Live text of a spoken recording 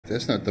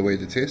That's not the way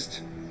to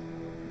test.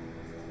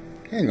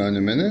 Hang on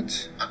a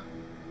minute.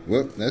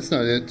 Whoop, that's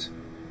not it.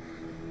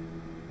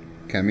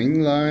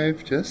 Coming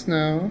live just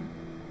now.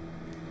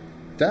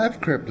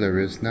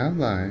 Dav-Kripler is now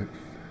live.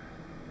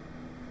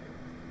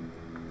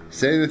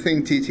 Say the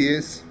thing,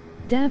 TTS.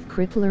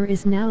 Dav-Kripler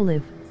is now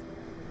live.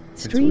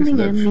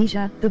 Streaming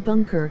Amnesia, The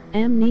Bunker,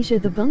 Amnesia,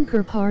 The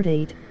Bunker Part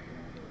 8.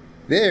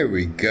 There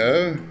we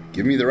go.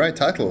 Give me the right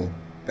title.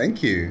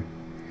 Thank you.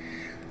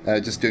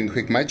 Just doing a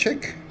quick mic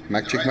check.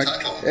 Mic check, mic.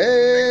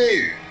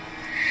 Hey!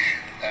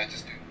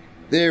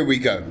 There we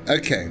go.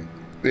 Okay.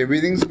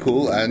 Everything's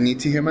cool. I need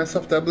to hear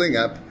myself doubling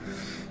up.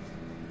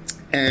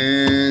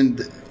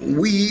 And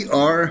we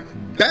are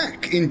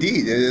back,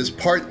 indeed. It is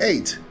part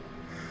 8.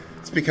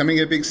 It's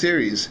becoming a big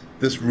series.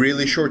 This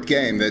really short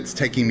game that's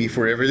taking me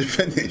forever to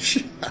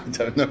finish. I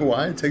don't know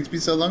why it takes me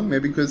so long.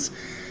 Maybe because,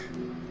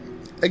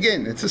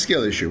 again, it's a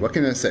skill issue. What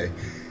can I say?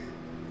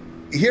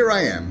 Here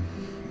I am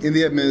in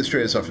the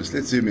administrator's office.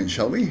 Let's zoom in,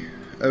 shall we?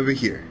 Over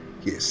here.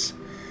 Yes.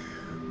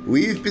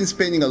 We've been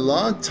spending a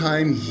lot of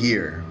time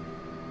here.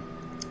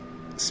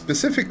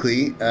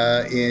 Specifically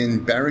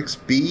in Barracks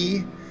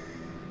B,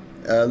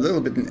 a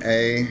little bit in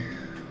A.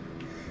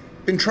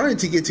 Been trying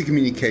to get to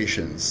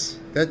communications.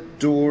 That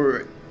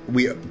door,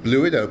 we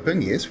blew it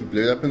open. Yes, we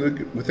blew it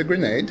open with a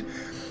grenade.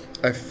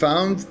 I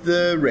found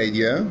the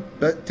radio,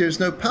 but there's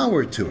no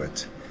power to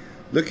it.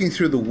 Looking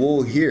through the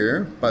wall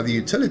here by the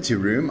utility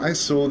room, I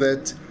saw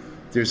that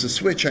there's a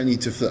switch I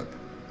need to flip.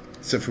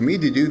 So for me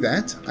to do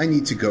that, I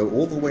need to go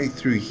all the way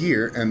through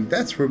here, and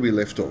that's where we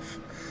left off.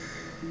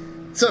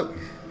 So,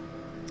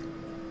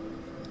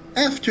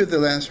 after the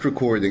last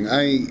recording,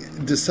 I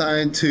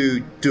decided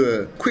to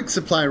do a quick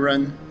supply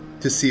run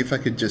to see if I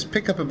could just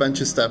pick up a bunch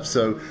of stuff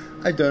so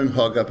I don't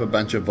hog up a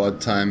bunch of VOD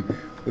time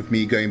with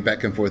me going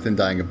back and forth and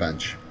dying a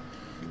bunch.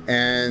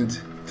 And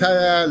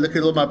ta-da, look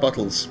at all my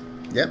bottles.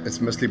 Yep,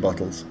 it's mostly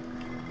bottles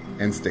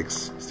and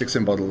sticks. Sticks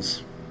and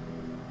bottles.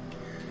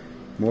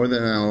 More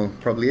than I'll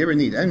probably ever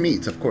need. And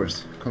meat, of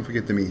course. Can't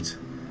forget the meat.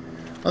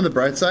 On the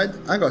bright side,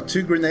 I got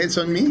 2 grenades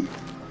on me.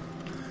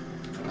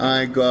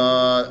 I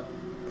got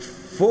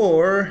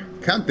 4,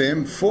 count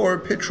them, 4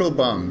 petrol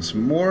bombs.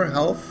 More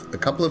health, a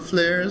couple of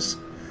flares.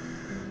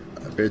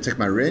 I better take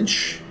my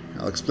wrench.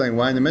 I'll explain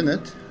why in a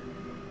minute.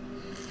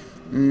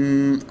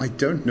 I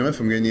don't know if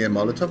I'm going to need a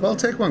Molotov. I'll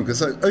take one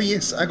because, oh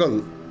yes, I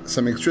got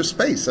some extra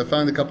space. I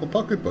found a couple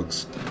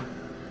pocketbooks,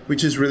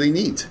 which is really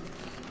neat.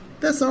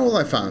 That's not all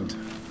I found.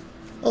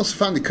 I also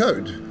found the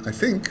code, I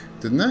think,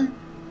 didn't I?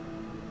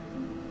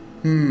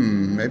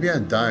 Maybe I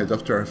died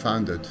after I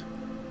found it.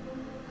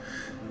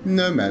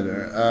 No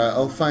matter,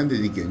 I'll find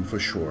it again for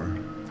sure.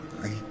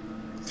 I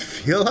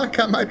feel like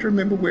I might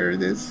remember where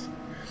it is.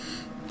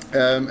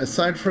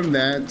 Aside from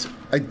that,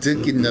 I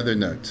did get another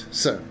note.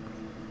 So,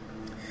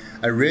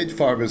 I read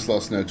Farber's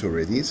last note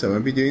already, so I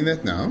won't be doing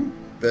that now.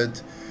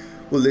 But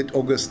we'll let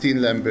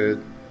Augustine Lambert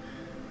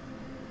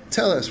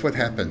tell us what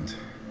happened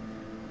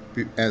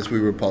as we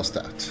were passed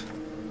out.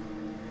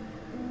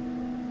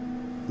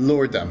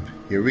 Lore dump,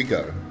 here we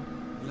go.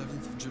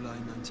 11th of July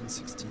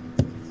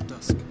 1916,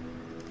 dusk.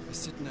 I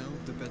sit now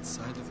at the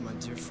bedside of my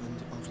dear friend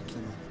Henri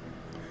Clement.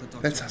 The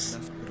doctor has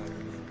left, but I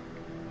remain.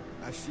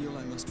 I feel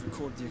I must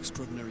record the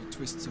extraordinary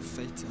twists of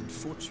fate and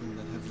fortune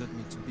that have led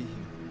me to be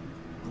here.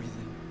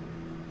 Breathing,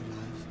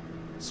 alive,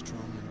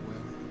 strong and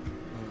well,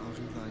 while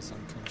Henri lies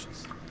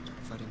unconscious,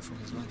 fighting for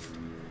his life.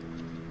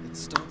 It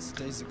starts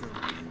days ago.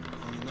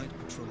 On a night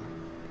patrol,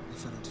 I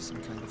fell into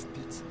some kind of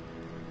pit.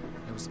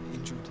 I was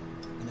injured,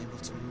 unable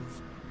to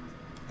move,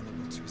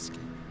 unable to escape.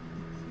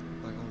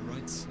 By all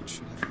rights, it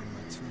should have been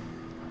my tomb.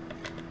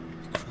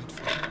 I cried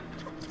for help,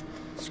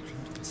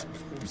 screamed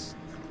myself hoarse.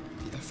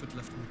 The effort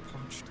left me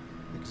parched,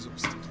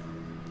 exhausted,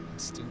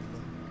 and still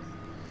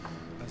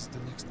low. As the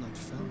next night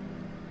fell,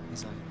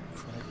 as I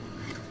cried what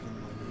would have been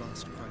my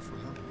last cry for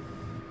help,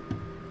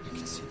 I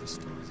could see the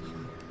stars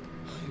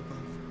high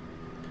above,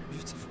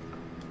 beautiful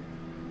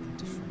and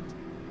different.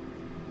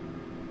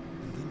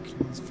 And then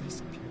Clement's face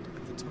appeared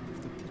at the top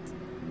of the pit.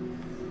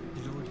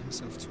 He lowered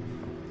himself to me,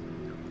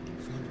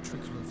 found a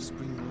trickle of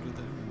spring water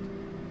there,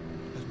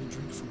 and let me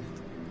drink from it.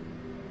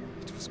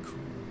 It was cool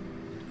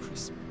and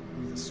crisp,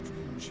 with a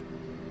strange,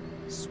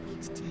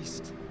 sweet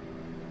taste.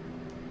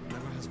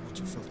 Never has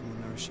water felt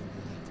more nourishing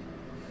than that,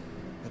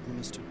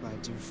 administered by a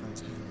dear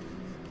friend's hand.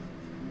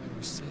 I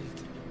was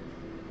saved,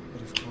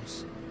 but of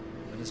course,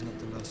 that is not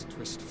the last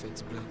twist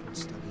fate's blade would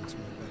stab into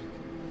my back.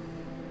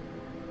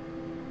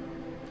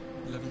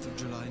 11th of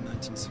July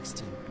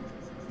 1916,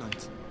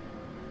 night.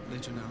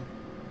 Later now,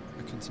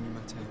 I continue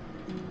my tale.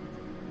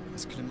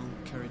 As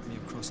Clement carried me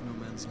across no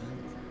man's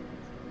land,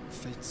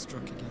 fate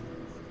struck again.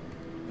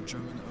 A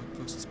German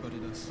outpost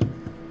spotted us.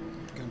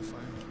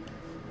 Gunfire,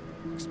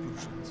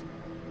 explosions,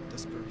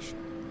 desperation.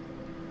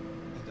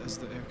 And as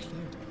the air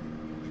cleared,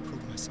 I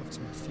pulled myself to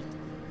my feet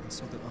and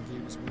saw that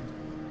Henri was wounded.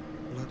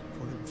 Blood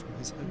pouring from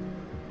his head,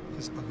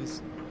 his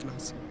eyes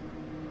glassy.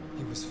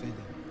 He was fading.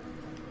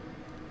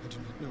 I do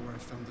not know where I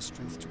found the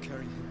strength to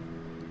carry him,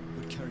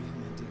 but carry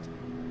him I did,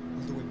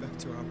 all the way back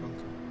to our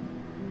bunker.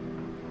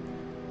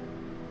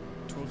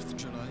 12th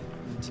July,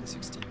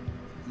 1916.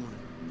 Morning.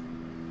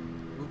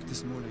 Woke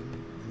this morning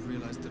and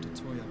realized that a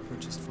toy I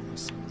purchased for my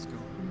son is gone.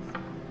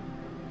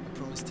 I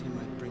promised him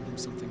I'd bring him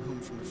something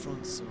home from the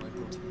front, so I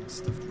brought him a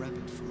stuffed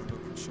rabbit from a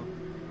local shop.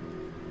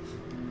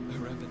 A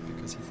rabbit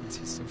because he thinks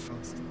he's so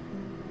fast.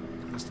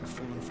 It must have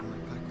fallen from my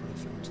pack when I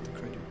fell into the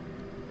crater.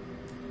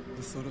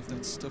 The thought of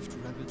that stuffed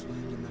rabbit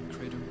lying in that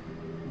crater,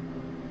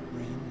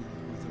 rain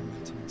and weather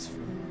matting its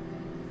fur,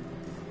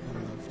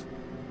 unloved,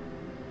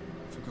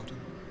 forgotten,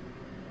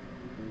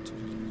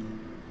 totally alone,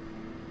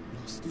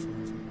 lost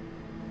forever.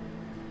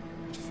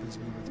 It fills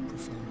me with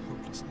profound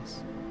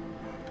hopelessness.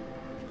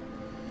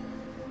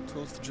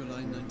 12th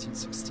July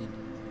 1916.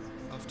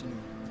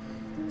 Afternoon.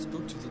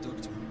 Spoke to the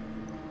doctor.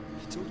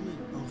 He told me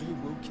Henri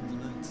woke in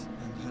the night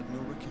and had no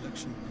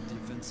recollection of the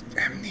events in the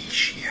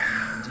Amnesia.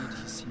 Indeed,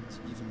 he seemed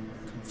even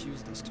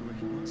confused as to where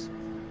he was.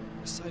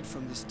 Aside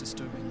from this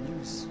disturbing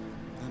news,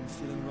 I'm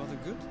feeling rather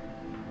good.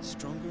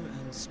 Stronger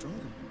and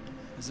stronger.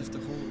 As if the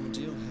whole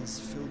ordeal has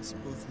filled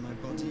both my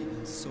body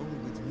and soul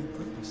with new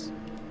purpose.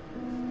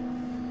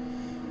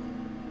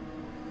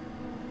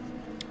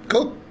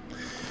 Cool.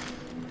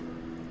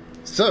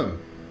 So,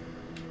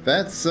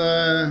 that's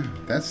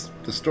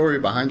the story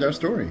behind our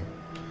story.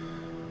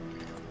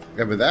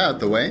 And with that out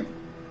the way,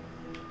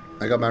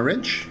 I got my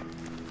wrench.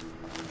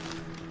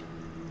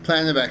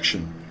 Plan of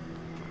action.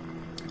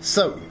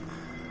 So,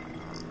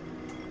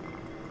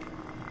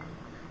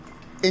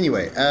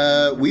 anyway,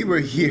 we were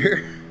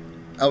here.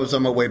 I was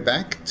on my way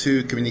back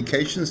to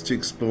communications to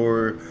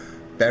explore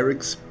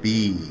Barracks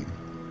B.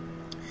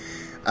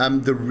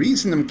 The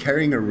reason I'm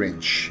carrying a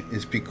wrench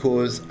is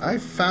because I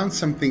found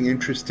something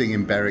interesting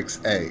in Barracks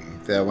A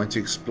that I want to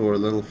explore a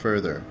little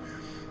further.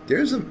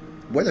 There's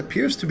what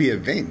appears to be a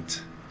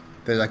vent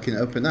that I can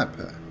open up.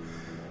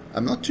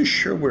 I'm not too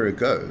sure where it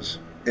goes.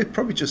 It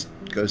probably just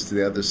goes to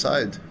the other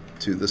side,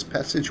 to this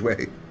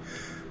passageway.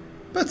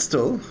 But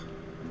still,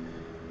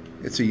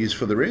 it's a use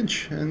for the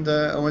wrench, and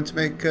I want to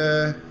make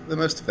the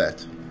most of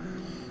that.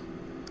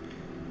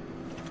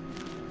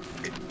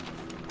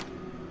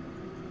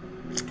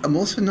 I'm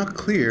also not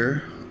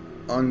clear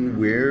on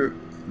where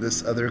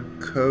this other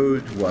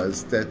code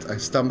was that I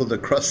stumbled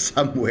across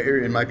somewhere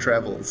in my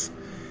travels.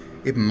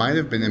 It might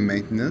have been in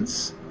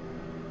maintenance.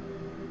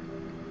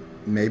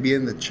 Maybe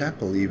in the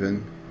chapel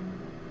even.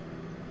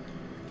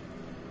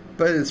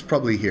 But it's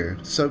probably here.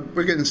 So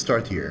we're going to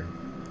start here.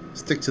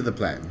 Stick to the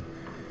plan.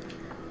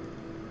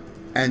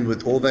 And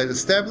with all that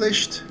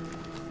established,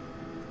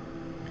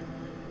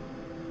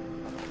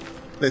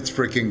 let's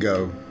freaking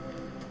go.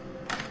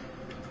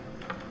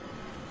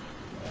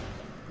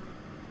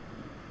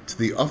 To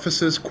the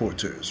officers'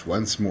 quarters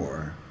once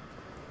more.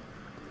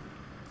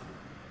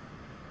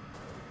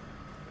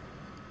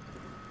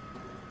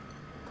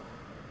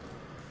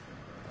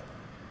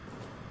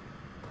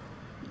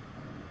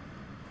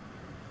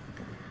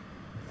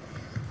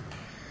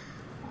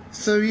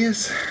 So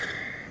yes,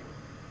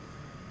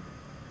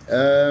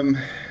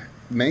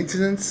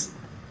 maintenance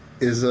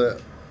is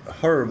a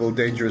horrible,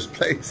 dangerous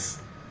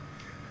place.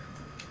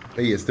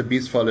 But yes, the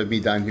beast followed me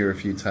down here a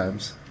few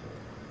times.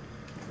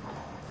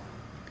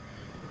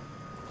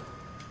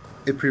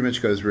 It pretty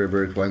much goes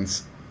wherever it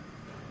wants.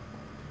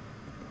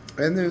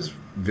 And there's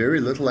very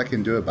little I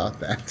can do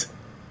about that.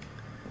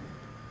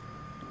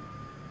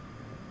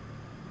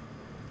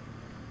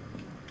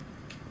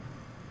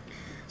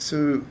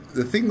 So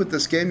the thing with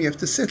this game, you have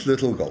to set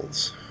little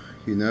goals,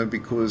 you know,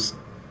 because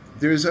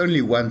there is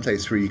only one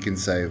place where you can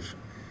save.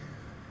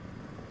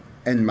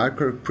 And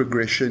micro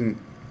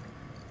progression,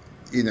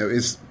 you know,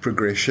 is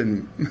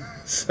progression.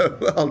 So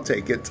I'll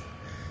take it.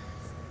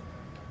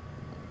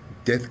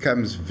 Death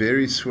comes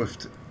very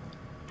swift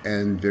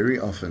and very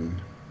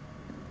often.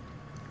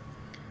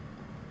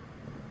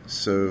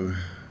 So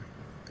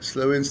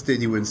slow and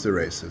steady wins the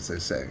race, as they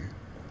say.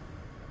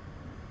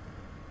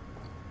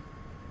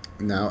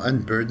 Now,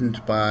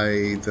 unburdened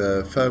by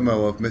the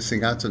FOMO of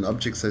missing out on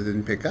objects I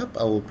didn't pick up,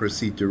 I will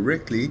proceed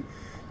directly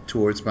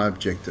towards my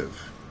objective,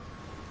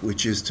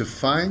 which is to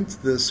find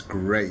this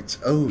grate.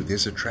 Oh,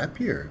 there's a trap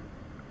here.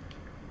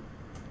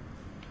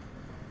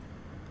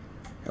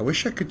 I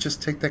wish I could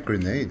just take that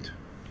grenade.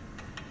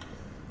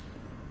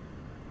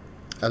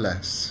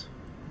 Alas,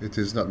 it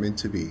is not meant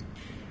to be.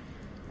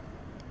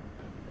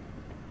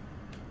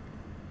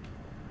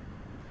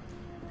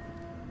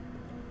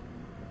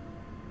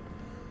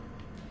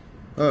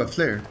 Oh, a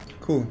flare.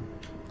 Cool.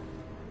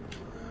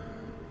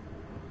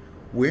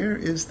 Where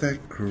is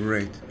that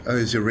grate? Oh,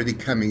 he's already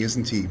coming,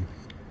 isn't he?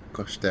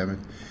 Gosh damn it.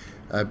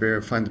 I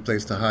better find a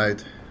place to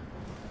hide.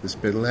 This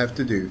bit'll have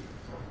to do.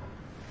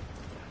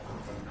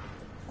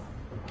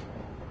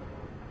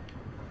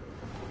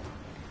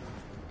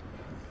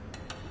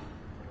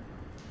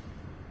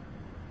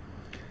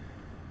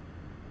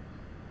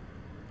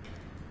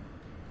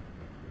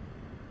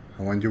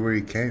 I wonder where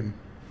he came.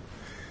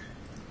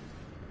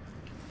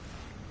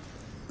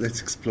 Let's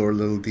explore a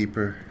little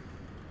deeper.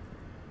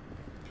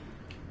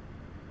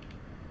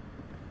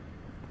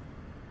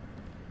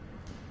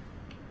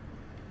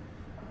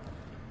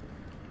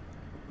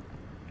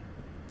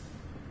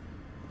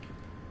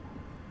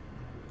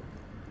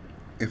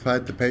 if I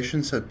had the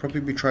patience, I'd probably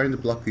be trying to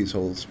block these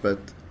holes, but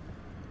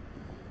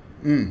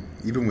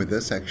even with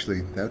this,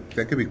 actually, that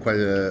could be quite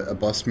a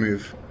boss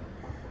move.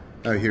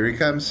 Oh, here he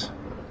comes.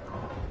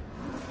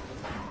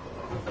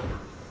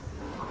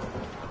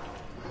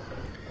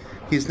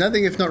 He's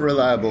nothing if not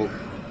reliable.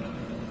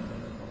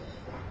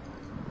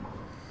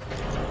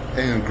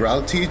 And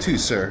growl to you too,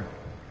 sir.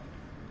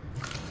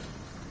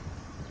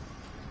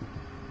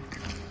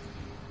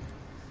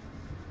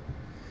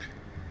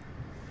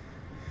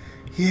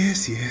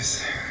 Yes,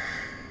 yes.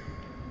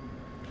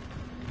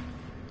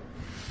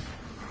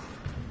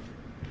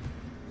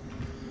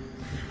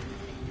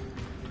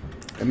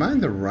 Am I in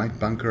the right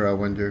bunker, I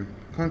wonder?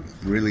 Can't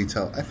really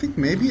tell. I think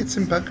maybe it's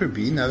in bunker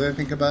B now that I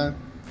think about it.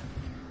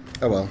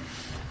 Oh well.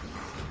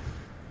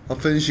 I'll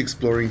finish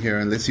exploring here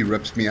unless he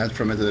rips me out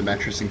from under the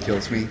mattress and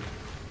kills me.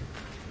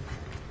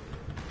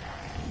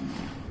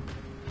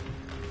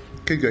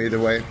 Could go either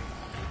way.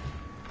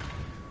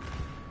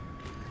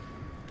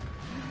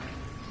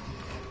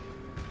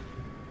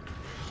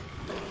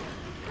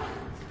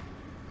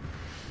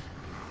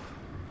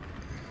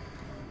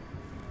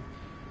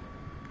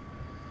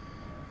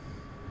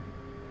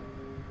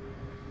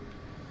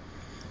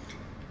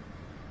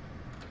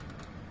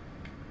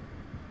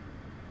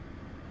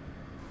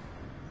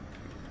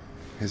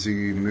 Has he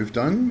moved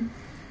on?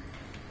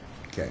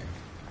 Okay.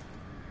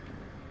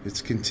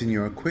 Let's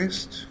continue our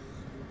quest.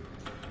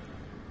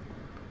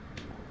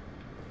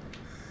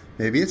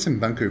 Maybe it's in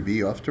bunker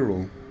B after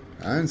all.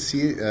 I don't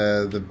see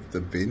the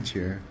vent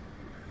here.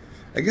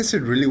 I guess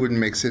it really wouldn't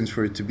make sense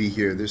for it to be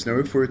here. There's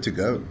nowhere for it to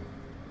go.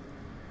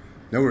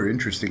 Nowhere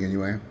interesting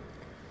anyway.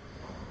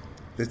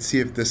 Let's see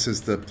if this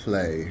is the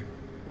play.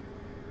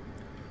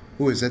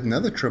 Oh, is that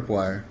another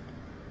tripwire?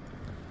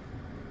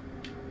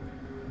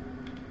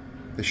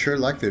 They sure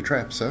like their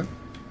traps, huh?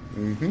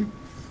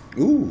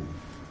 Ooh.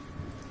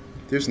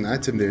 There's an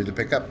item there to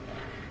pick up.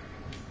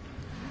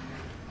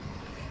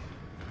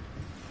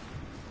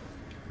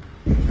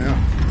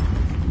 Now,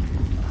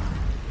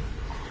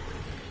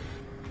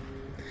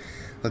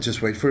 I'll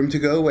just wait for him to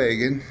go away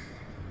again.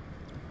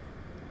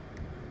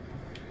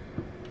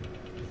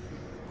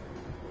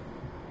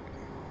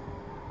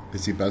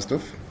 Is he buzzed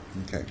off?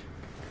 Okay.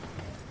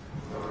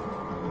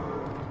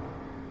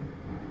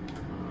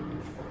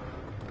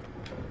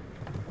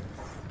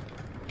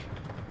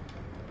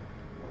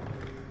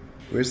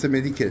 Where's the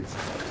medikit?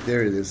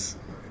 There it is.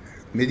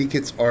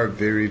 Medikits are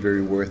very,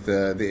 very worth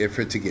the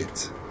effort to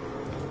get.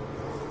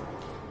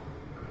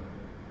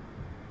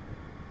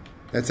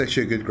 That's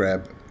actually a good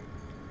grab.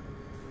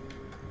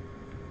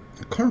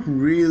 I can't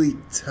really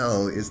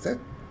tell. Is that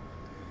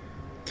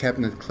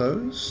cabinet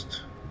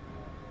closed?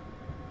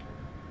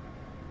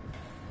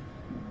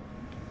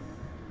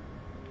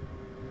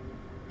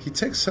 He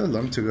takes so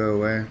long to go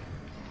away.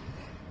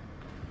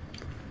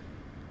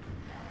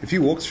 If he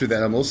walks through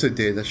that, I'm also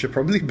dead. I should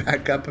probably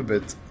back up a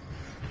bit.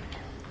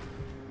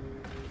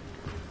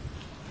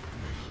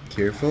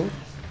 Careful.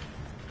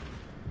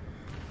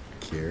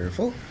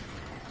 Careful.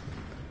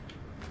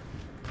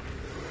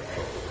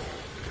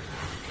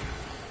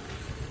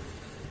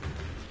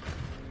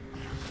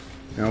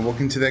 Now walk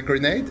into that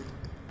grenade.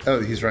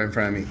 Oh, he's right in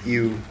front of me.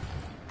 Ew.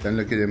 Don't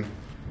look at him.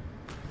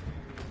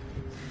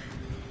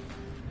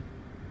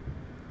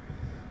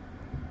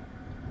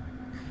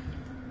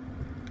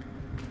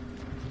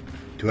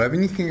 Do I have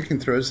anything I can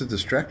throw as a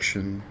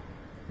distraction?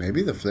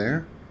 Maybe the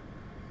flare?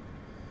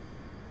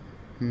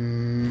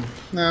 No,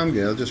 I'm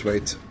good. I'll just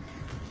wait.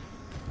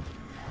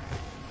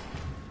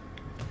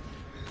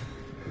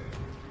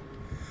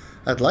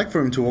 I'd like for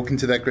him to walk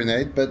into that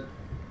grenade, but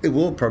it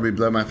will probably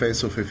blow my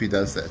face off if he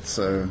does that,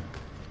 so...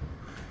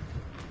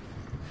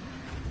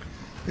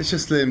 Let's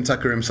just let him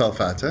tucker himself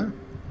out, huh?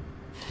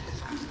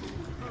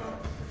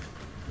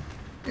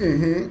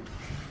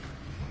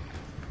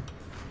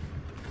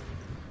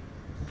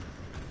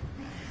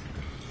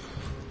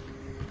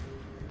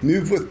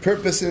 Move with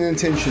purpose and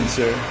intention,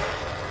 sir.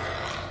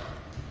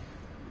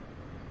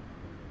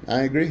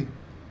 I agree.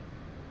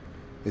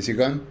 Is he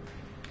gone?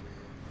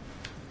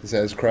 Is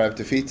that his cry of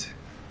defeat?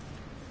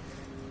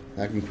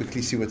 I can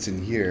quickly see what's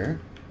in here.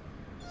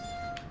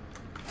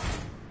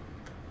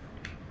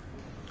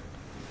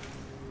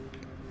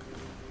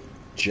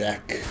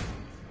 Jack.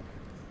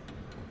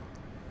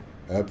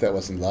 I hope that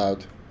wasn't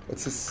loud.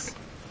 What's this?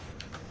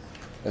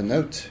 A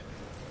note.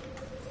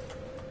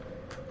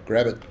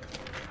 Grab it.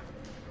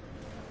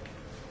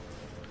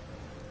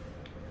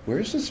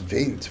 Where's this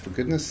vent, for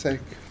goodness sake?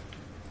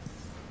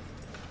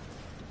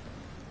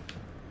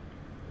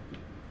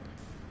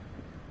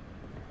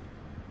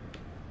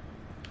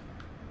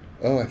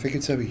 Oh, I think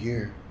it's over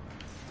here.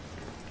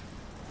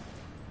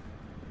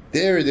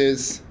 There it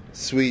is.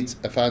 Sweet,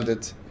 I found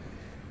it.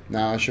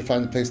 Now I should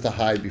find a place to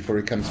hide before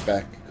he comes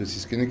back, because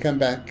he's going to come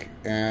back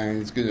and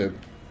he's going to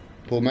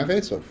pull my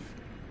face off.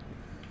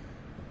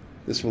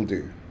 This will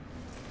do.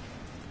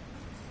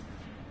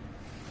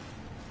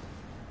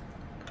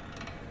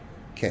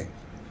 Okay.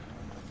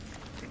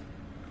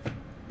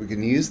 We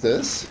can use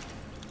this.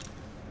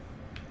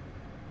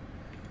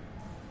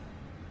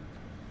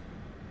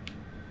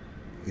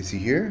 Is he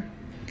here?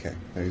 Okay,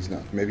 no he's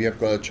not. Maybe I've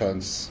got a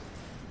chance.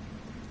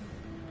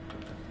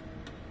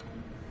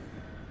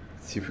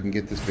 Let's see if we can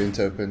get this vent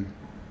open.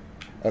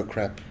 Oh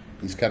crap,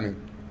 he's coming.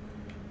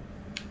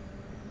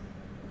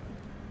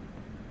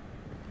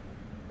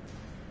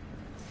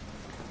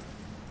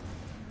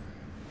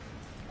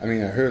 I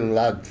mean, I heard a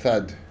loud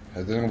thud.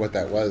 I don't know what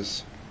that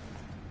was.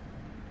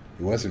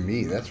 It wasn't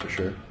me, that's for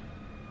sure.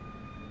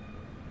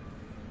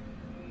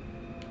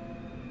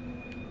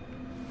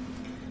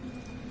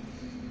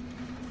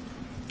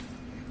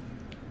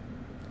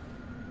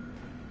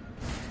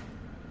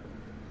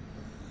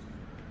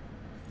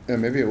 Oh,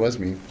 maybe it was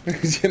me.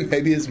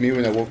 Maybe it's me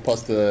when I walked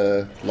past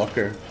the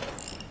locker.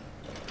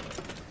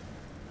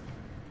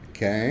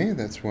 Okay,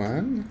 that's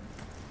one.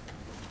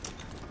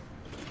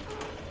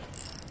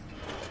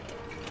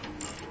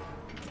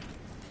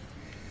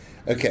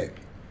 Okay,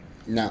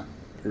 now,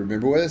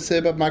 remember what I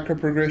said about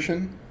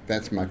microprogression?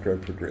 That's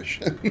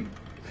microprogression.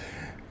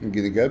 I'm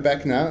going to go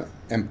back now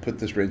and put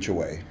this wrench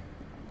away.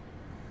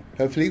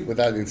 Hopefully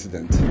without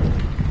incident.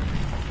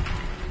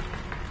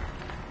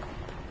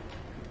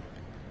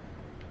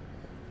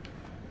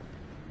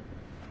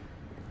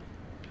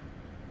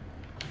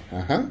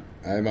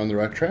 I'm on the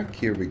right track.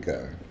 Here we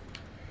go.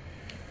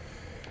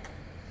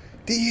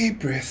 Deep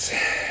breath.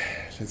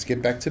 Let's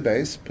get back to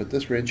base. Put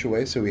this wrench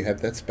away so we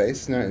have that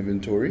space in our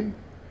inventory.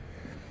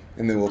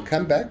 And then we'll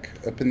come back,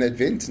 open that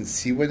vent, and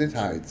see what it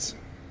hides.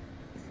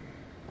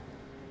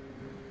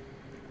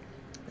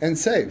 And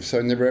save, so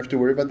I never have to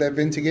worry about that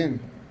vent again.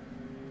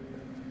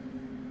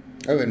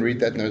 Oh, and read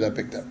that note I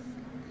picked up.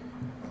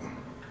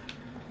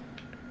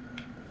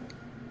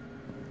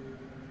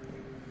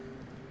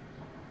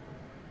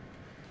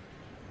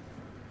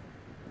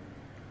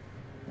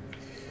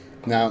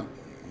 Now,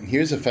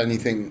 here's a funny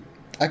thing.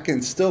 I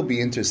can still be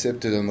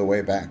intercepted on the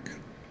way back.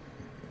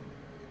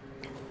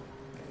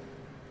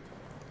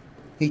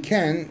 He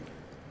can,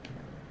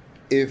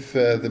 if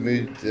the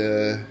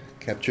mood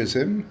captures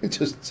him,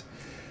 just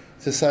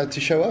decide to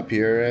show up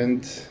here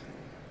and,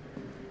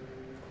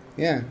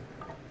 yeah,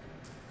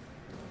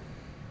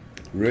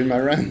 ruin my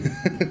run,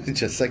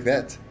 just like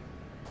that.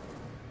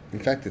 In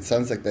fact, it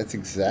sounds like that's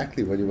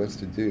exactly what he wants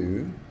to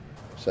do,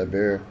 so I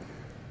better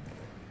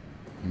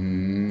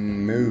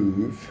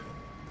move.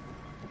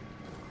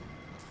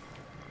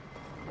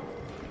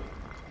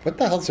 What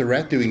the hell's a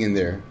rat doing in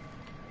there?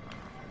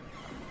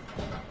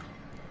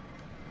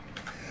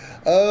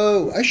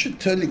 Oh, I should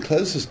totally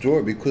close this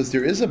door because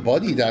there is a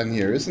body down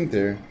here, isn't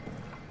there?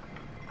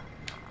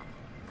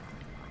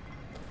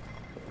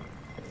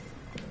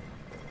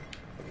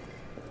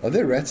 Are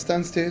there rats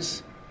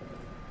downstairs?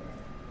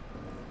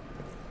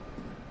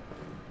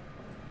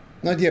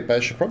 Not yet, but I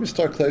should probably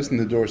start closing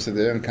the door so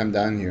they don't come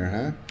down here,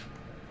 huh?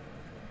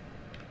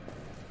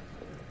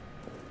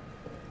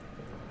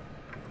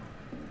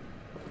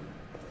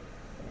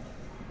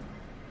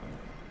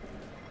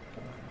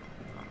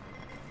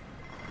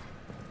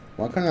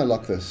 Why can't I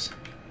lock this?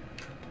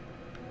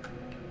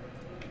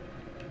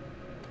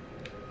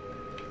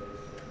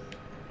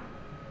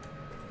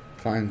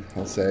 Fine,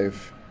 I'll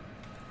save.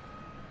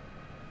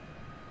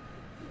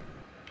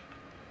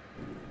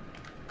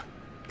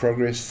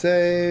 Progress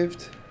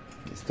saved.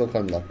 Still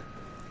can't lock.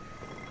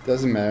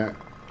 Doesn't matter.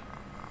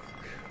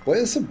 What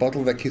is the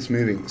bottle that keeps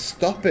moving?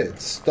 Stop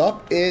it!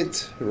 Stop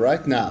it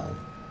right now.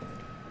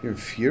 You're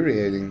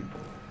infuriating.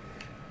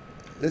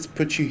 Let's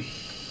put you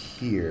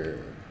here.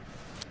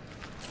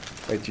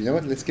 Wait, you know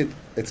what? Let's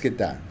get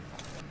down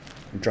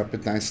and drop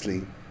it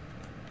nicely.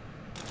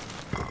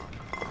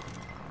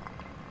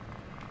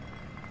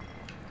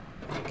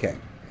 Okay,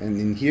 and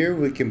in here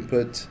we can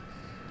put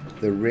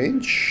the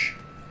wrench.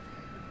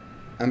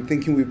 I'm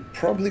thinking we're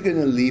probably going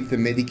to leave the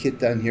medikit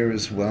down here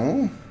as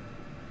well.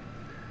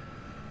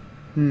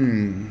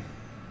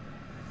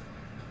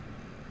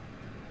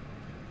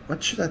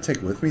 What should I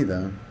take with me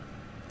though?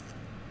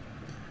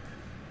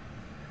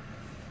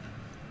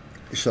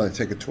 Shall I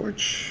take a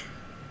torch?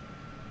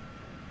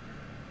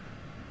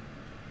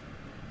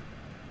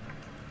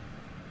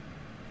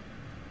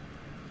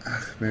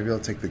 Maybe I'll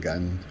take the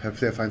gun.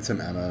 Hopefully I find some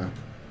ammo.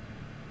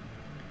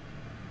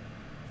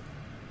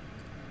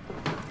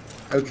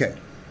 Okay.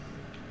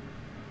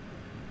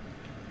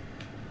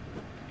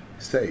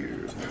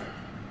 Save.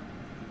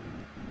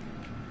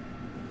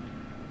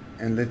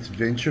 And let's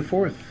venture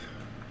forth.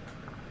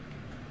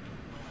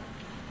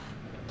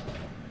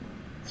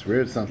 It's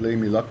weird it's not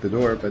letting me lock the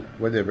door, but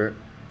whatever.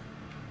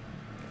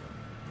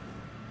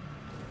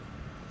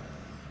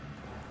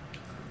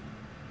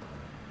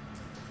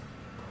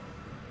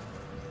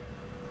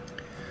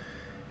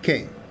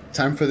 Okay,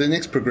 time for the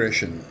next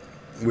progression,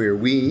 where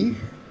we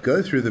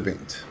go through the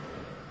vent.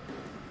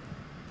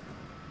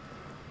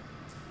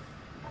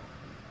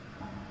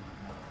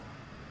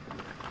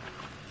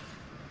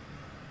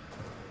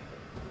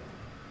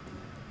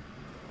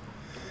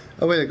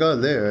 Oh wait, I got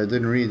it there. I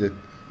didn't read it.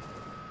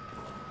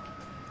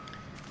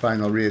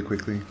 Fine, I'll read it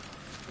quickly.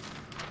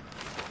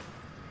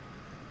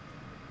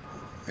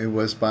 It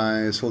was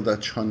by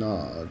Soldat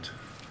Chanard.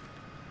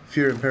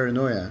 Fear and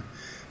Paranoia.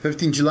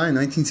 15 July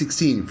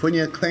 1916.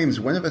 Fournier claims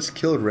one of us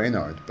killed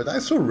Reynard, but I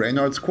saw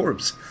Reynard's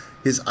corpse.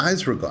 His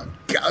eyes were gone,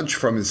 gouged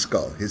from his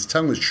skull. His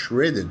tongue was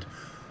shredded.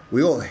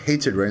 We all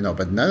hated Reynard,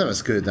 but none of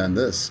us could have done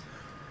this.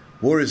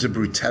 War is a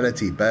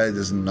brutality, but it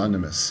is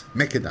anonymous,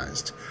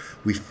 mechanized.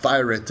 We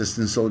fire at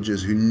distant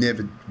soldiers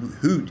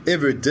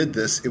whoever did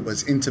this, it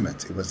was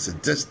intimate, it was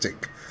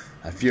sadistic.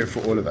 I fear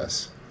for all of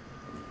us.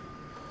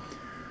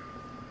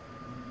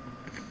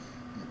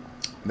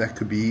 That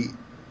could be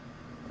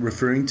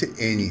referring to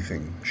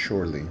anything,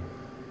 surely.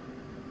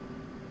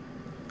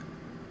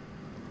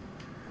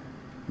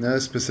 No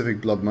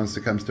specific blob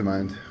monster comes to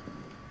mind.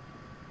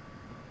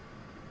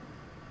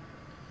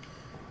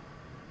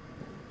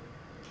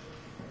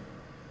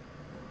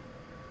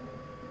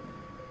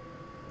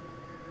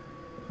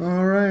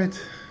 Alright.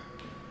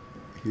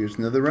 Here's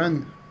another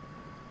run.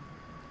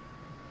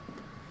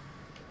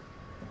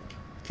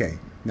 Okay,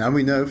 now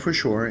we know for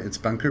sure it's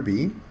Bunker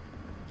B.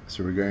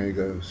 So we're going to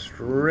go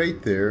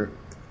straight there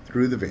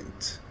through the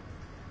vent.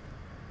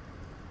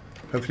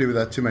 Hopefully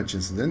without too much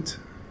incident.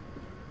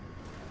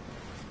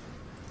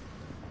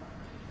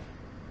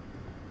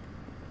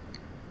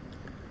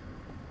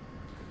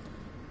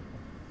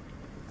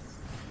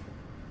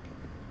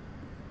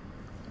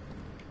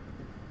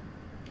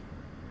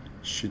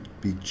 Should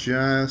be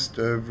just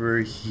over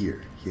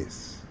here.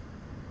 Yes.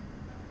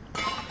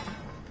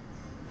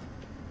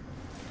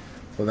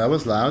 Well, that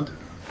was loud.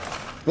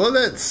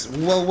 Bullets!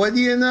 Well, what do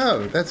you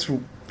know? That's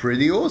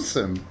pretty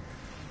awesome.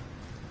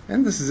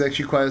 And this is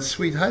actually quite a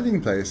sweet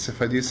hiding place,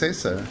 if I do say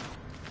so.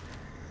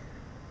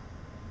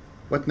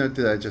 What note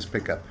did I just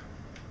pick up?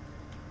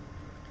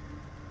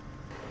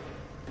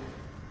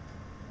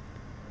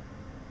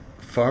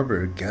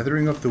 Farber,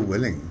 Gathering of the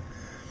Willing.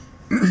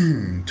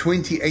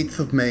 28th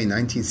of May,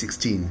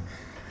 1916.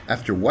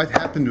 After what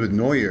happened with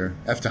Neuer,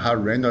 after how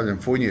Reynard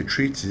and Fournier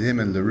treated him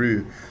and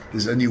Leroux,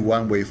 there's only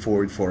one way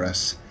forward for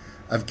us.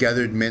 I've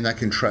gathered men I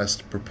can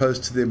trust,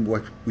 proposed to them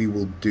what we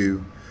will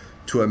do.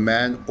 To a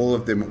man, all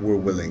of them were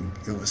willing.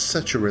 It was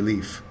such a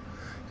relief.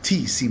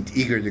 T seemed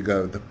eager to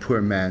go, the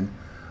poor man.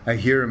 I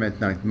hear him at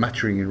night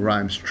muttering in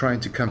rhymes, trying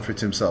to comfort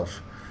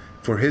himself.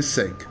 For his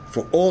sake,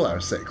 for all our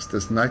sakes,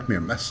 this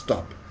nightmare must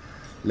stop.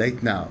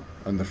 Late now,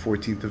 on the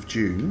 14th of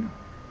June,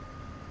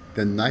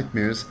 the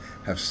nightmares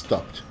have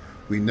stopped.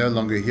 We no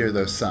longer hear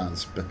those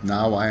sounds, but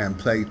now I am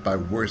plagued by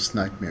worse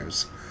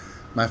nightmares.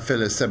 My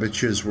fellow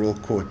saboteurs were all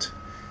caught.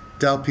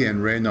 Dalpy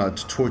and Reynard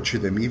torture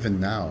them even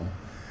now,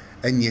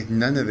 and yet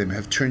none of them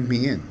have turned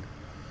me in.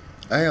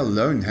 I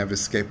alone have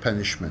escaped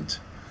punishment.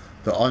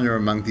 The honor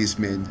among these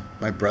men,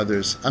 my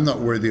brothers, I'm not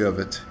worthy of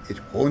it. It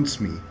haunts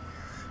me.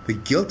 The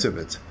guilt of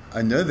it,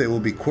 I know they will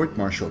be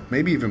court-martialed,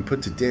 maybe even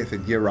put to death,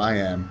 and here I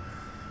am.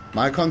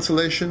 My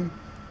consolation,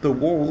 the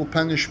war will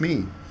punish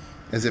me,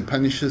 as it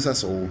punishes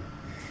us all.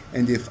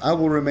 And if I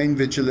will remain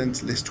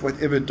vigilant, lest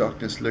whatever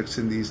darkness lurks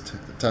in these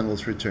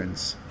tunnels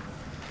returns.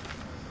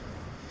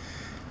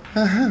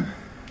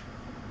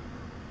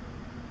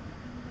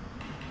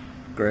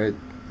 Great.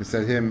 Is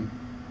that him?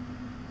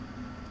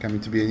 Coming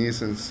to be a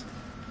nuisance.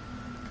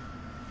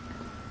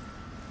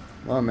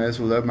 Well, I may as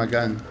well load my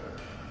gun.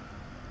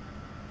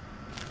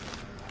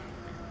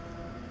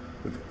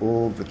 With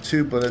all the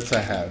 2 bullets I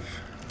have.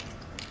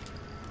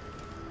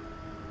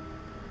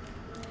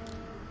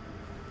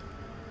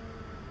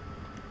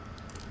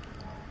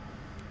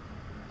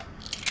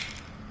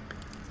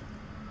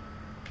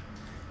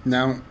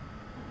 Now,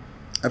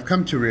 I've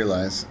come to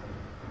realize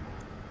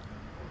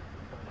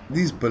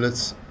these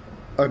bullets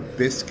are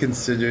best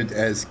considered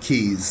as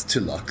keys to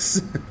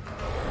locks.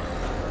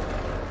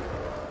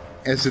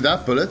 As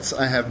without bullets,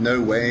 I have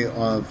no way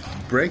of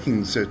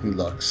breaking certain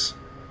locks.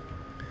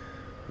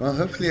 Well,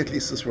 hopefully at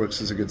least this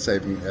works as a good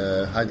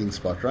hiding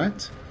spot,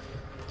 right?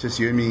 Just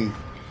you and me,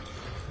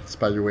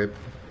 spiderweb.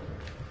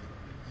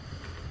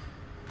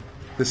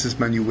 This is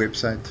my new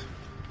website.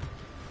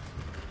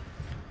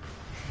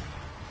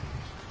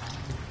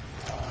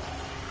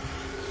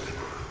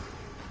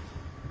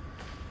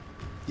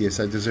 Yes,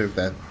 I deserve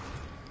that.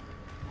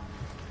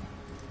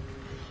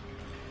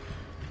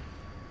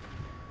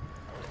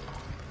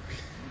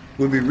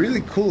 It would be really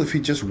cool if he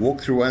just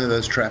walked through one of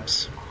those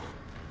traps.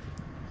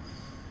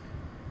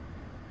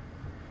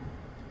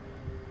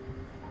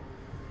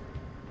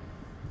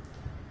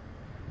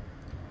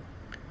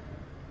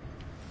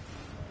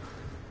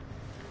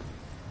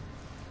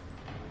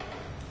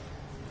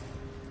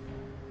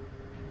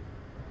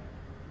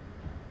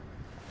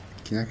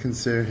 Can I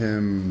consider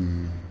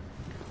him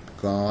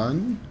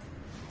gone?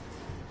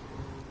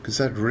 Because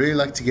I'd really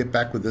like to get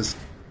back with this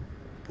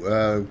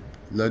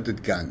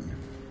loaded gun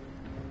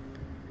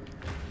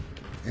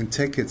and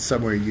take it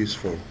somewhere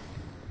useful.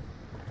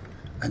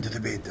 Under the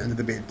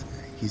bed.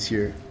 He's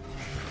here.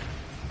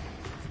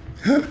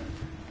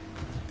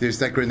 There's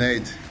that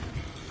grenade.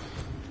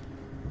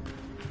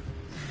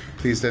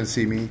 Please don't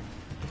see me.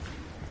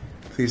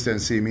 Please don't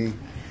see me.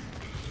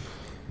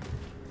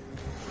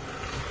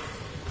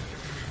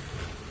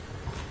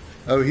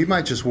 Oh, he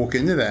might just walk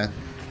into that.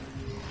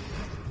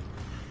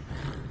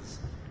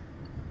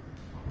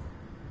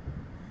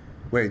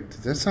 Wait,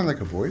 did that sound like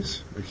a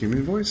voice? A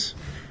human voice?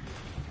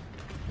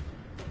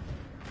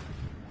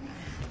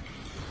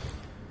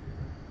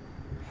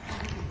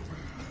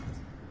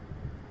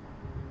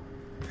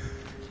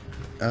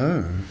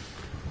 Oh.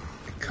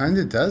 It kind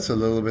of does a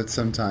little bit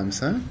sometimes,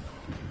 huh?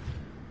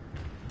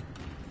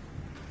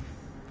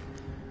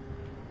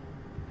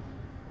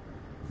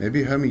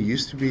 Maybe Homie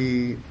used to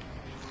be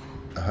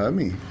a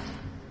homie.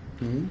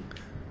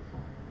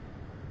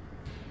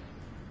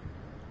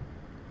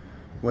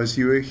 Was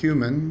you a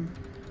human?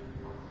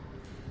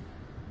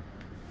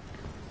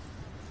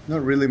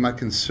 Not really my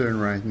concern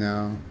right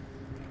now.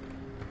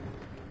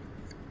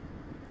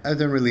 I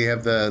don't really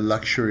have the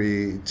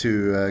luxury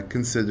to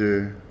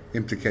consider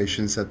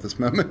implications at this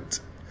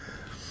moment.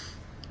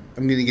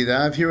 I'm going to get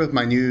out of here with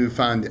my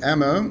newfound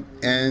ammo,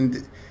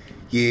 and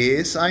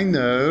yes, I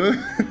know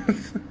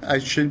I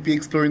should be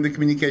exploring the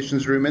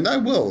communications room, and I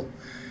will.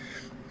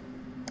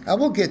 I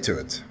will get to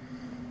it.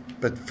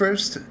 But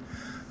first,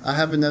 I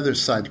have another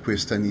side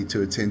quest I need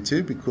to attend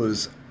to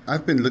because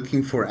I've been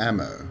looking for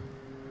ammo.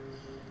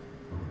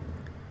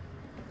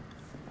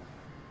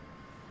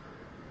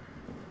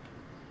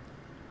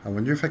 I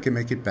wonder if I can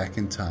make it back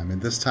in time,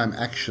 and this time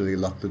actually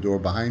lock the door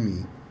behind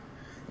me.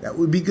 That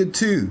would be good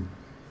too.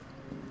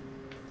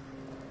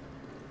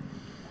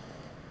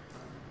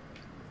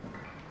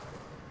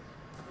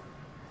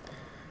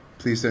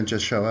 Please don't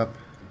just show up.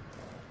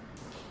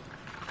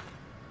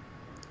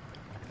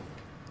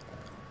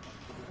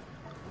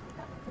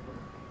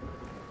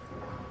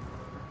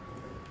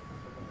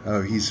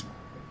 Oh, he's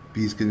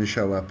gonna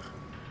show up.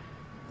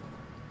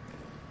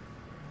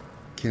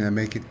 Can I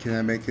make it? Can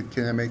I make it?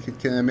 Can I make it?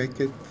 Can I make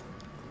it?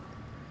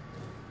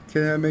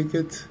 Can I make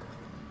it?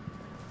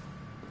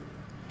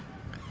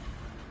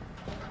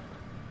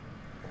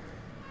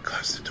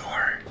 Close the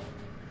door.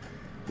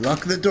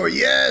 Lock the door.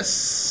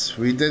 Yes!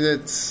 We did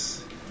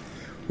it.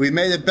 We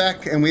made it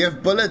back and we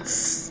have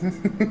bullets.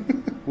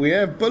 We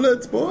have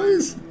bullets,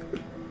 boys.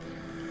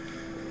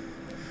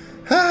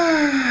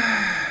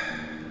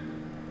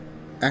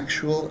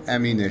 Actual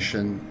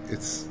ammunition.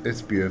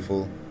 It's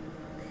beautiful.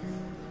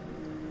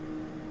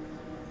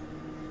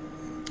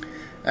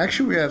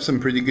 Actually, we have some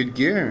pretty good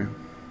gear.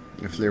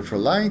 A flare for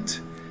light,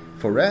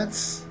 for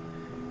rats,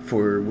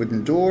 for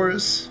wooden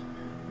doors,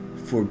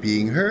 for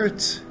being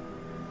hurt,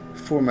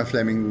 for my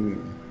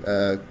flaming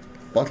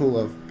bottle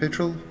of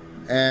petrol,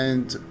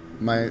 and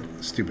my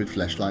stupid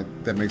flashlight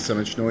that makes so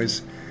much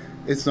noise.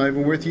 It's not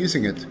even worth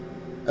using it.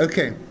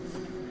 Okay.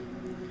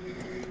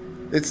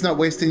 Let's not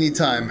waste any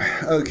time.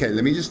 Okay,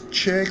 let me just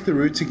check the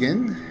route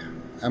again.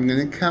 I'm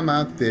going to come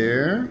out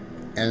there,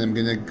 and I'm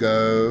going to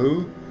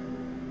go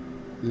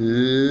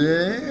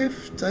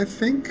left, I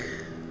think.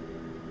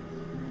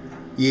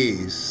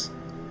 Yes.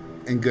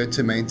 And go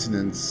to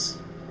maintenance.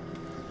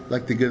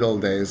 Like the good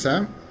old days,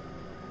 huh?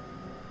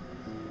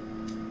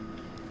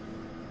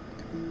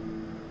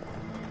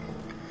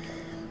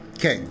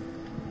 Okay.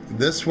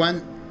 This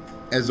one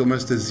has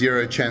almost a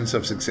 0 chance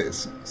of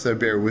success. So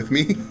bear with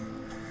me.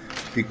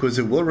 Because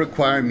it will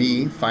require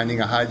me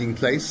finding a hiding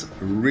place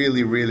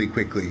really, really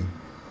quickly.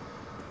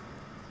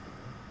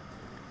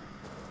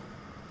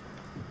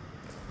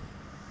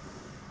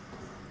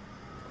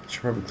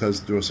 Should probably close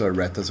the door so a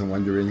rat doesn't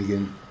wander in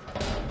again.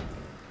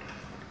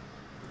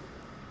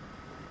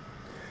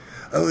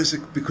 Oh, is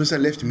it because I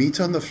left meat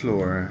on the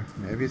floor?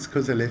 Maybe it's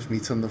because I left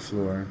meat on the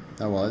floor.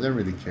 Oh well, I don't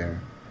really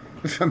care.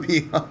 If I'm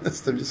being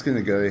honest, I'm just going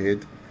to go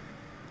ahead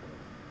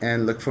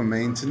and look for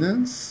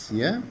maintenance.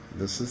 Yeah,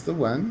 this is the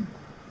one.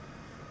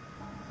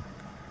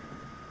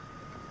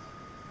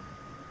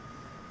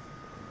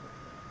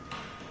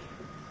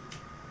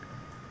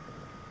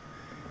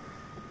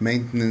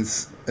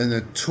 Maintenance, a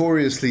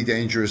notoriously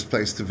dangerous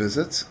place to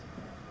visit.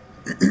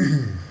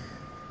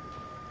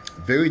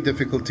 Very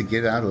difficult to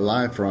get out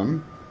alive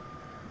from.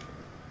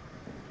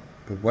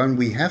 But one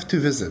we have to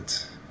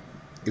visit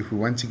if we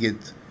want to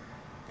get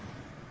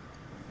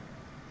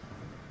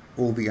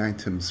all the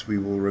items we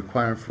will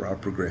require for our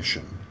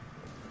progression.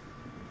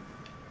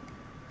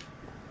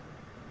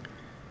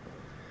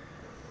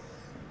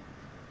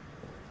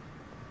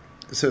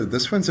 So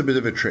this one's a bit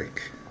of a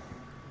trick.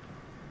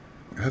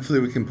 Hopefully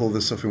we can pull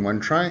this off in one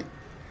try.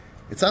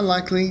 It's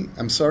unlikely,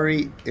 I'm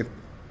sorry if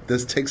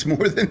this takes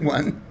more than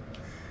one,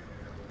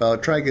 but I'll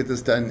try to get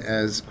this done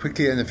as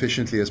quickly and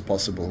efficiently as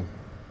possible.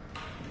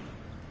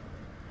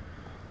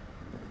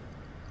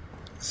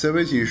 So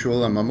as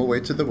usual, I'm on my way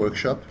to the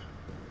workshop.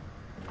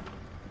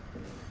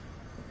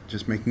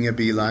 Just making a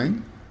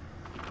beeline.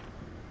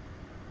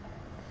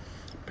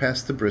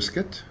 Past the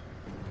brisket.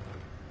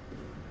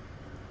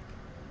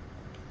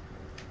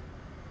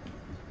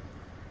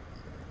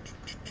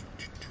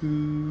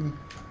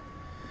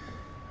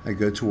 I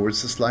go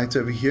towards this light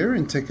over here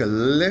and take a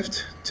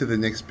left to the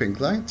next pink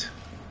light,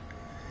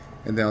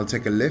 and then I'll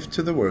take a left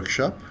to the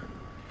workshop.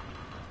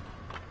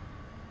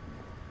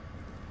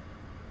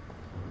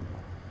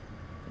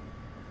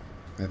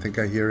 I think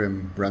I hear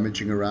him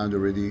rummaging around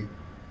already.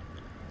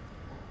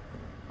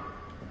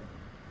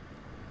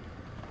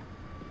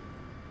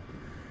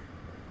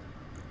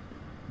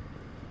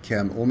 Okay,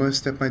 I'm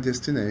almost at my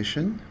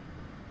destination.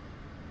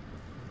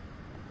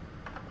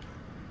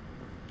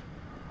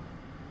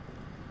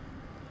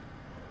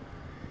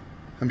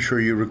 I'm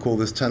sure you recall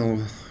this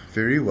tunnel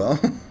very well,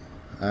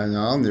 and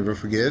I'll never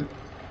forget.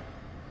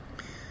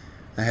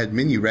 I had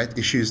many rat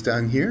issues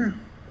down here.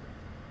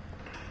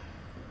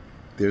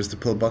 There's the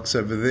pillbox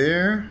over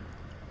there,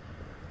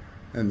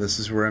 and this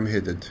is where I'm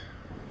headed,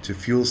 to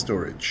fuel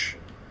storage.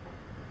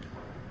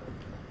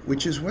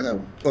 Which is what I...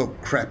 Oh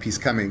crap, he's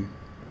coming.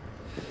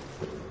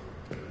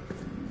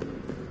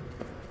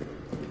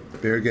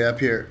 Better get up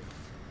here.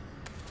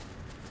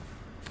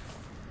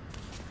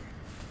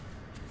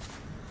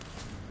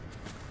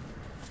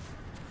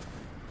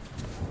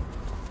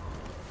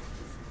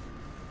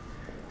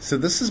 So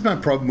this is my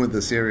problem with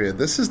this area.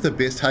 This is the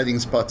best hiding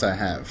spot I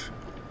have.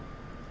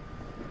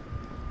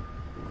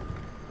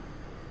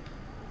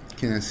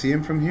 Can I see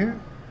him from here?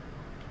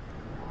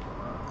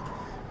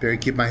 Better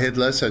keep my head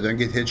low so I don't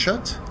get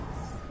headshot.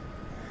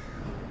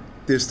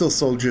 There's still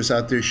soldiers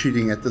out there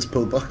shooting at this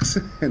pillbox,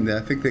 and I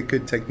think they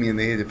could take me in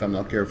the head if I'm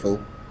not careful.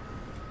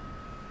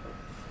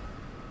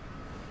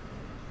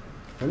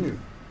 Oh.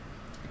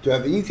 Do I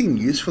have anything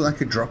useful I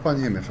could drop on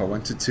him if I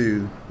wanted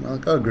to? Well,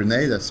 I've got a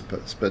grenade, I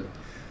suppose, but...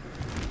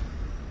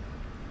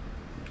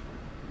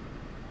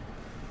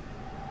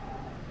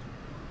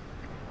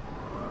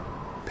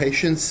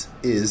 Patience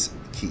is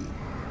key.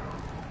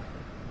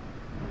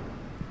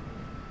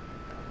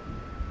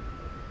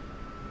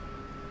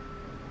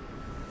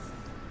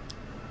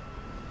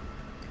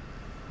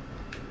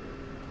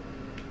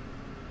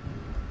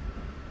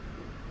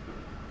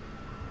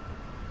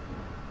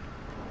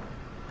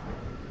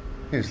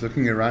 He's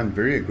looking around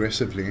very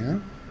aggressively, huh?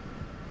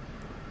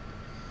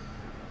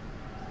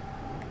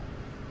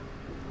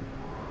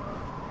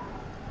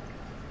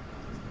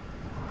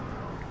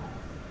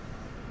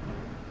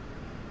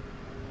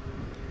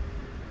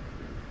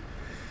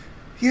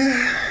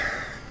 Yeah.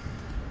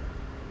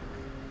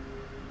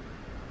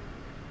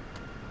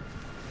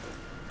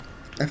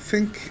 I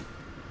think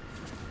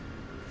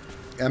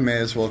I may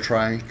as well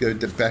try and go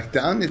back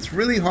down. It's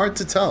really hard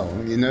to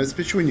tell, you know,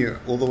 especially when you're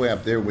all the way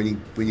up there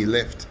when he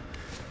left.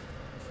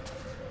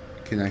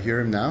 Can I hear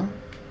him now?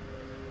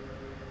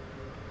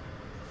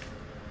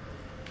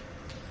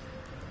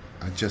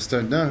 I just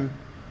don't know.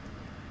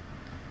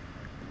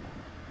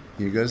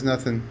 Here goes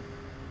nothing.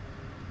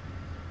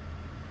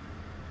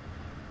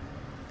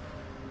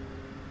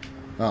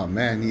 Oh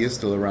man, he is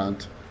still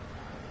around.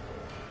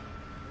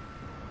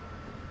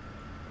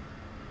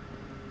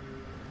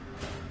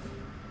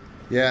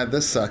 Yeah,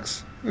 this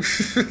sucks.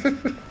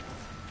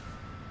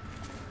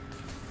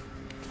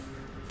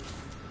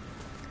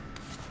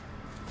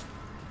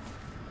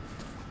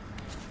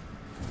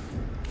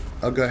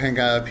 I'll go hang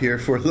out up here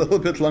for a little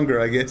bit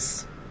longer, I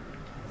guess.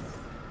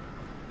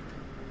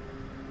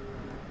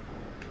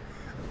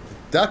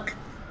 Duck!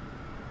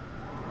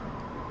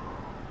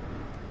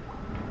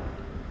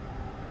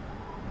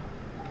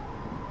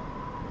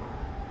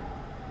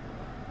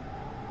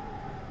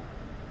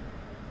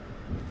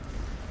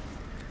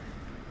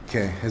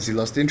 Okay, has he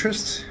lost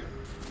interest?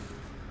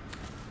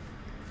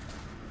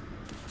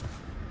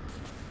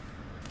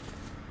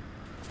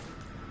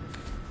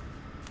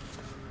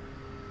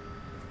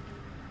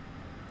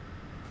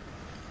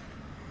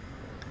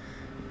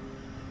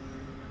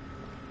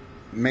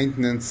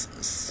 Maintenance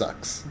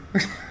sucks.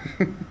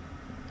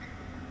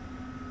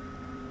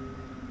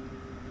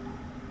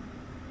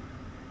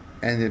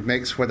 And it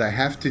makes what I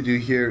have to do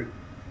here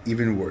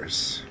even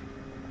worse.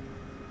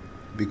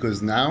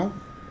 Because now,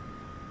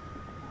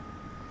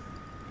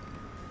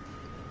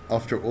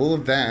 after all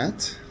of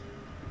that,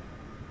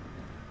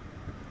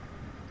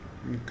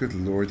 good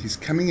lord, he's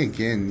coming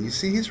again. You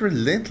see, he's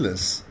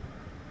relentless.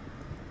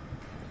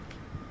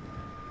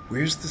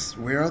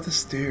 Where are the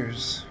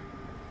stairs?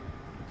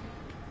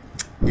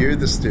 Here are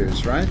the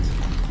stairs, right?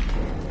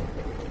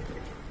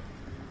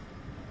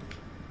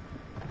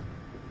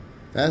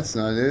 That's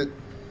not it.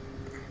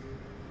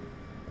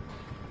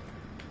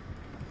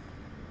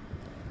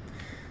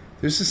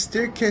 There's a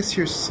staircase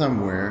here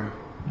somewhere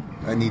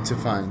I need to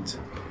find.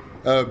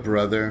 Oh,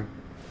 brother.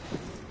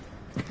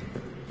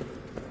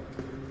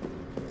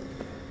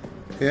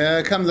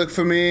 Yeah, come look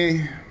for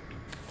me.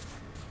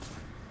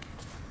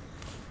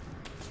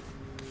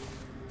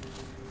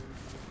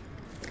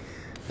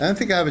 I don't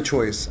think I have a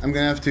choice. I'm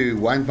gonna have to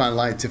wind my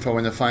light if I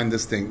want to find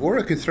this thing. Or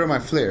I could throw my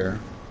flare.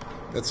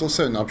 That's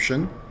also an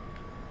option.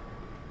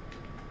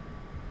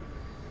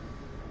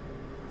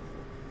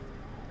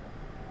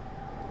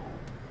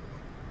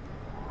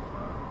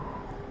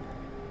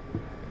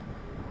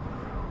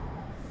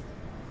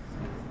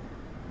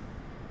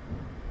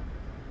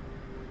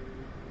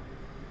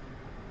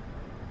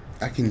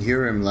 I can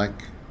hear him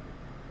like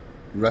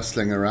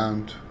rustling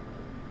around.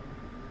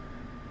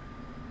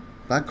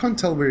 But I can't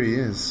tell where he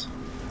is.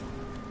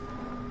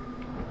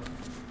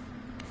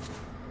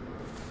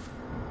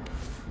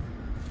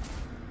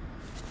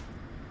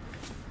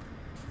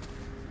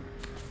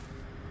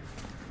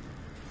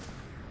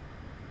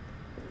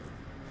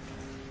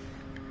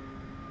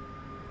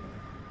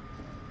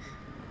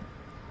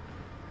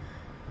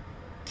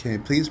 Okay,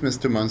 please,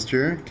 Mr.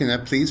 Monster, can I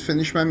please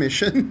finish my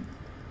mission?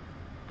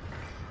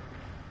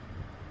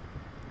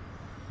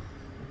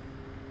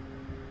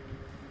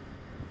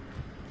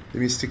 Let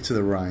me stick to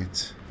the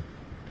right.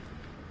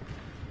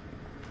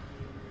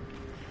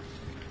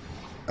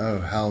 Oh,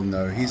 hell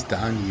no, he's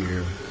down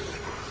here.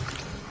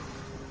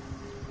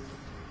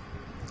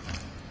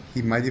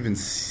 He might even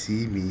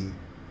see me.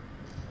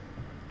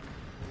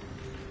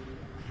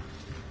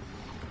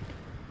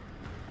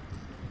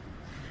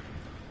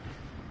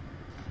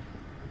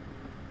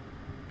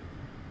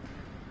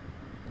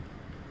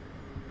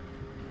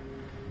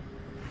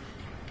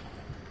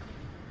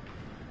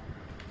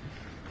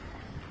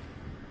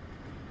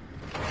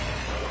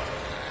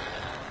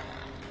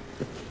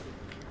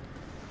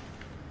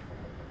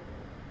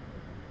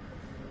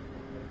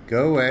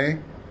 Go away.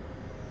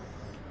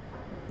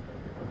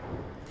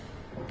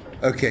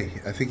 Okay,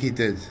 I think he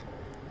did.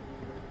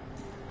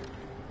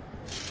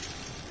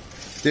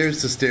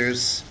 There's the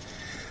stairs.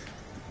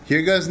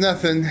 Here goes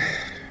nothing.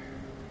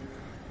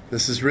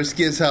 This is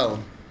risky as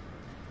hell.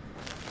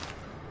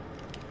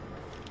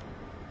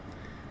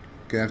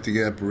 Gonna have to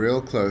get up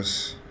real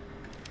close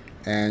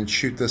and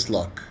shoot this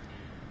lock.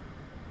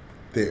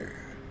 There.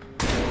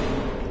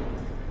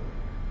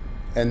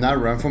 And now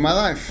run for my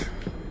life.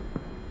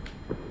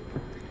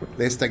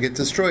 Lest I get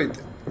destroyed.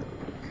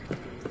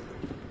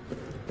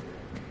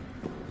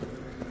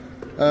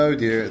 Oh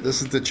dear,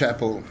 this is the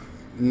chapel.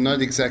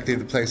 Not exactly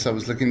the place I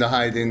was looking to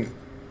hide in,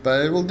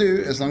 but it will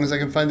do as long as I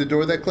can find a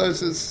door that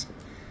closes.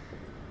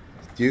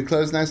 Do you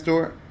close nice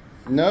door?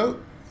 No,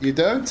 you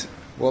don't?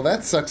 Well,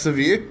 that sucks of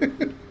you.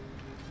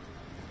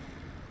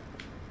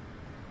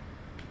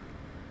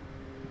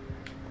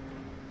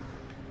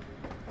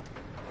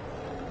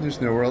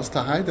 There's nowhere else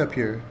to hide up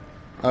here.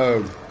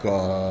 Oh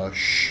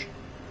gosh.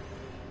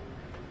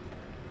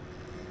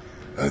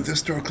 Oh,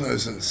 this door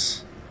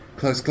closes.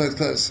 Close, close,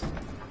 close.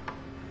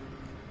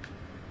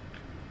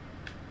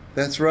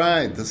 That's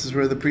right. This is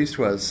where the priest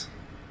was.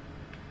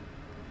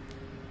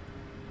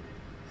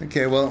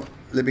 Okay, well,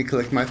 let me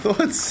collect my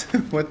thoughts.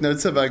 What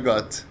notes have I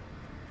got?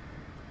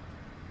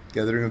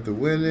 Gathering of the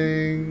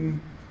willing.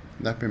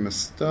 Nightmare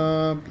must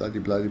stop. Blah,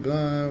 blah, blah,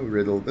 blah.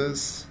 Read all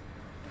this.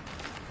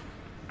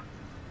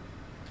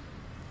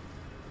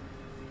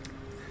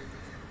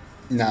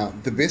 Now,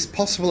 the best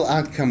possible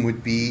outcome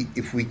would be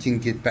if we can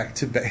get back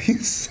to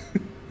base.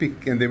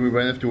 And then we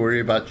won't have to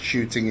worry about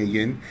shooting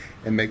again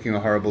and making a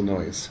horrible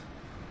noise.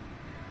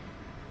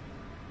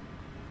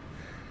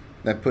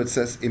 That puts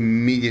us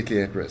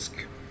immediately at risk.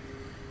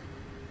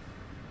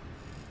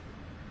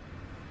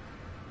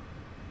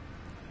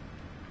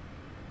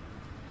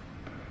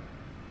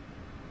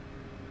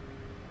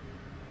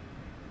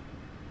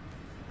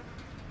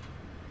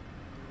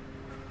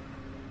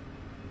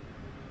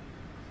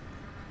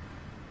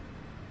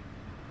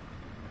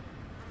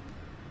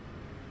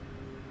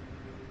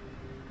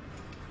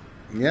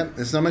 Yep,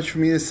 there's not much for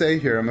me to say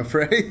here, I'm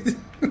afraid.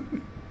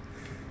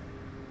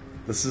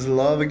 This is the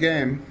law of the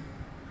game.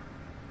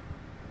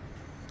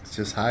 It's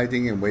just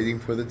hiding and waiting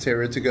for the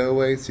terror to go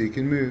away so you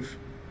can move.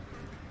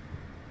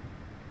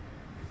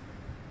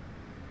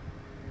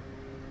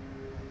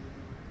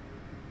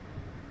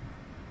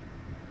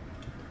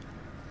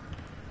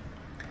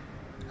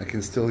 I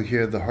can still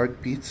hear the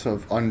heartbeats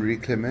of Henri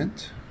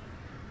Clement.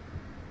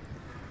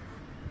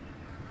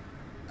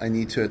 I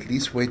need to at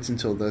least wait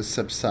until those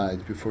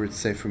subside before it's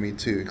safe for me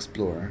to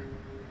explore.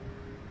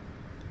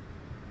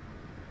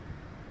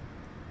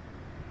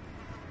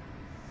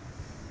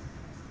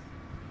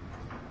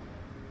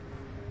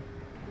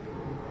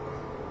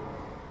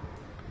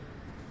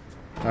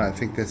 I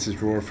think that's his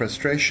roar of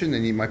frustration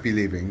and he might be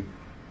leaving.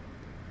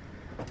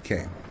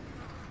 Okay.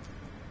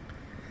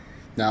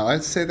 Now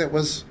I'd say that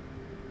was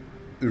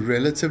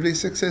relatively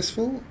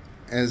successful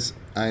as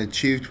I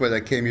achieved what I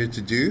came here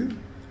to do.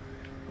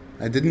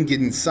 I didn't get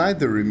inside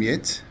the room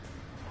yet,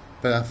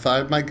 but I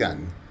fired my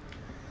gun.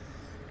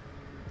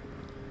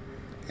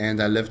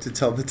 And I live to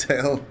tell the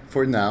tale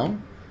for now.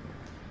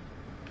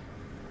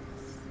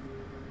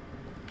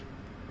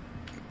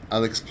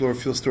 I'll explore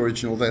fuel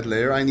storage and all that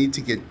later. I need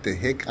to get the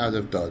heck out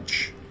of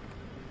Dodge.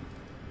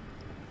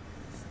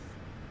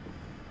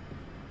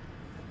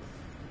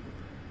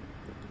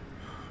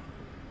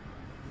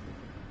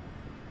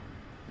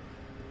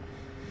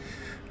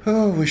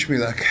 Oh, wish me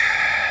luck.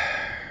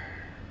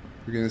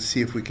 We're going to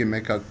see if we can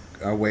make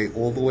our way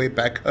all the way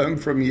back home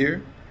from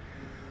here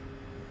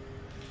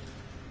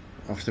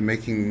after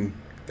making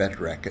that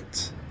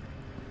racket.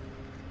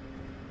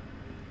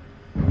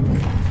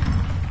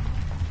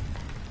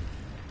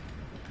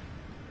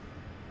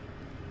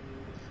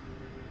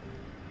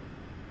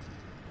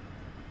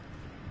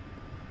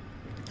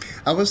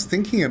 I was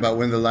thinking about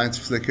when the lights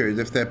flickered,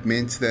 if that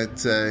meant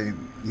that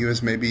he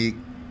was maybe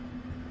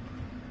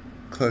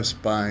close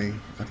by.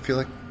 I feel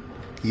like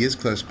he is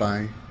close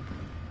by.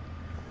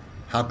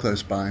 How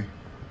close by?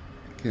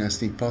 Can I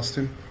sneak past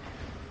him?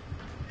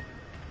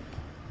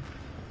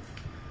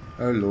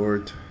 Oh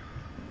Lord.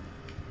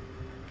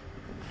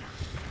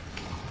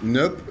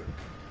 Nope.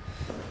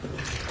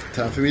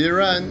 Time for me to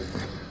run.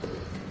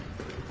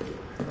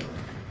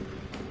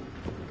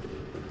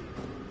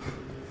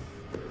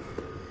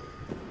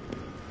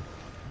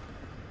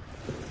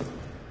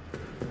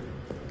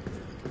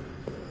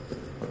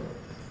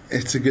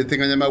 It's a good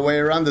thing I know my way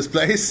around this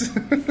place.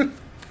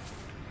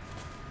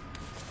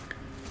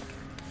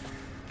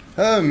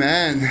 Oh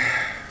man,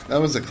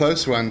 that was a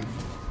close one.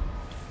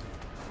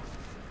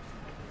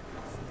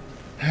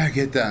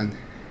 Get done.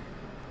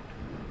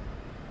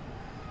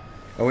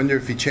 I wonder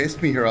if he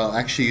chased me here, I'll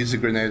actually use a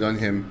grenade on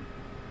him.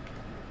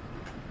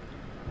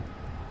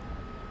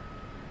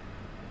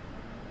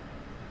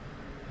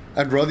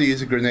 I'd rather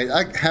use a grenade.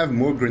 I have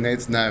more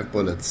grenades than I have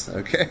bullets,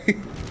 okay?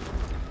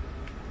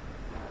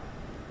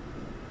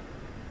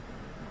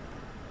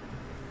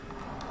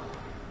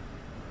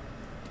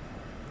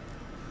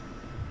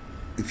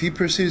 If he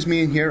pursues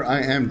me in here,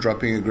 I am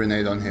dropping a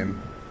grenade on him.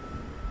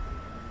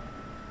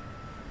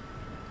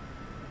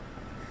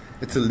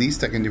 It's the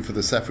least I can do for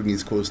the suffering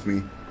he's caused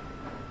me.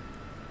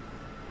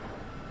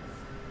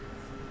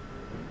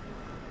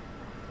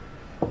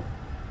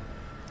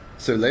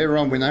 So later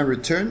on when I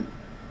return,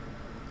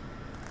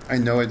 I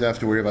know I don't have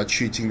to worry about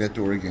shooting that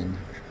door again.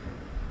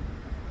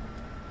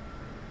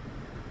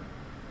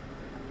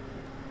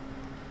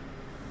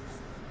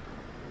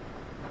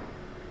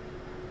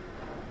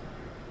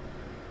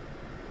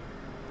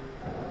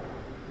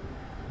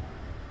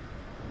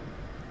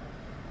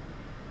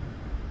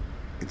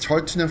 It's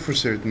hard to know for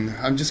certain.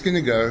 I'm just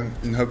gonna go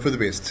and hope for the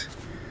best.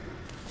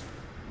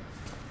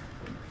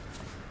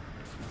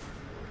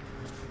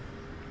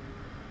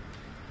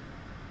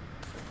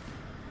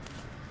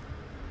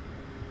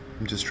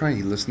 I'm just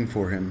trying to listen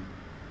for him.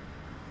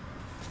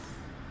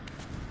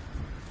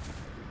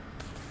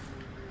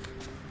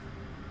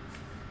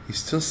 He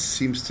still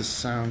seems to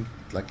sound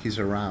like he's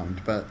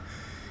around, but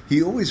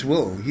he always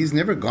will. He's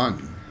never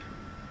gone.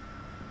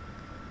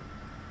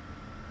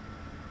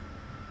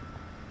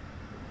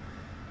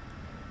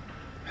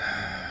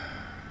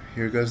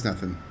 Here goes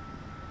nothing.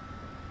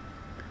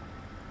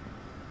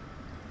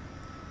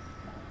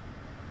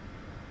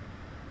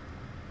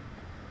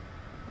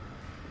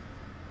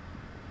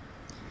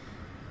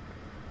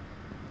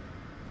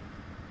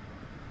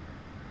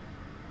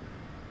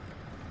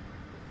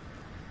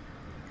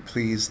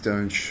 Please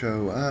don't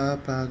show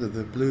up out of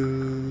the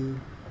blue.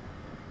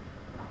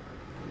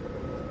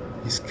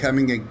 He's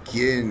coming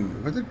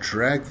again. What a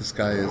drag this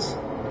guy is.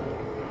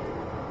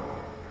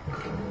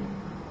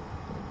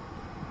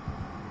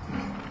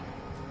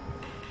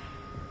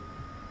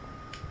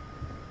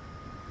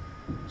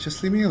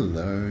 Just leave me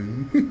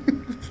alone,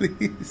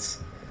 please.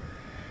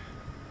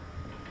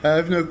 I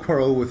have no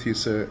quarrel with you,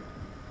 sir.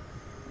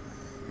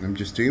 I'm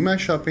just doing my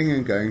shopping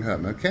and going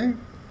home, okay?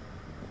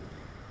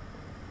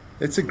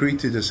 Let's agree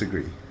to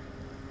disagree.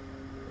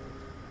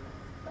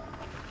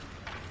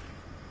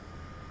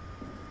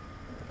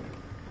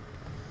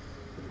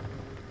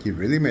 You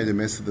really made a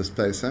mess of this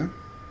place, huh?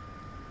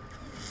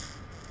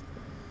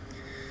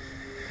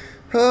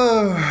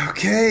 Oh,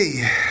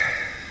 okay.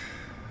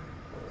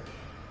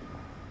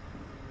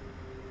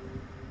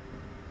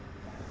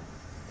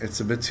 It's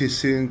a bit too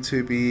soon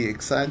to be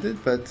excited,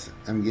 but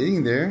I'm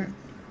getting there.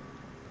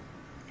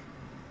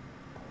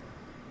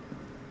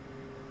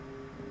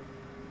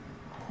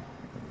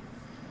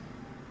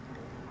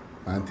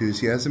 My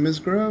enthusiasm is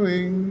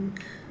growing.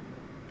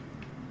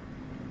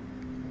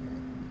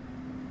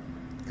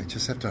 I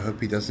just have to hope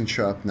he doesn't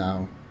show up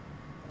now.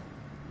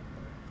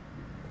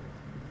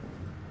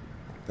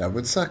 That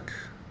would suck.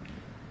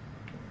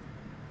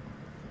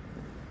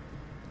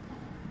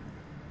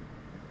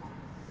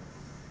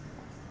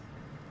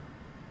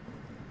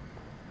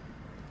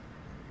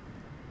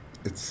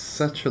 It's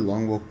such a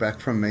long walk back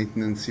from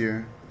maintenance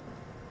here.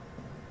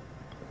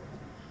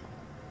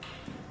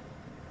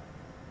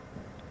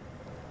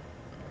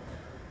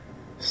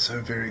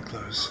 So very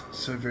close,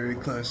 so very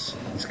close.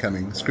 He's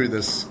coming. Screw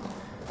this.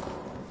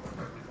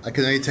 I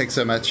can only take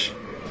so much.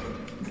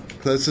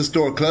 Close this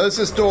door, close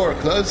this door,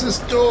 close this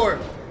door.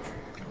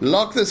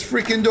 Lock this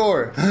freaking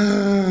door.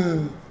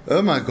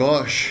 Oh my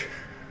gosh.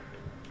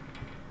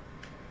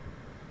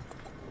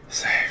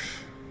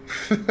 Safe.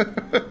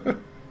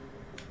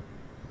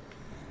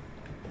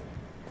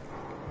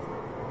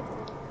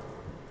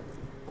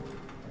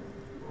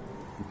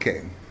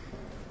 Okay.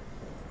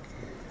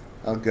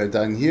 I'll go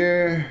down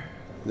here,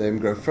 let him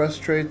grow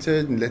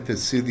frustrated, and let the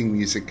soothing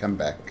music come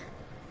back.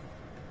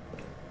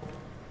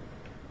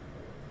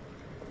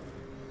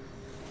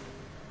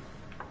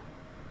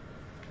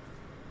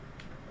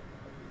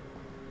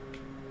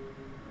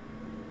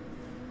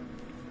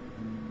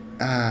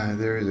 Ah,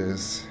 there it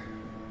is.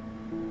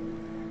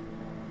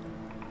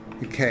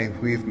 Okay,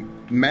 we've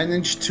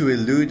managed to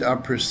elude our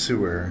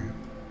pursuer.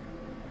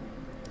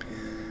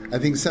 I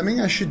think something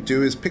I should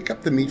do is pick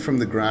up the meat from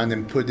the ground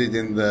and put it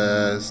in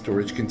the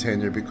storage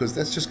container, because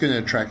that's just going to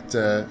attract...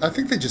 I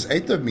think they just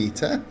ate the meat,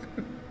 huh?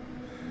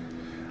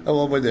 Oh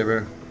well,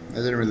 whatever. I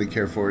didn't really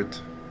care for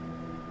it.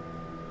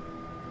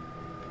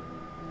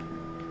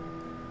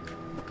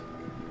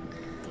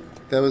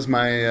 That was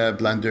my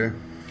blunder.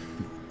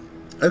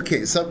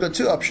 Okay, so I've got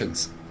two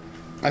options.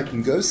 I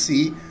can go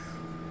see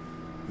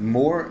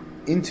more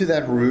into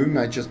that room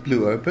I just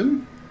blew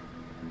open,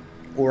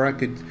 or I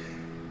could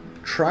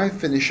try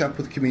finish up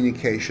with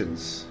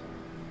communications.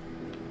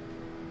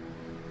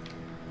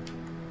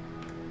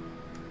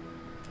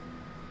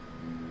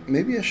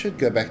 maybe I should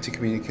go back to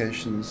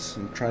communications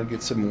and try to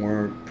get some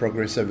more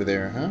progress over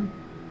there, huh?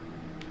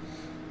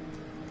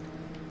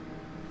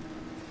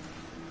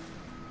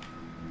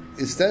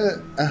 Is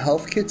that a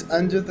health kit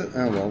under the...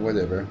 Oh, well,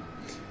 whatever.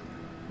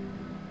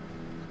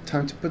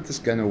 Time to put this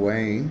gun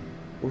away.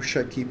 Or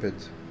should I keep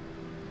it?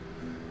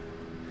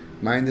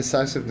 My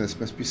indecisiveness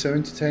must be so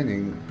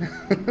entertaining.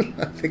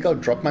 I think I'll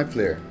drop my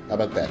flare. How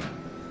about that?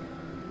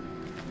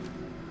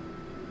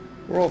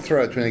 Or I'll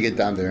throw it when I get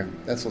down there.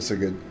 That's also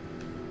good.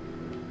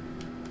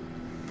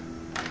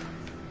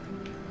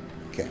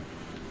 Okay.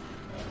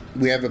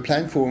 We have a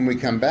plan for when we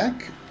come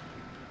back.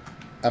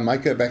 I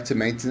might go back to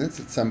maintenance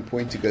at some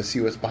point to go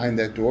see what's behind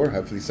that door.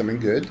 Hopefully something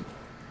good.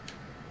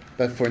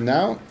 But for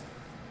now,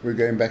 we're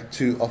going back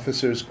to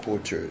officers'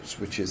 quarters,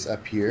 which is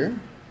up here.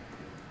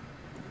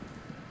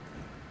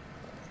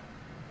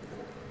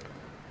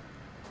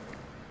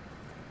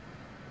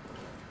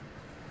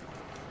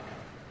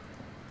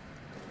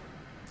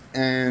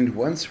 And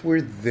once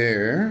we're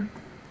there,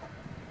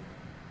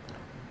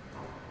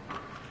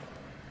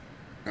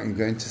 I'm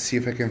going to see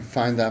if I can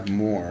find out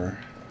more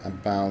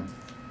about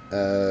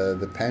the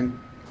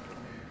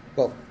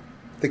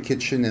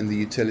kitchen and the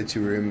utility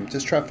room.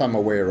 Just try to find my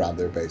way around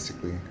there,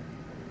 basically.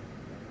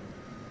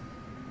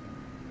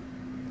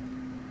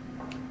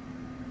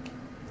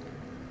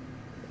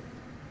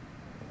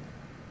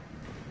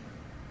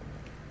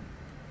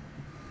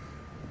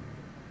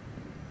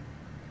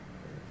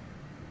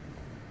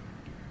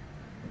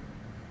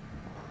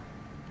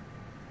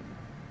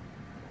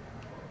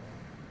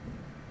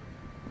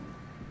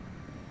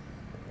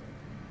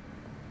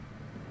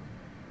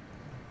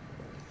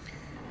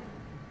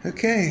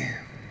 Okay,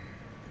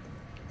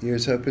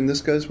 here's hoping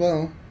this goes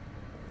well.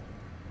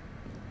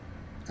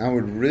 I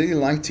would really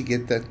like to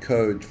get that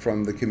code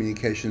from the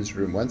communications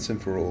room once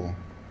and for all.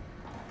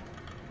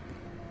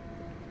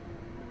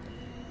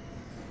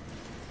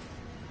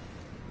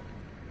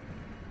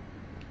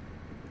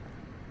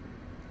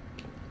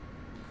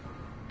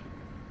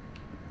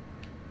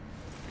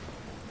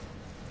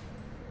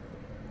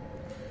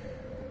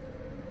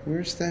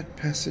 Where's that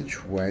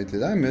passageway?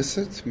 Did I miss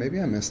it?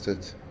 Maybe I missed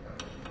it.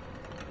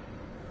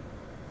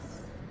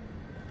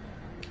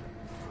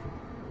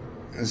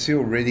 Is he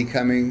already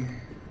coming?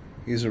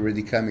 He's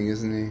already coming,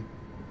 isn't he?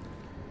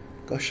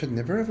 Gosh, I'd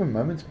never have a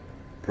moment's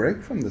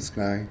break from this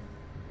guy.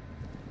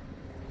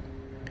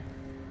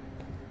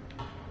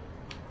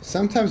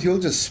 Sometimes he'll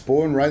just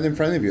spawn right in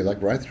front of you,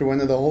 like right through one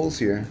of the holes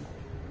here.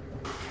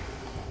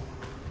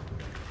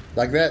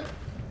 Like that.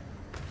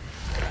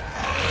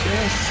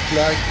 Just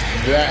like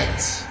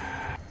that.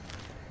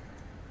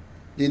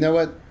 You know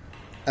what?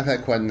 I've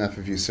had quite enough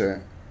of you,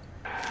 sir.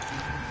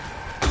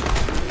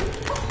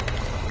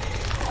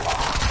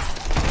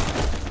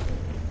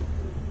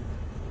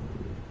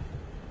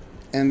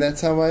 And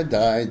that's how I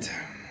died.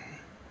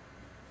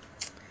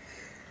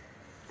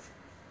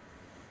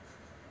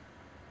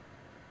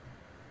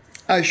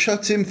 I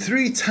shot him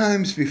 3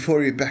 times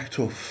before he backed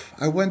off.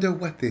 I wonder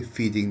what they're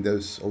feeding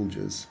those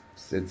soldiers,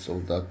 said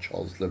Soldat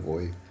Charles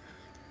Lavoie.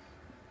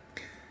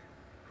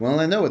 Well,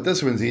 I know what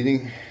this one's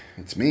eating.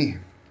 It's me.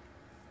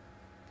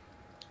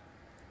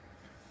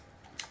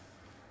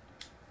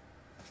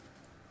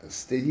 A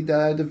steady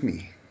diet of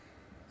me.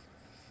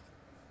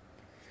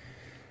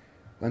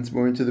 Once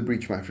more into the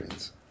breach, my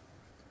friends.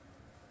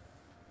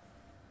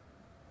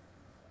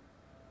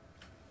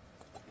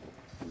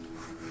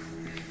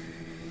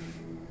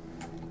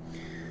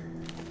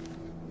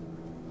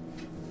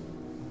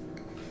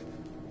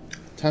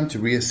 Time to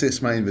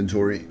reassess my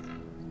inventory.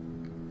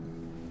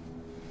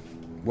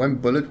 1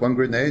 bullet, 1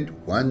 grenade,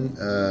 1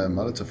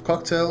 Molotov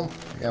cocktail.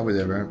 Yeah,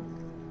 whatever.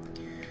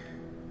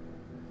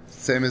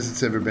 Same as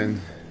it's ever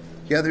been.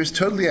 Yeah, there's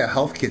totally a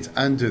health kit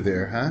under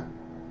there, huh?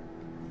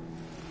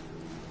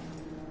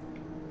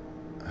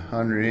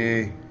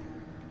 Henry,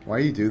 why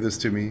you do this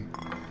to me?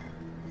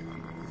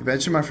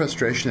 Imagine my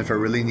frustration if I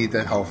really need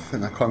that health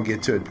and I can't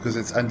get to it because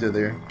it's under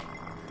there.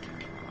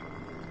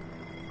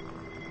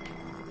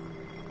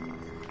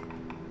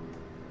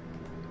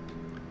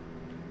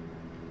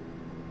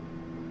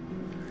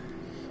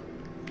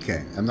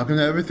 Okay, I'm not going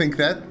to overthink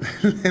that.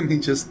 Let me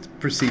just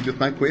proceed with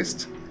my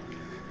quest.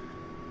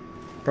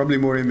 Probably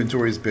more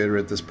inventory is better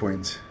at this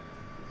point.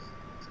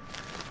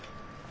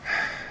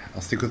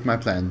 I'll stick with my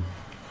plan.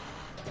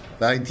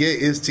 The idea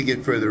is to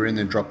get further in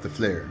and drop the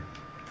flare.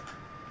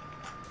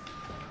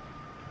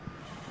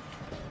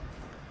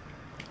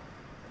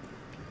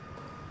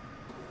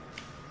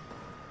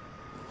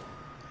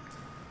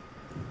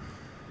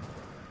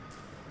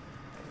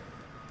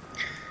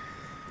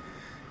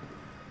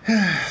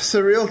 So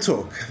real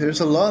talk, there's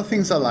a lot of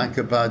things I like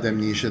about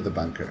Amnesia the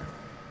Bunker.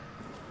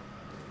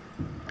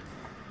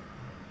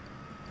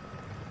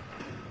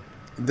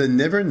 The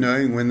never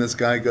knowing when this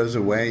guy goes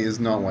away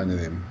is not one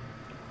of them.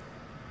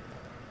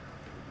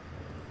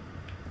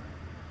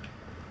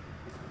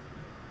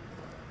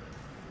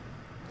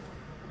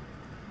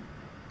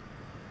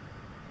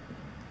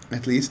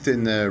 At least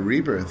in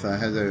Rebirth, I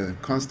had a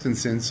constant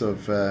sense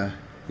of,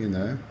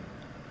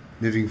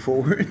 moving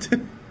forward.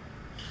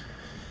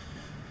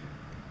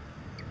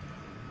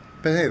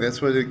 But hey,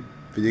 that's what a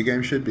video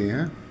game should be,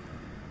 huh?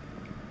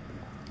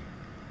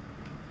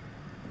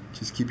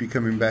 Just keep you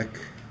coming back,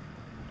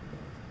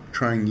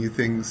 trying new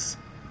things,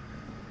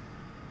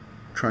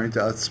 trying to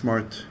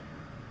outsmart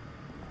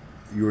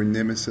your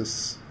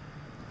nemesis,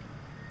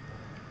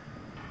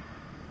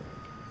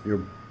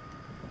 your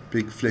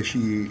big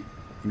fleshy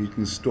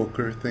mutant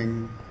stalker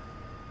thing.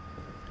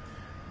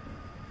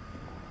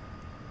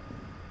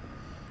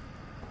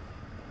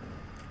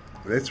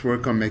 Let's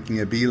work on making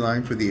a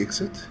beeline for the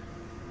exit.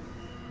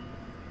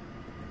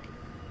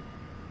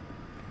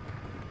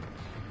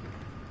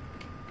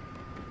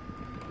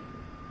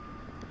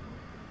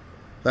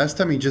 Last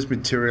time he just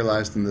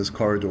materialized in this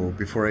corridor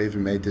before I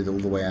even made it all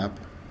the way up.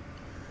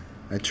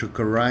 I took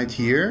a right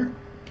here.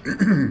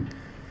 And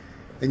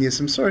yes,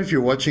 I'm sorry if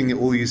you're watching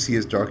all you see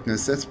is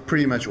darkness. That's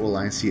pretty much all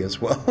I see as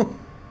well.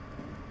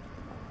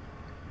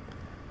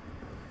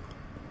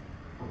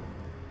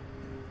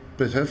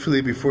 But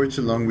hopefully before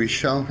too long we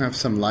shall have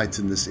some light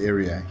in this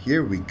area.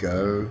 Here we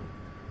go.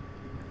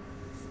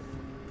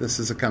 This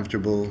is a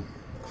comfortable,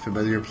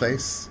 familiar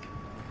place.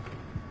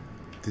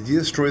 Did you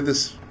destroy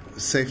this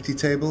safety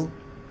table?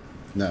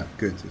 No,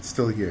 good. It's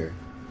still here.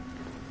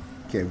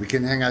 Okay, we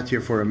can hang out here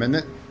for a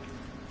minute.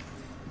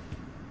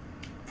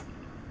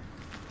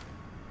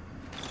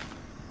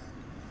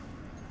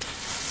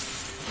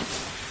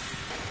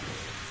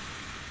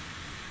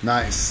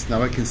 Nice.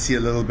 Now I can see a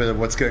little bit of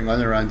what's going on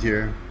around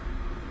here.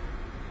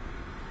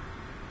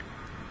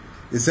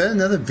 Is that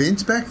another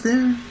vent back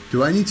there?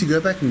 Do I need to go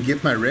back and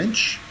get my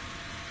wrench?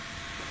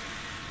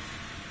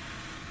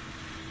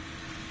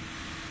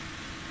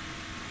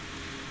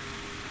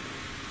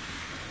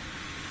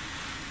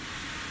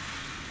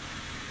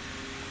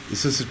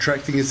 Is this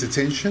attracting his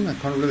attention? I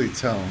can't really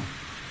tell.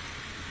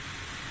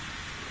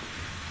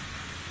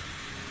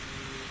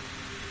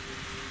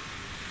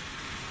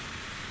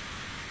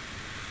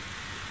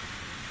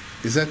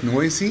 Is that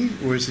noisy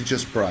or is it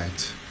just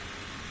bright?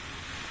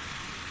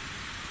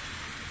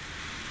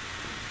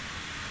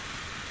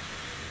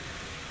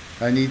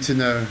 I need to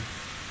know.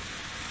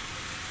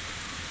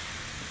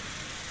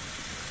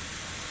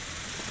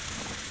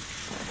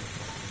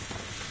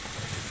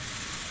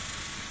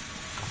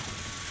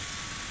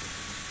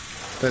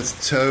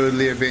 That's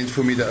totally a vent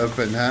for me to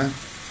open, huh?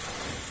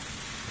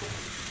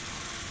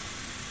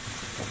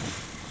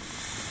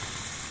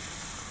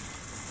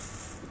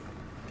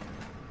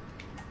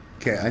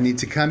 Okay, I need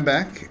to come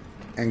back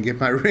and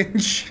get my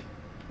wrench.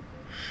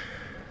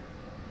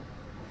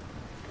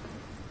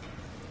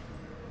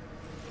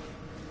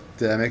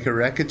 Did I make a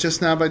racket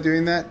just now by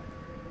doing that?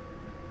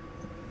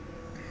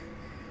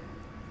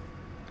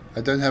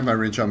 I don't have my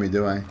wrench on me,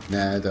 do I?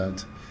 Nah, I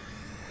don't.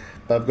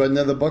 But I've got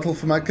another bottle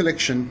for my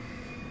collection.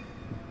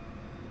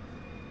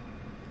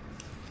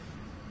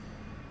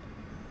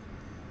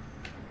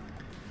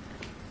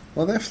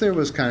 Well, that flare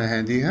was kind of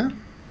handy, huh?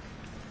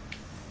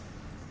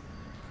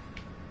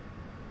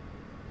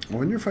 I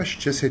wonder if I should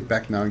just head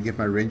back now and get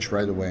my wrench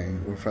right away,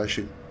 or if I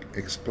should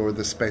explore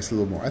the space a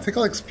little more. I think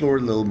I'll explore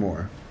a little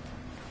more.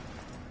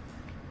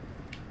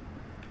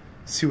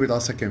 See what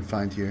else I can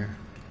find here.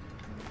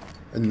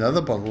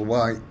 Another bottle.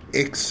 Why,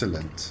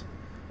 excellent.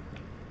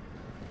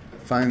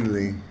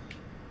 Finally,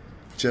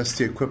 just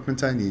the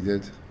equipment I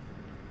needed.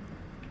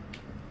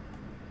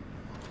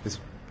 Let's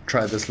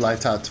try this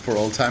light out for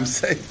old time's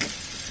sake.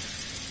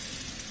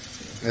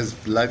 As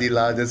bloody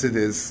loud as it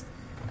is.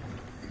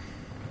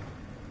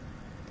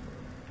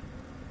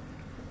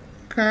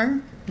 Okay,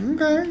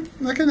 okay.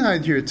 I can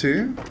hide here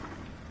too.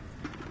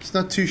 It's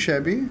not too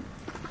shabby.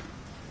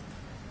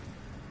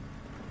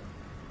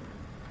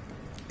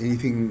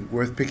 Anything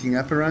worth picking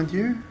up around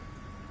here?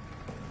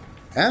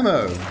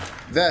 Ammo!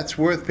 That's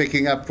worth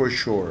picking up for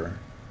sure.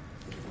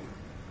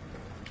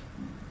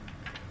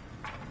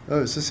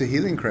 Oh, is this a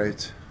healing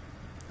crate?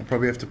 I'll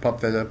probably have to pop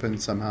that open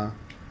somehow.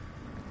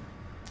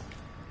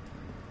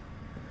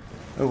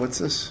 Oh, what's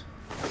this?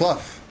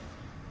 Cloth.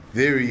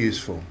 Very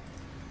useful.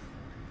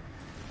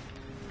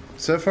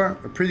 So far,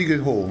 a pretty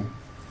good haul.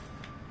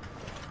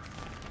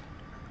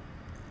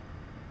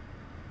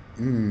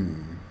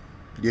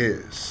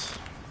 Yes.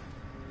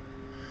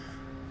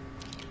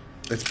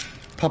 Let's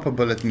pop a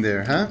bullet in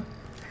there, huh?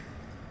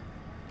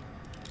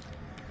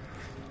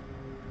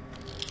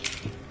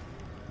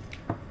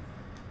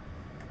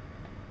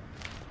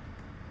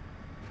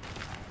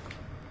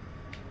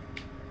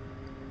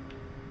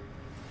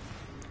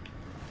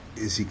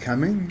 Is he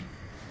coming?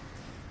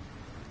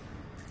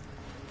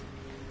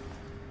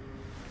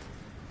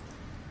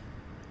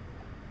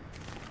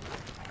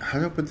 How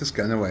do I put this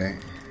gun away?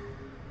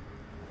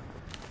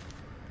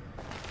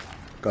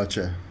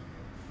 Gotcha.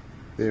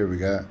 There we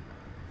go.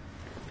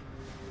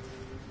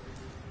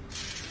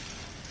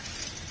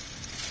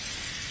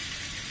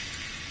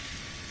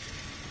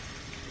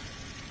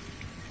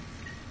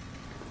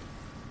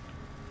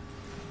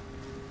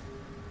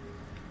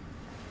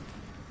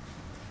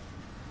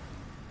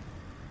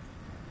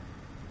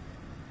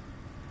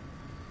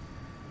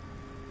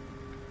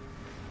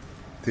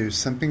 There's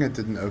something I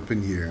didn't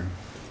open here.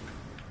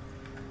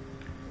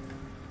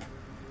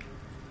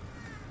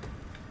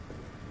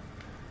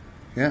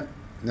 Yeah,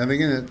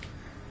 nothing in it.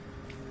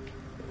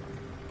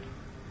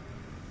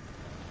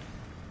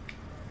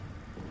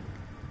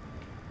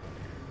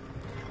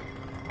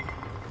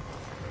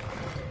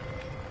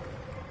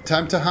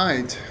 Time to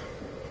hide.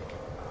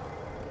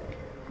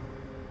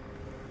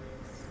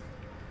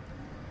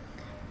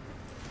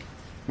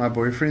 My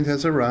boyfriend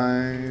has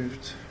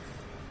arrived.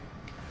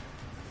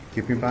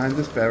 Keep me behind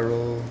this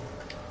barrel.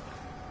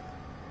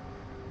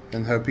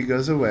 And hope he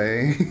goes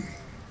away.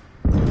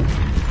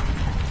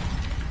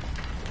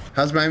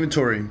 How's my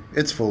inventory?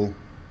 It's full.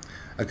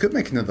 I could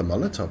make another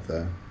Molotov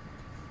though.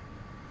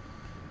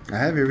 I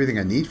have everything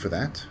I need for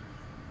that.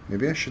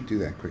 Maybe I should do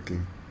that quickly.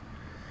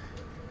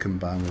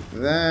 Combine with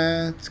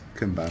that.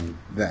 Combine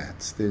with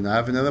that. Then I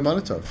have another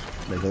Molotov.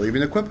 Maybe I'll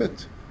even equip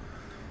it.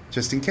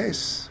 Just in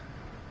case.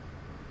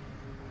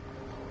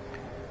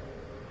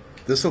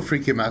 This will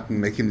freak him out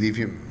and make him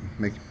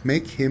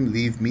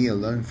leave me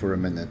alone for a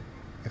minute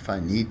if I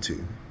need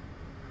to.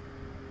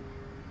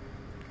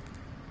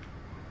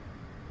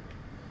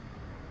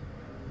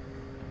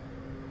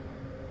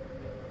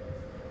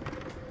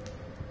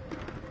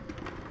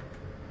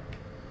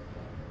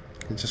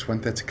 I just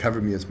want that to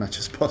cover me as much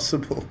as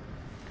possible.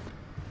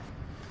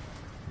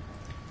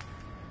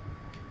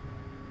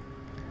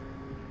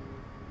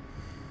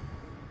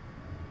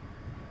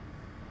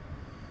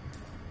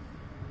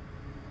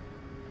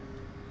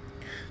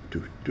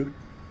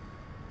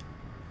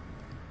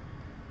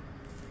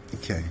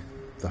 Okay,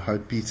 the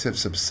heartbeats have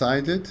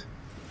subsided.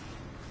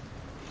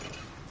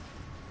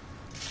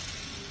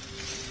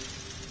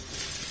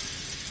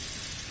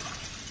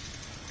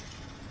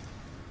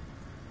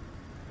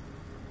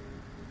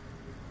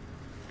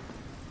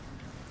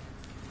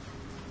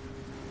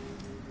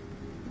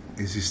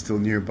 Is he still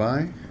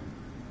nearby?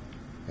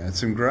 Had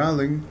some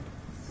growling.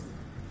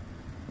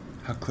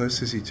 How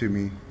close is he to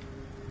me?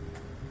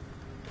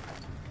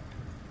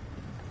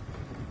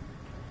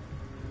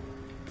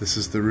 This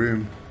is the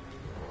room.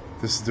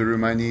 This is the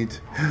room I need.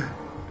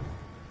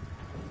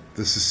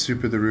 This is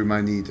super the room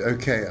I need.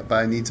 Okay, but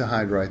I need to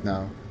hide right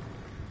now.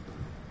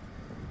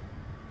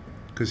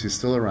 Because he's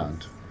still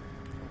around.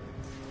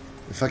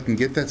 If I can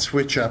get that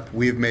switch up,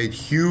 we have made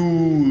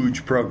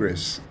huge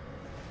progress.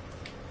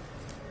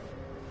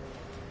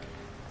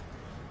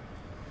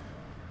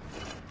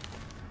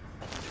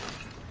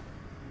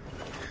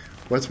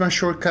 What's my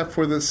shortcut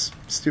for this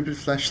stupid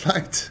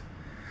flashlight?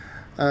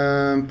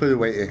 Put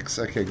away X.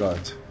 Okay, got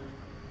it.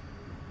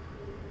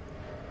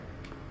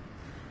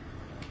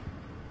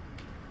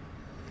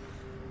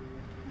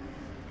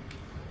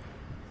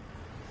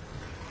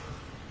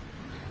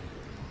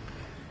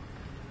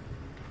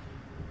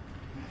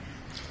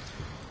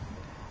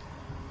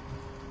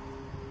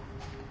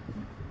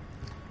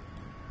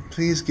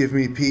 Please give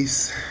me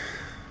peace.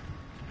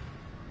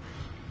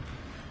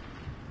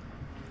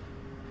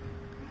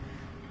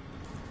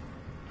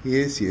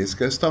 Yes, yes.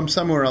 Go stomp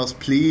somewhere else,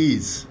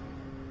 please.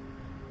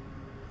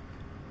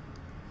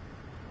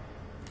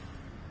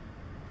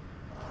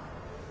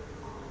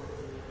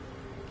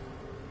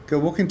 Go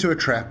walk into a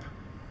trap.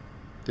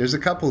 There's a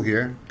couple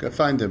here. Go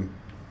find them.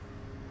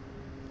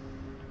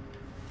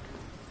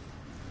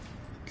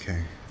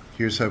 Okay.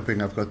 Here's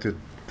hoping I've got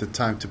the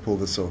time to pull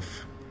this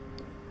off.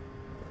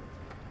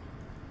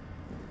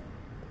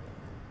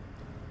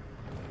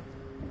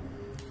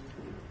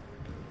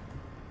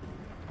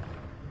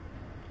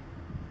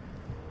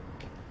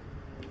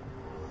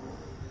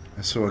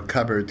 I saw a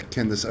cupboard.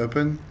 Can this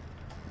open?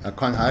 I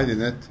can't hide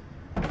in it.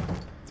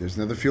 There's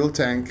another fuel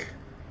tank.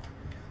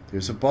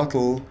 There's a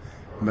bottle.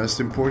 Most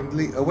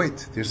importantly, oh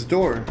wait, there's a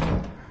door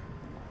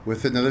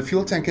with another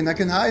fuel tank and I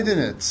can hide in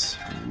it.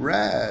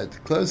 Rad.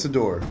 Close the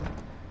door.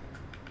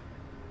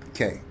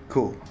 Okay,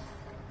 cool.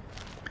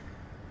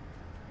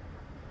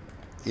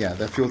 Yeah,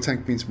 that fuel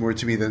tank means more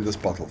to me than this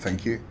bottle.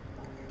 Thank you.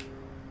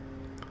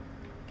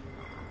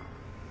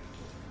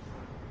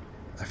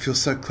 I feel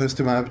so close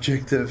to my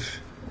objective.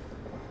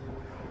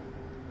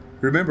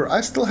 Remember, I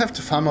still have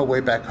to find my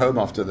way back home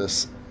after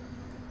this.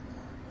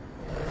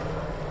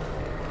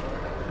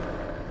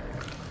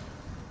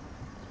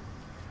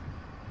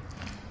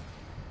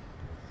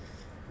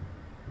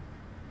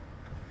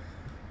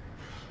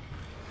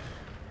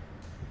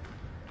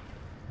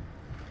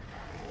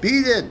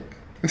 Beat it!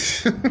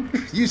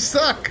 You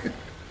suck!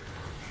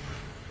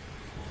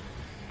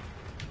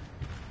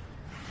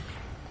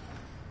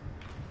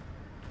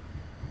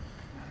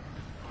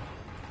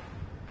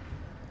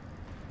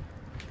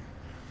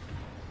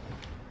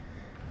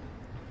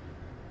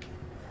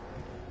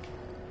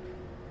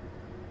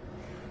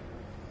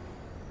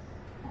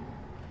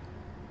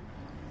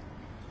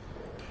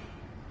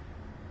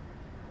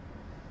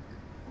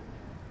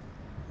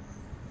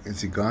 Is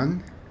he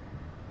gone?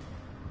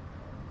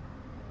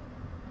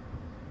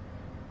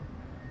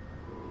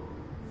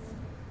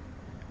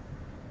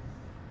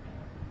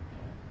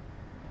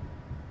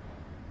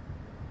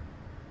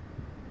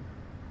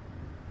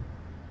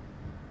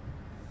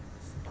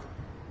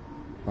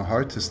 My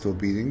heart is still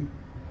beating.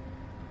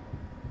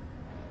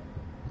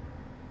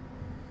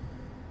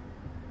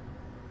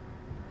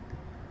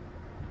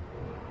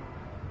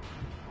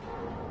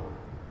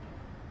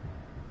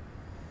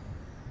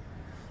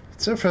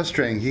 So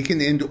frustrating. He can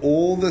end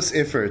all this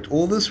effort,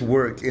 all this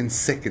work in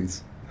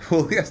seconds.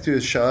 All he has to do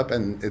is show up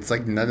and it's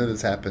like none of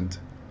this happened.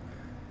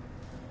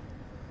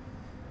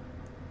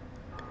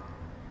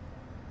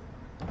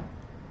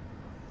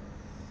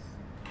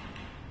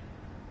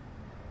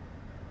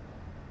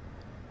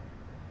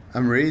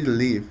 I'm ready to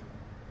leave.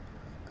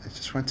 I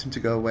just want him to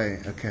go away.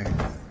 Okay.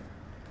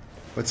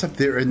 What's up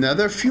there?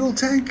 Another fuel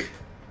tank?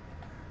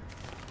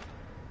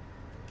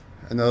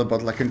 Another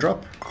bottle I can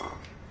drop.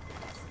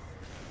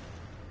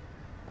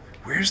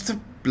 Where's the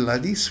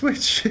bloody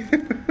switch?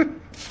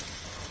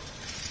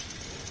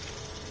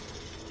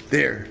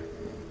 There.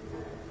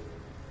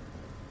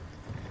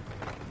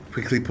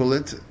 Quickly pull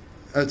it.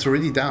 Oh, it's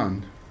already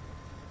down.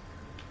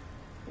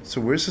 So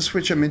where's the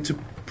switch I'm meant to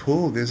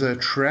pull? There's a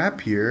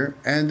trap here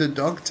and a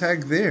dog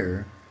tag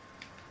there.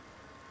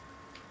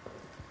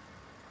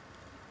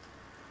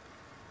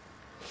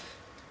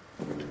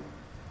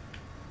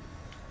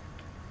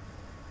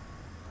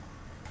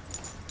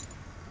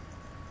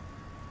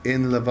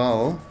 In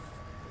Laval,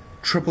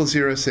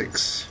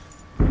 0006.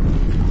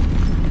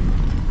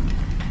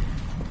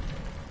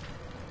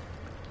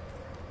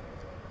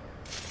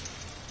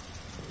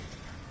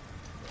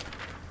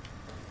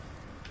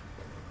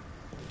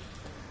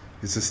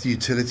 Is this the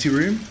utility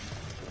room?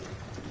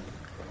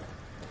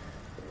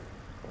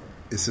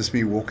 Is this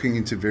me walking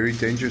into very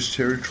dangerous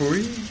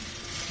territory?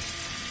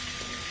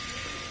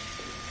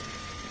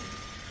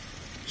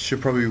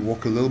 Should probably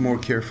walk a little more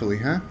carefully,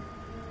 huh?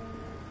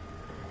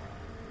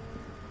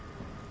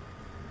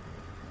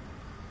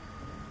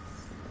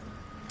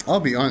 I'll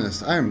be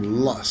honest,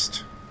 I'm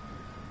lost.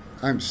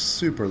 I'm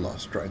super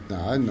lost right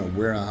now. I don't know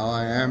where the hell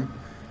I am.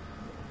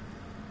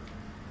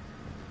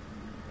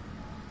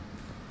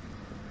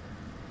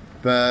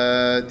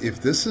 But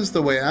if this is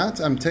the way out,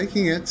 I'm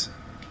taking it.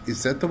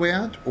 Is that the way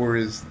out? Or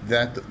is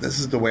that... This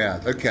is the way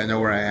out. Okay, I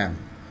know where I am.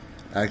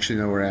 I actually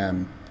know where I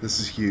am. This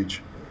is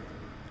huge.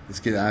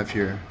 Let's get out of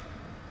here.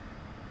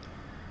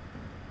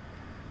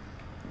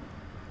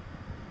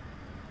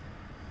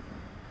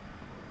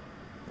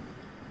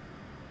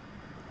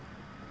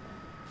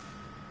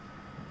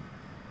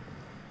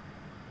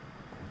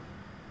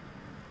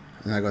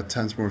 And I got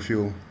tons more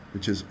fuel,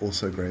 which is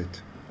also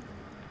great.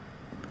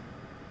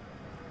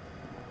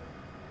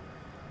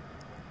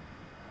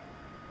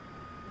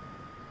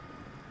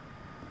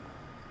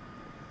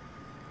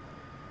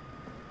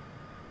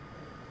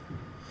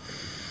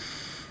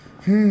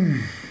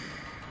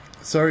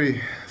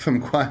 Sorry if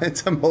I'm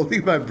quiet. I'm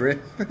holding my breath,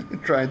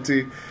 trying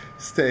to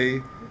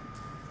stay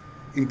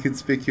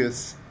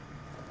inconspicuous.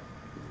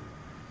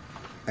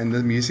 And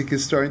the music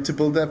is starting to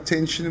build up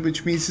tension,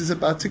 which means he's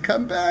about to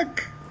come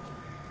back.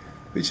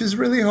 Which is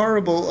really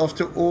horrible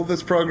after all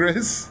this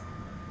progress.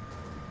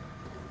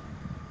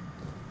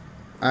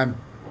 I'm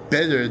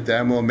better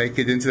damn well make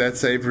it into that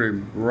save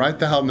room right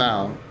the hell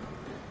now.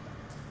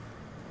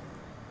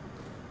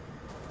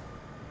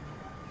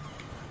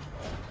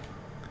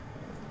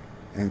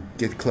 And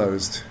get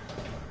closed.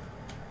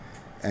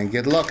 And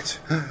get locked.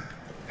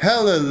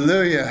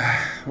 Hallelujah!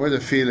 What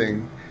a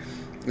feeling.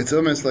 It's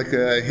almost like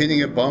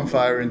hitting a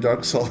bonfire in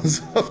Dark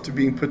Souls after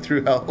being put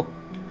through hell.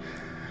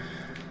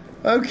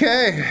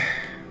 Okay.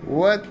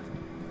 What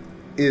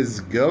is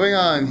going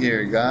on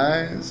here,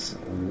 guys?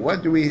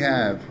 What do we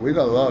have? We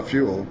got a lot of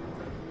fuel.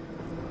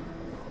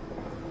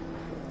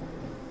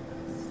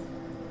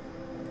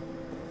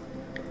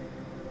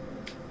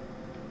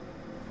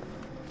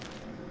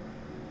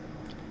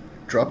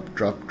 Drop,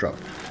 drop, drop.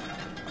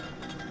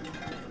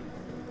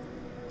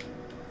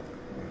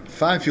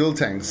 5 fuel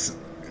tanks.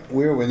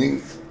 We're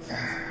winning.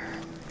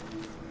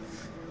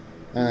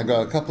 And I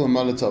got a couple of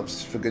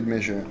Molotovs for good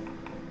measure.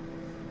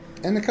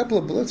 And a couple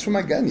of bullets for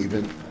my gun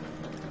even.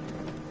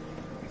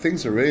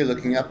 Things are really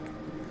looking up.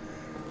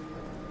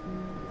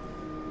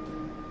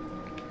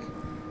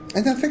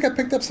 And I think I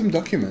picked up some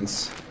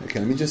documents. Okay,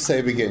 let me just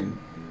save again.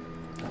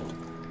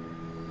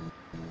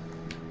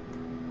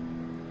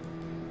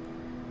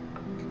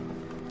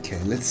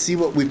 Okay, let's see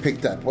what we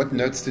picked up. What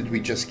notes did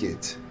we just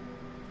get?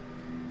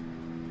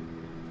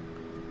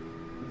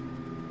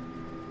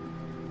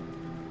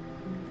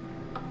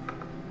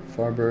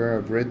 Farber,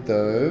 I've read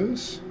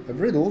those. I've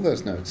read all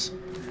those notes.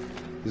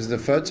 Is it a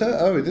photo?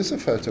 Oh, it is a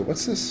photo.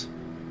 What's this?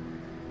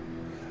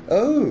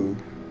 Oh,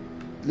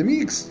 let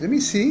me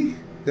see.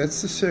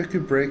 That's the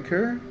circuit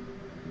breaker.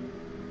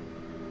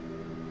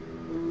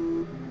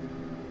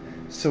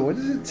 So what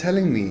is it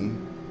telling me?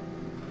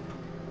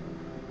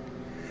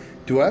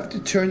 Do I have to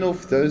turn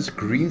off those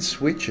green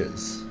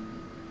switches?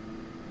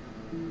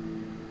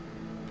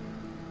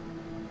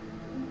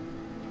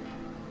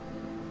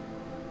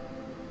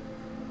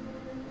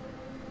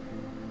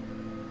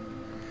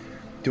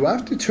 Do I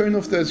have to turn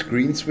off those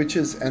green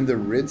switches and the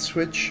red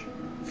switch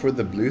for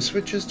the blue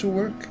switches to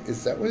work?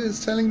 Is that what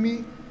it's telling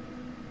me?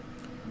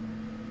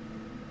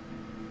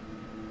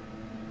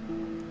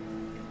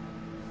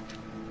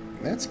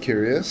 That's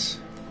curious.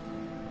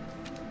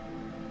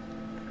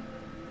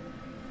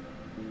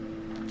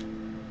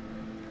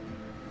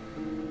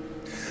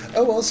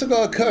 Oh, also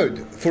got a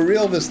code. For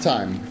real this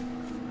time.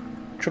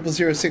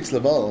 0006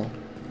 Laval.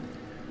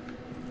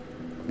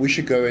 We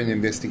should go and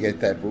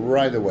investigate that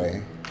right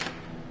away.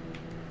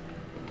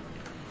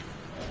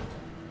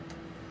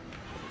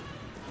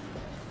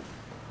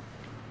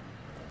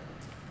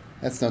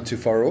 That's not too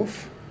far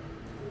off.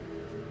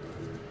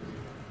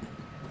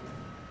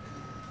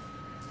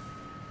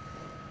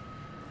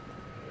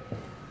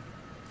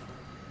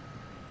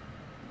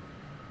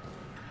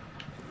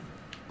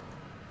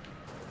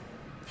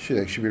 Should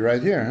actually be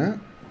right here, huh?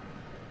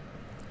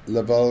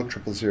 Laval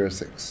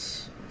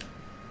 0006.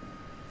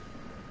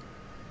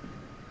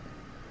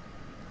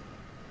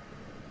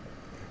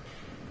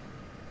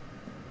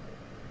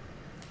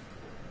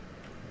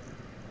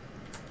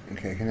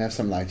 Okay, can I have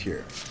some light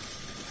here?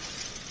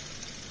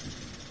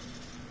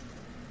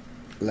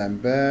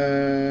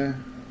 Lambert,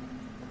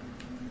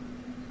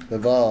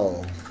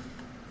 Laval.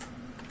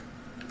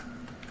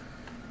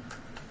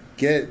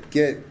 Get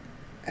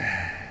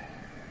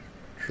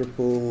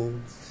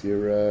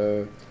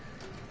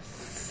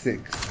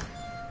 0006.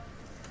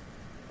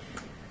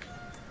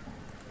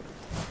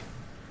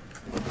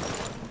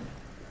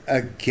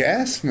 A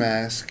gas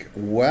mask?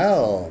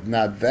 Well,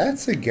 now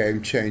that's a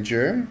game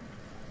changer.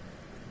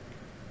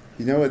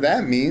 You know what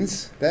that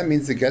means? That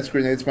means the gas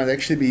grenades might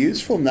actually be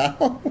useful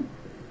now.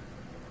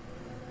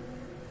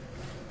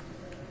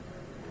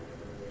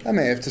 I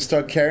may have to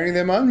start carrying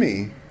them on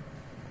me.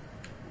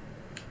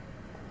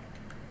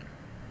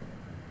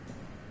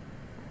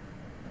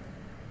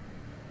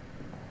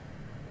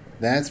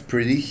 That's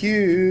pretty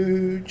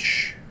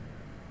huge.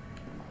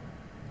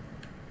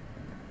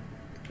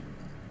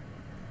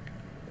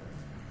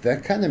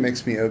 That kind of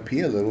makes me OP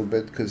a little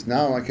bit, because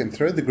now I can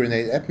throw the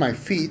grenade at my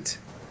feet,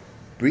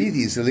 breathe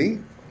easily,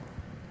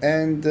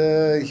 and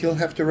he'll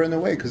have to run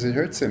away because it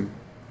hurts him.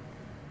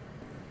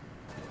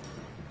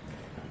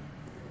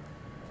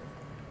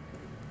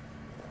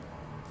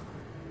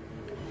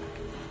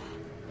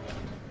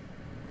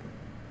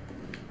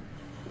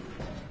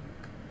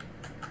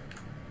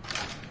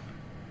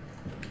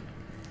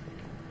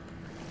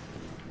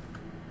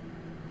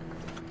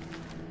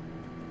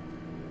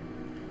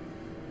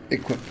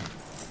 Equip.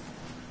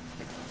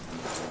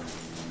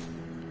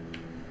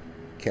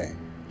 Okay.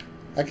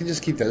 I can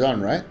just keep that on,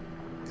 right?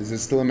 Is it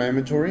still in my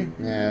inventory?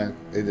 Yeah,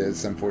 it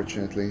is,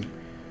 unfortunately.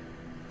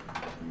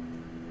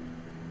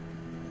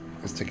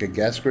 Let's take a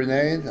gas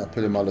grenade. I'll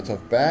put a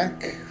Molotov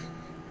back.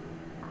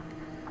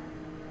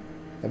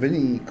 I've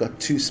only got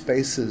 2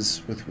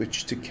 spaces with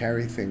which to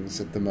carry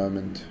things at the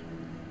moment.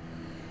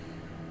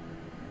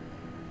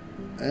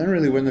 I don't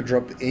really want to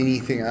drop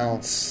anything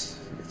else.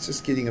 It's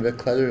just getting a bit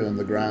cluttered on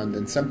the ground,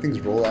 and some things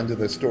roll under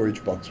the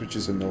storage box, which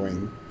is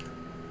annoying.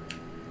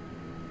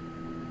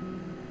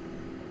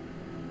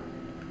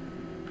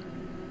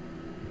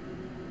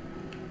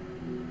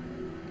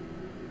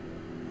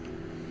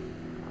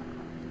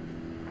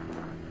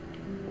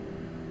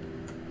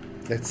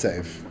 Let's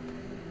save.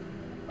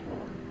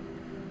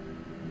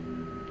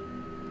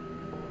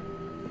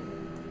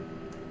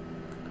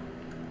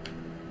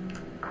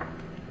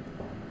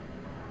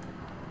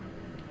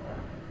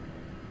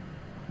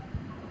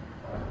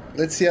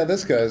 Let's see how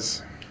this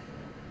goes.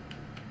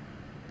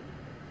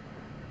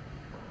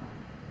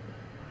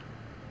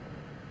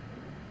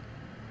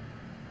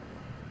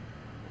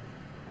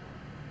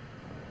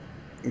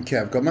 Okay,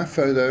 I've got my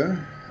photo.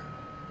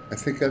 I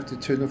think I have to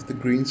turn off the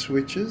green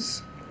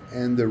switches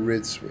and the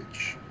red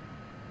switch.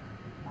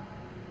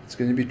 It's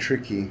going to be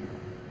tricky.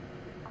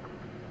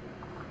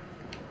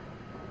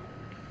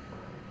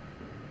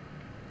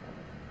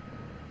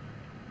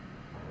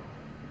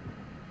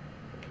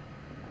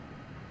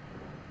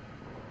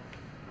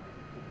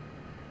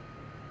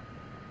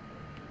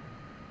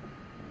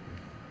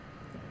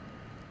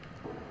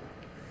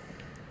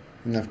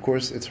 And of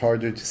course it's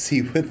harder to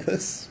see with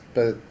this,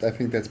 but I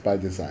think that's by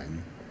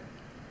design.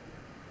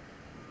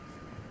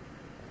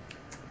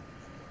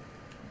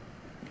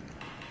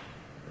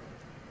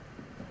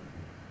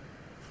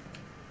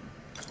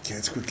 Okay,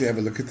 let's quickly have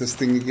a look at this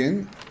thing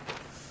again.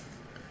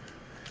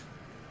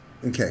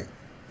 Okay,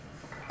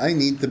 I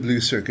need the blue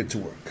circuit to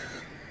work.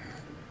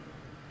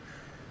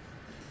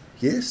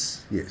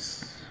 Yes,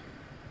 yes.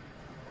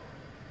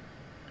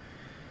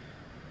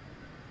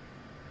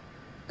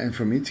 And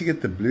for me to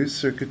get the blue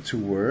circuit to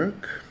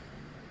work,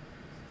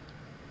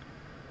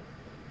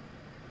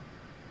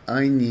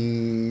 I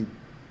need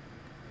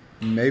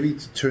maybe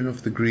to turn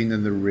off the green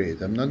and the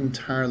red. I'm not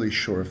entirely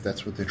sure if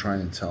that's what they're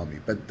trying to tell me,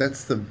 but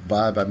that's the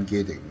vibe I'm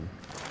getting.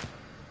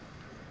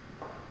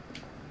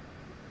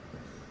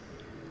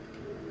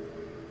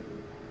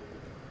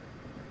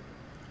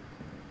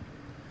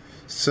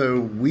 So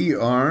we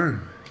are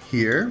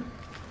here.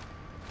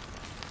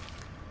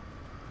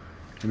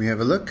 Let me have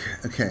a look.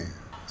 Okay.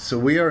 So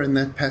we are in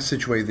that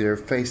passageway there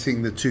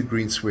facing the 2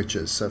 green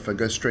switches. So if I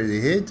go straight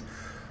ahead,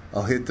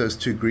 I'll hit those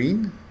 2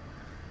 green.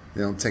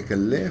 Then I'll take a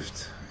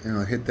left and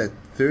I'll hit that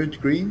 3rd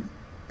green.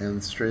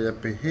 And straight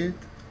up ahead,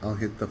 I'll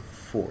hit the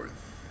 4th.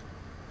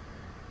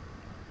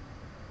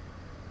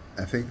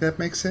 I think that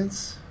makes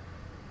sense.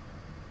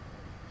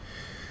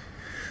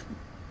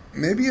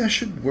 Maybe I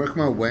should work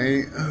my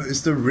way. Oh,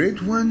 is the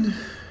red one?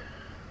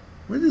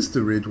 Where is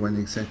the red one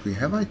exactly?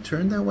 Have I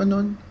turned that one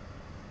on?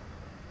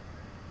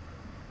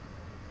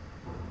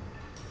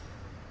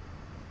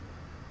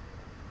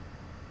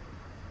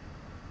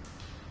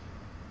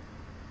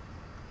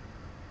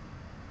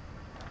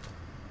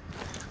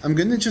 I'm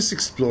gonna just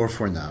explore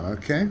for now,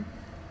 okay?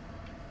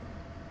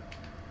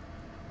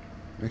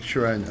 Make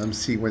sure I'm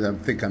seeing what I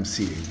think I'm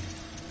seeing.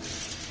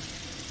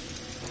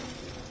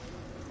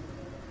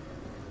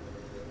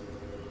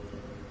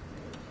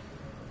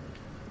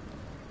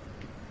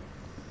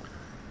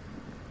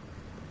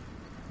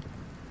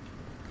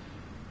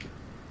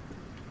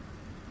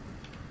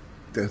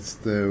 That's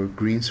the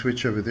green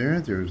switch over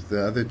there. There's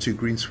the other two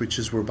green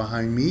switches were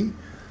behind me.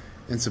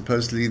 And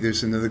supposedly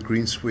there's another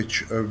green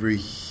switch over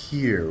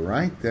here,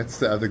 right? That's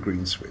the other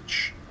green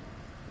switch.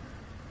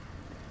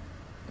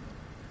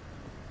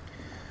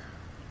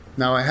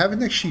 Now I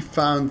haven't actually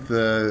found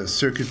the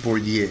circuit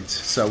board yet,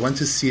 so I want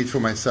to see it for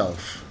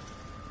myself.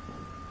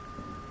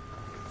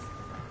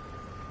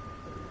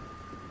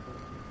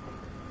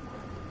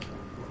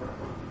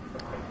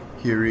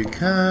 Here he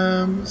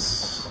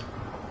comes.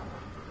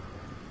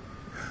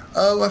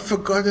 Oh, I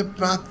forgot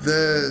about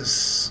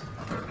this.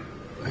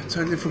 I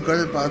totally forgot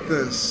about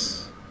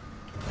this.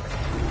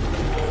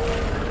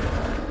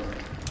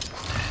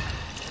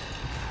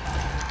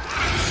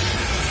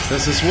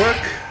 Does this work?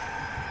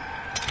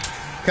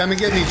 Come and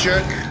get me,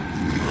 jerk.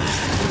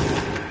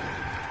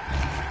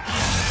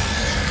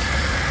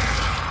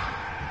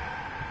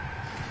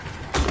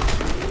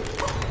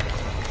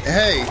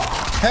 Hey,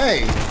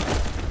 hey,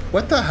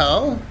 what the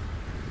hell?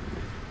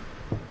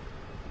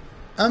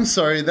 I'm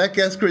sorry, that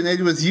gas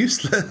grenade was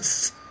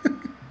useless.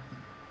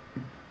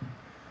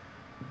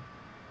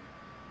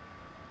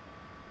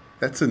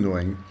 That's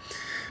annoying.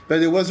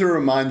 But it was a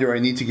reminder I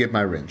need to get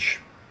my wrench.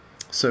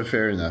 So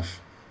fair enough.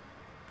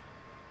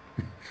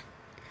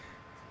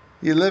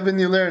 You live and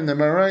you learn, am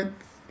I right?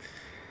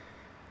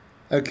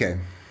 Okay.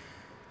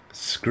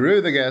 Screw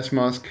the gas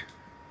mask.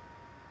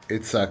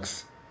 It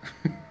sucks.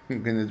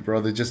 I'm going to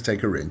rather just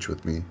take a wrench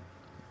with me.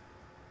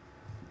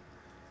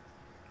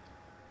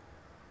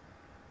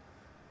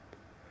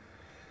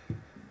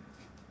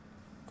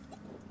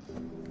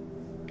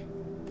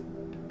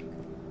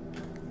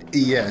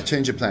 Yeah,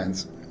 change of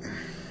plans.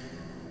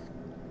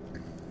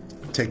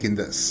 Taking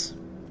this.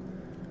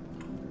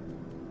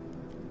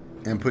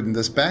 And putting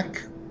this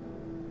back.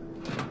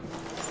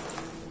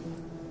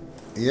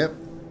 Yep.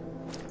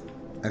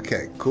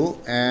 Okay,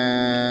 cool.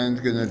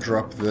 And gonna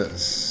drop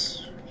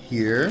this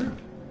here.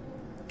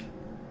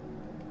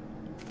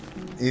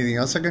 Anything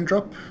else I can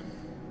drop?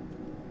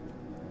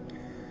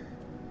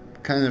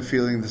 Kind of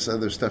feeling this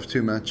other stuff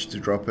too much to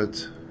drop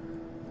it.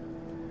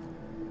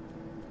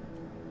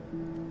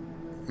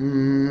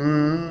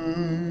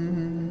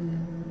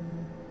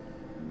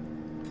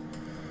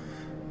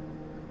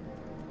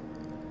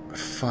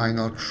 Fine,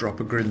 I'll drop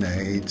a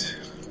grenade.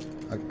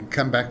 I can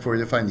come back for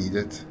it if I need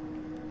it.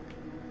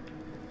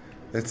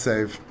 Let's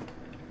save.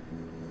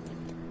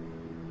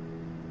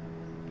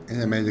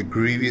 And I made a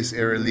grievous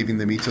error leaving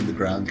the meat on the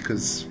ground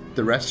because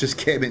the rats just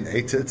came and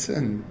ate it,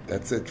 and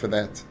that's it for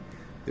that.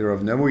 They're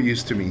of no more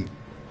use to me.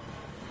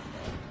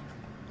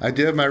 I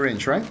do have my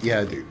wrench, right? Yeah,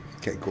 I do.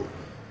 Okay, cool.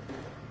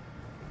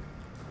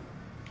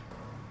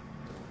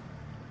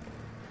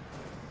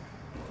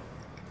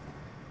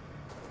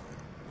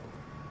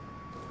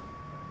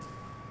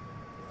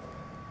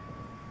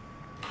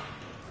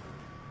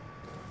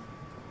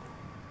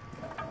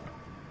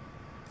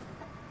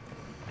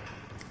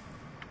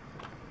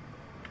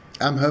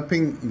 I'm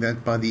hoping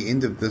that by the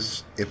end of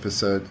this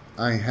episode,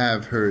 I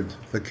have heard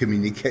the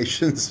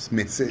communications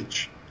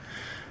message.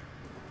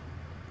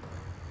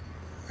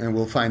 And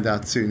we'll find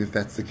out soon if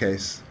that's the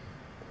case.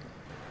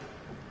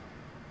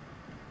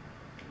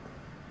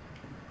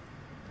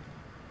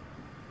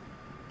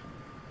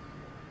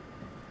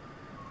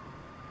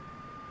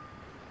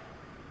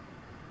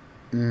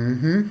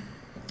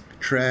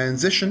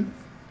 Transition.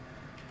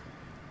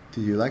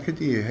 Do you like it?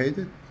 Do you hate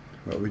it?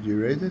 What would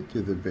you rate it?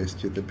 You're the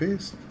best, you're the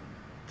best.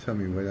 Tell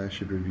me what I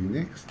should review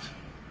next.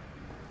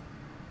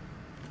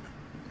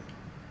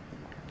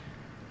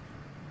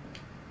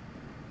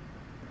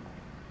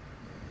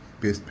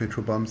 Best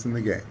petrol bombs in the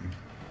game.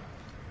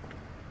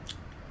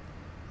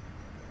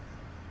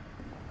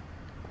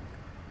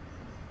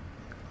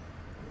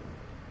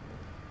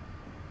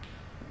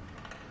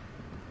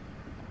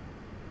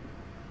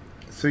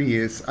 So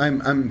yes,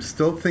 I'm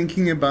still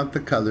thinking about the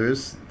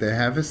colors. They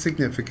have a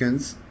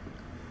significance,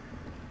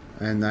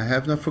 and I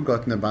have not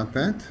forgotten about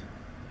that.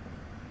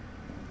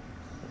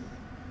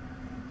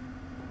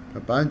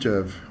 But by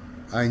Jove,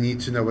 I need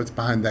to know what's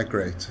behind that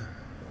grate.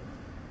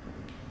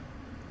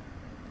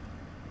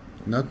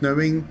 Not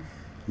knowing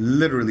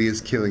literally is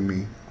killing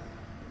me.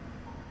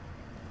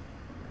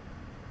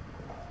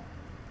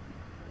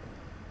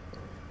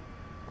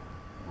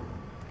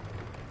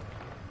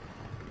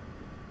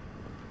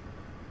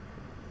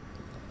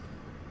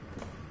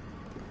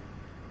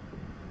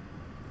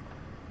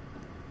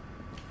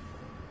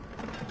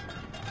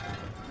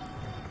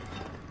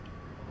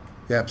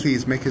 Yeah,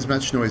 please make as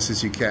much noise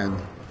as you can.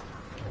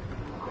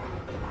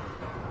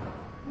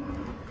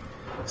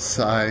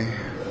 Sigh.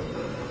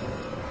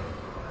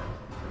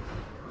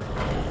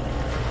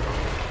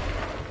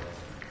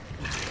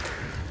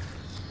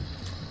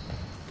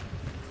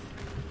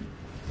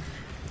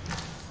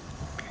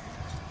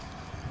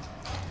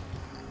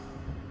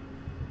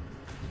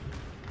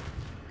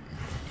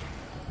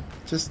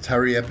 Just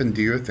hurry up and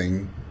do your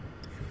thing.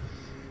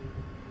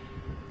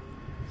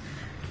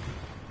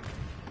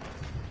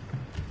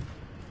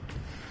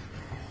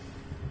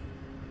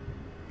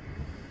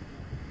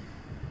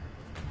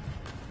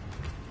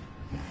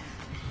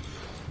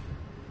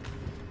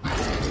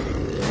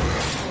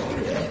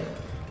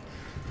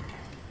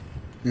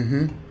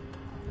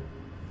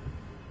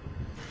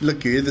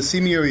 Look, you either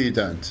see me or you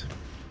don't.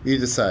 You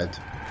decide.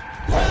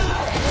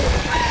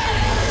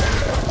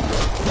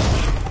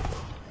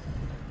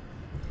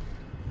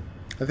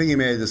 I think he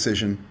made a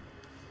decision.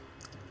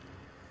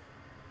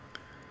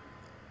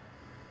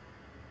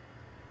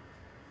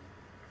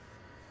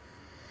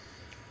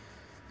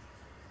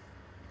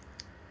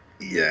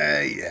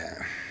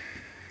 Yeah.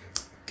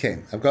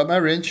 Okay, I've got my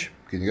wrench.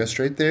 I'm going to go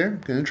straight there. I'm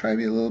going to try to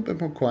be a little bit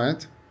more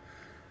quiet.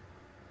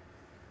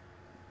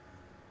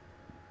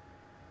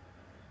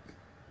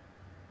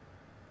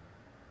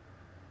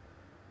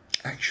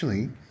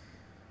 Actually,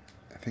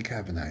 I think I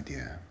have an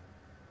idea.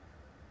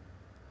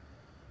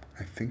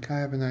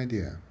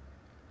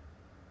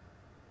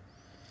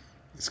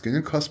 It's going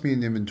to cost me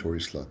an inventory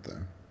slot,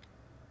 though.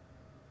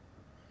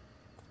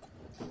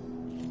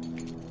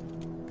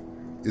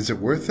 Is it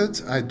worth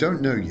it? I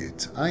don't know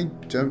yet.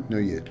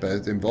 But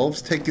it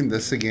involves taking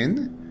this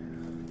again.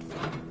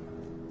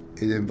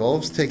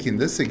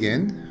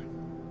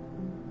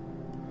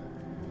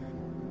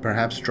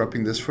 Perhaps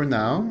dropping this for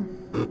now.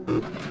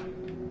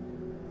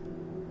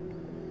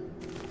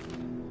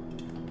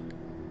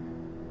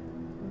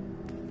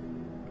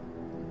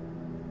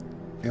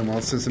 And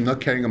well, since I'm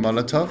not carrying a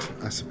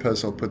Molotov, I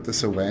suppose I'll put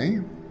this away.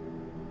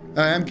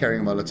 I am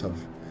carrying a Molotov.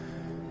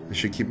 I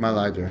should keep my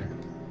lighter.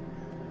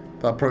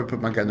 But I'll probably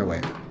put my gun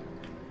away.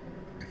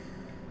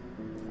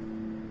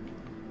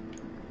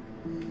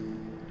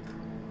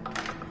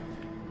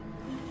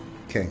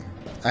 Okay,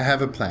 I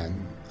have a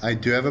plan. I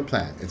do have a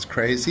plan. It's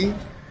crazy,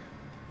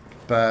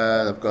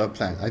 but I've got a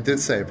plan. I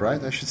did save,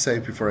 right? I should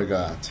save before I go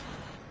out.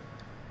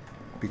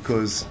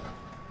 Because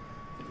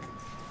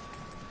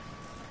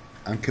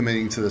I'm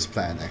committing to this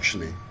plan,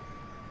 actually.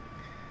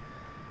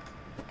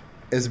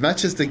 As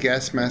much as the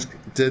gas mask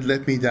did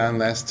let me down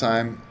last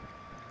time,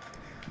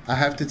 I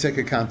have to take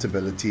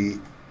accountability.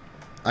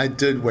 I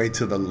did wait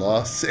till the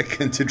last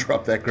second to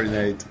drop that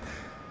grenade.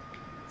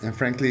 And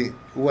frankly,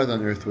 what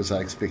on earth was I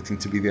expecting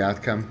to be the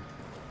outcome?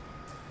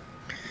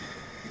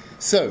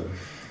 So,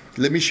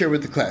 let me share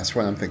with the class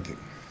what I'm thinking.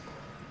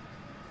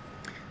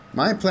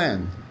 My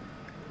plan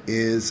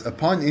is,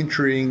 upon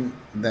entering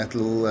that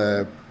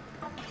little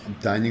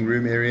dining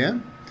room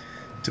area,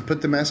 to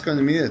put the mask on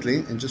immediately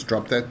and just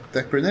drop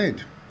that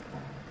grenade.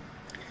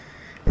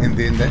 And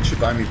then that should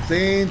buy me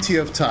plenty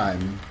of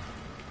time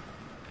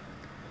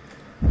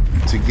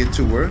to get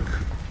to work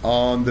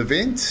on the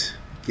vent,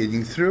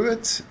 getting through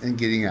it and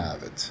getting out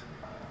of it,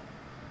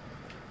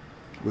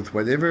 with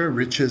whatever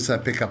riches I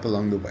pick up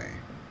along the way.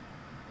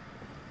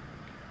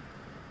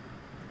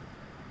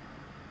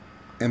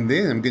 And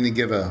then I'm going to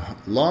give a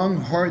long,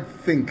 hard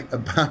think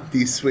about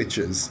these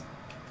switches.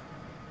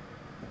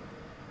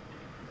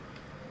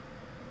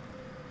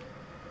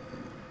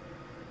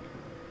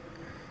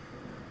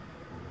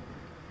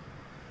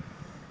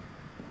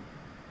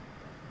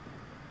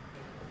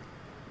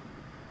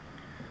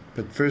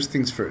 But first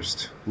things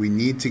first, we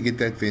need to get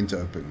that vent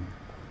open.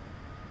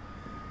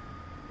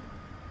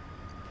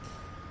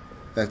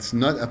 That's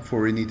not up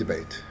for any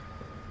debate.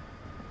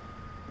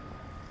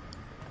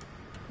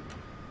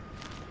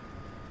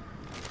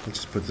 I'll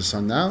just put this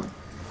on now,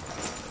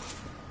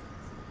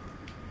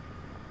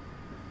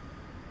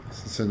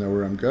 since I know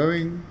where I'm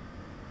going.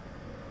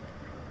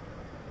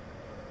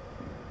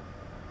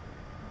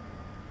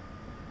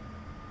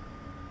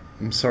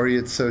 I'm sorry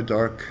it's so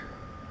dark.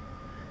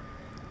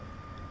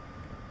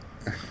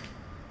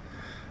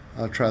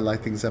 I'll try to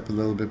light things up a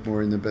little bit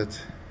more in a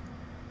bit.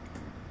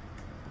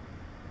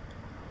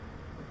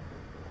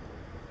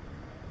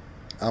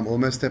 I'm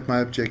almost at my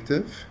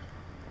objective.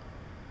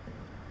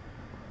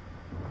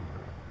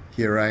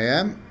 Here I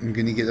am. I'm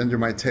going to get under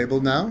my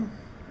table now.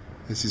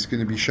 This is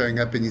going to be showing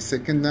up any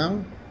second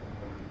now.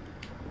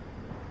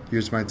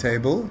 Here's my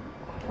table.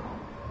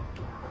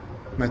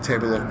 My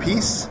table of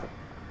peace.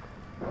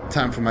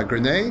 Time for my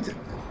grenade.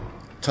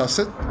 Toss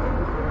it.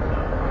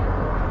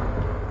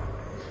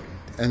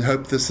 And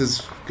hope this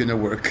is going to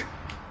work.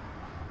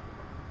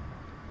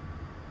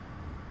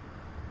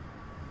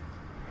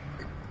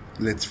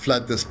 Let's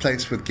flood this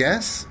place with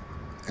gas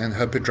and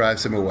hope it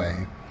drives him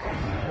away.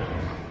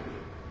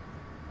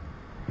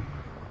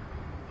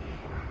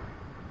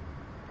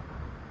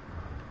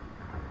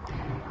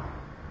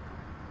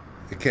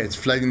 Okay, it's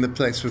flooding the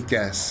place with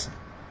gas.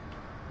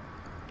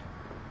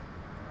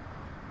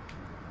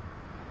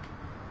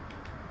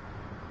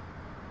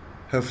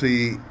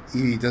 Hopefully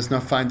he does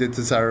not find it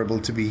desirable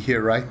to be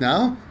here right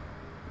now.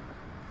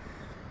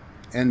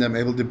 And I'm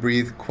able to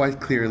breathe quite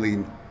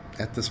clearly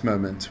at this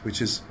moment,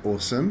 which is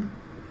awesome.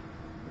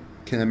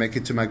 Can I make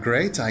it to my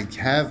grate? I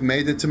have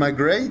made it to my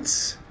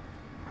grate.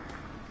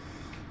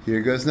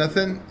 Here goes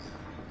nothing.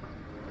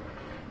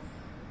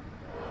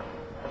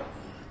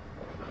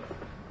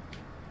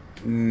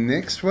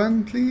 Next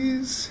one,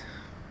 please.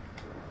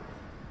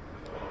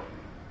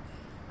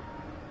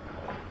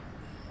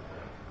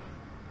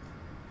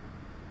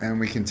 And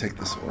we can take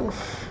this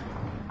off.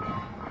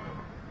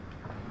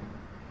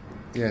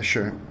 Yeah,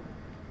 sure.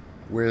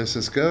 Where does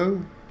this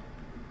go?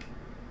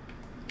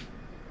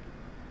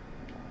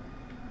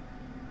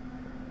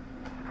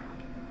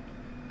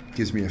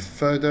 Gives me a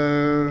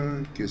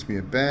photo. Gives me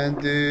a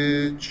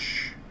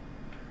bandage.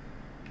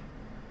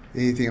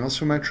 Anything else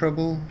for my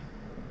trouble?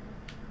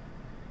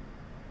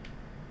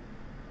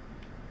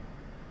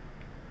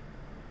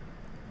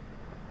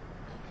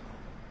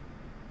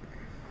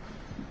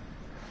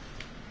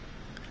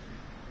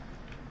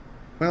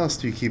 What else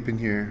do you keep in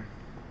here?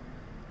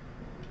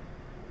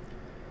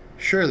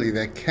 Surely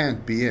that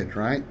can't be it,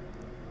 right?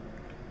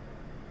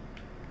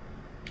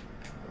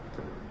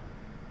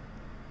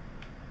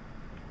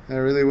 That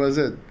really was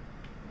it.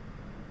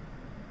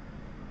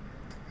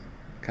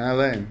 Kind of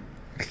lame.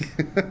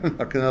 I'm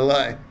not gonna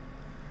lie.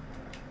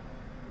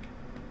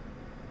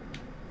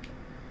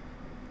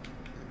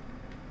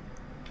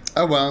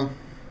 Oh well.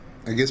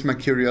 I guess my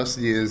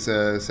curiosity is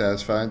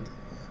satisfied.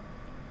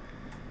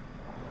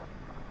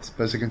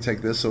 Suppose I can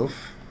take this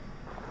off.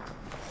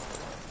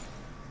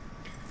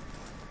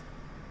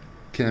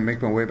 Can I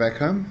make my way back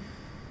home?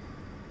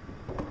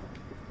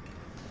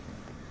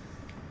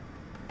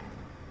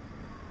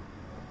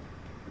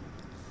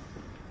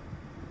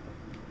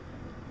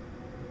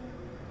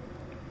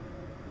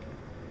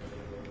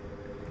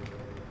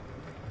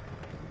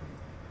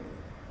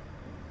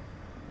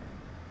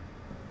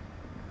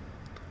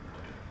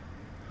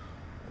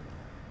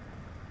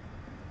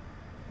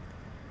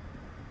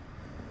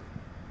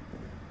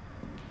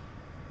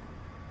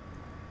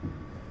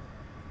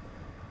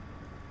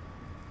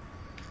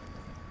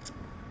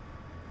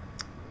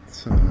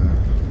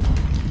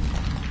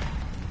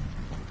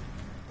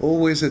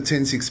 Always a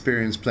tense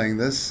experience playing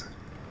this.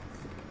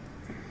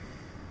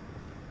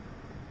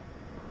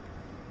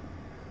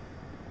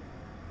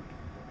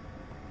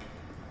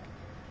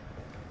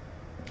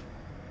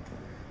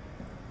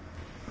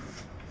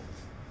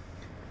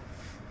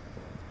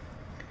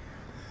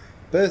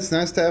 But it's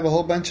nice to have a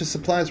whole bunch of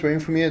supplies waiting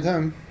for me at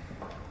home.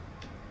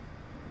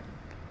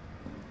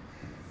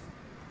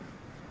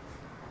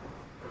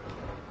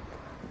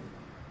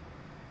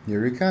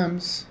 Here he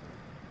comes.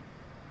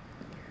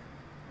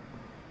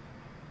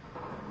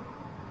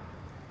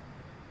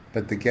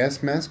 But the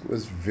gas mask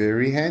was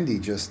very handy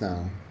just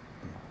now.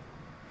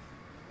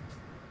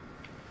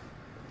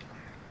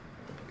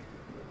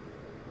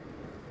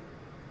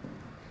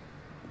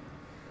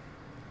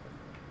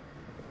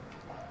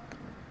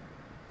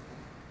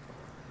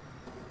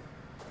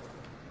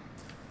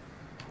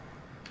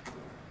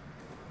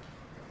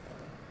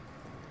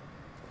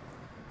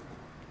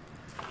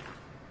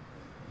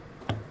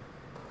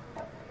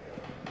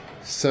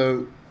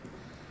 So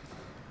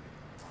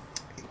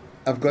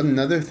I've got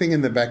another thing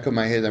in the back of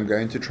my head I'm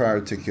going to try to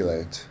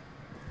articulate.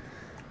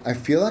 I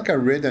feel like I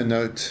read a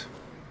note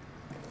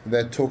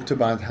that talked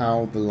about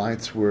how the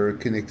lights were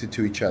connected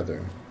to each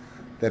other.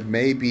 That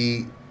may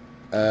be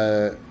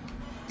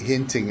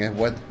hinting at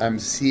what I'm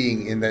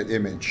seeing in that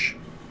image.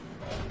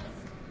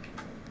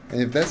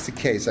 And if that's the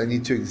case, I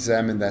need to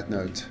examine that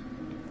note.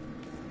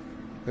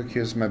 Look,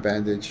 here's my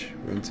bandage,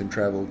 rinsed and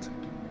traveled.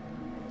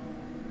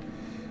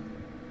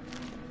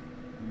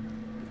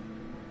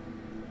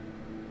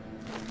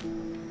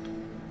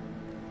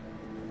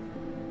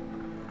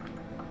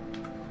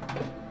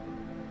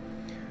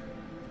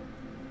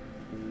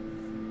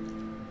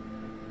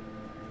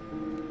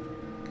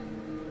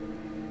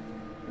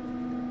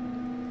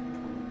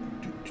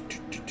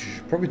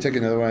 Probably take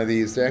another one of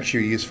these. They're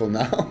actually useful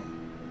now.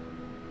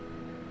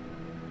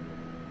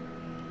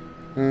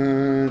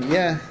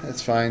 Yeah,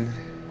 that's fine.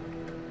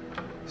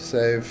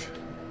 Save.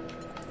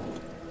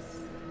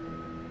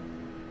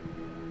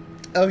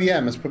 Oh yeah,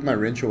 I must put my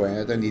wrench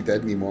away. I don't need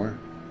that anymore.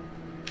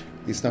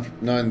 It's not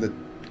in the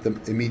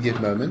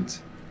immediate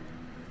moment.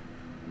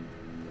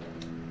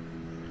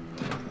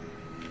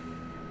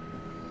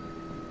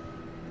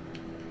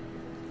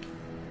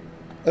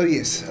 Oh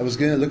yes, I was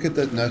going to look at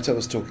that note I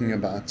was talking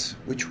about.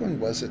 Which one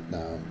was it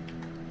now?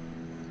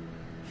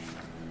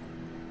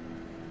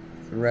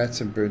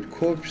 Rats and burnt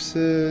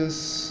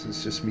corpses.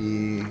 It's just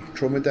me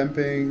trauma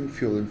dumping,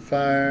 fuel and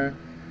fire.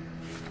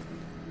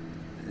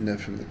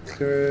 Note from the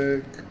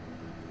clerk.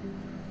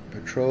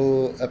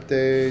 Patrol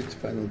update,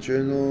 final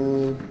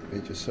journal,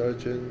 Major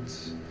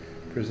Sergeant.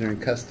 Prisoner in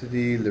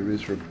custody,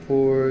 Leroux's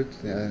report.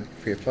 Yeah,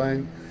 fair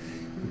fine.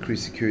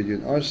 Increased security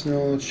in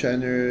Arsenal,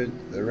 Shannard,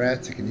 the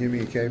rats, I can hear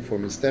me, okay,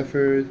 Foreman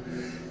Stafford.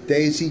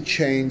 Daisy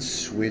chain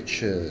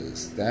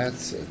switches,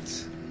 that's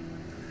it.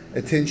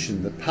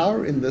 Attention, the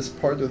power in this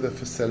part of the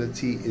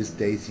facility is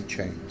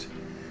daisy-chained.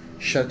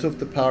 Shut off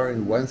the power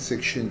in one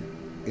section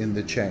in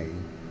the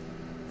chain.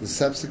 The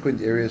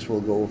subsequent areas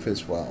will go off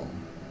as well.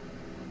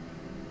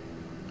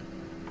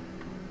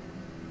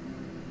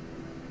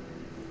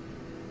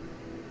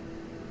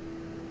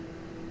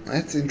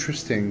 That's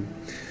interesting.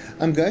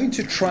 I'm going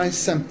to try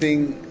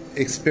something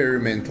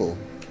experimental.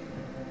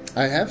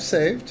 I have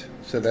saved,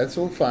 so that's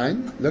all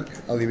fine. Look,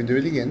 I'll even do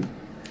it again.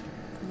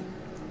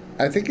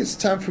 I think it's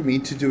time for me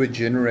to do a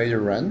generator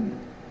run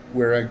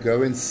where I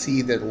go and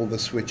see that all the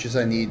switches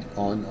I need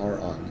on are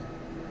on.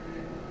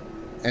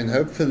 And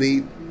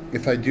hopefully,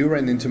 if I do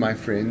run into my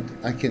friend,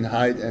 I can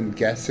hide and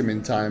gas him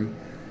in time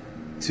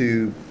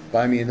to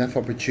buy me enough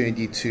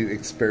opportunity to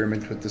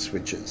experiment with the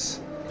switches.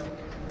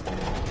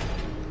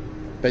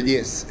 But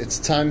yes, it's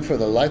time for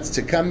the lights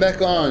to come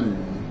back on.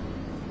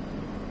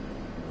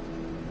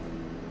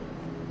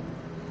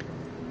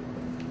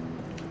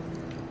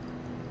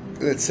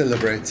 Let's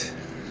celebrate.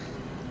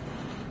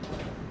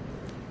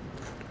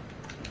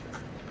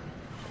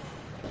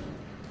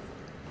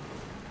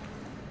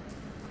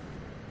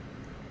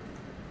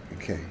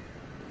 Okay.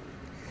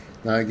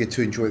 Now I get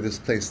to enjoy this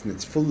place in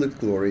its full lit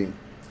glory.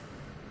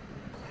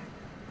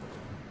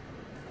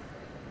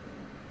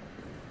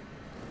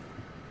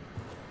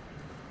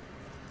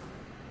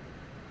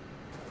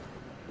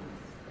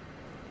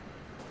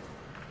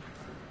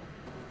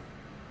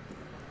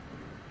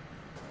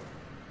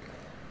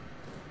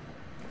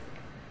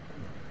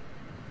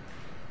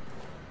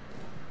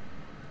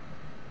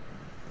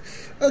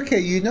 Okay,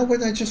 you know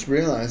what I just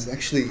realized?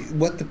 Actually,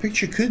 what the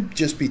picture could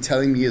just be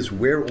telling me is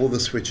where all the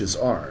switches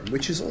are,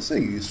 which is also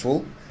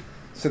useful.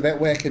 So that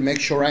way I can make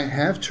sure I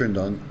have turned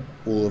on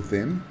all of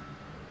them.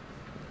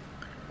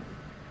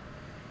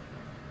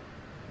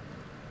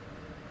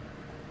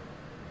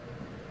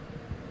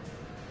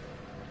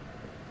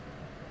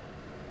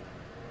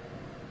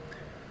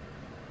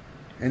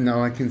 And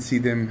now I can see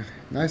them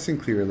nice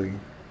and clearly.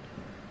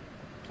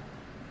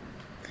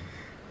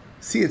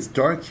 See, it's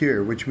dark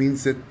here, which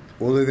means that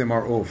all of them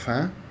are off,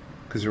 huh?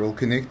 Because they're all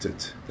connected.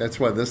 That's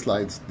why these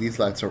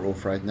lights are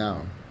off right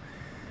now.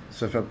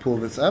 So if I pull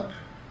this up,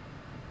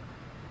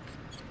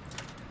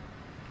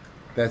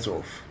 that's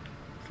off.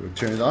 So we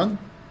turn it on,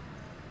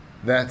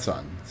 that's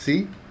on.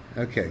 See?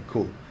 Okay,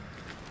 cool.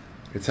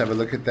 Let's have a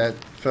look at that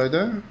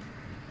photo.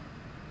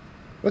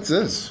 What's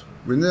this?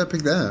 When did I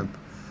pick that up?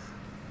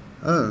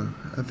 Oh,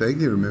 I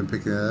vaguely remember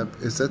picking that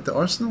up. Is that the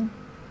arsenal?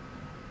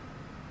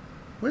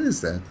 What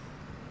is that?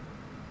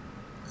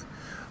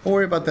 Don't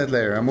worry about that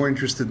later. I'm more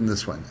interested in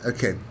this one.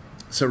 Okay,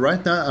 so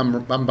right now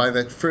I'm by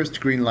that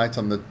first green light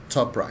on the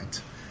top right.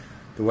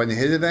 The one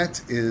ahead of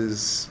that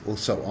is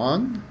also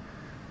on.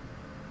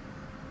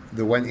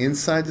 The one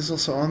inside is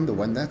also on. The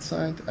one that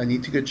side. I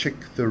need to go check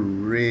the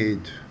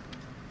red.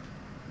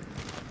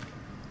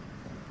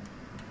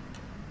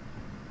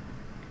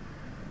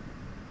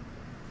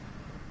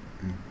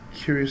 I'm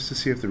curious to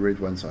see if the red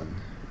one's on.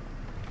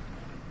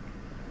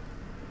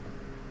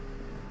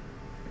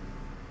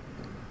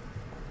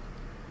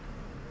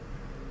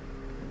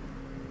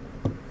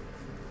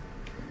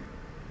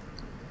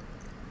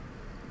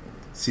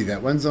 See,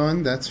 that one's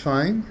on, that's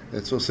fine.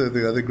 That's also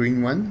the other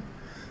green one.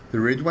 The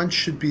red one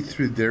should be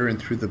through there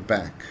and through the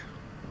back.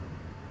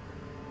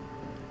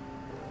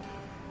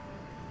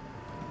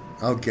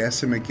 I'll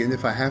gas him again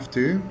if I have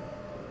to.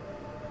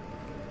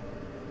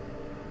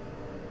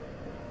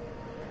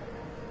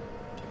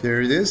 There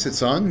it is,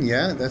 it's on,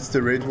 yeah, that's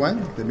the red one.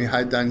 Let me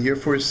hide down here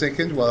for a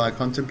second while I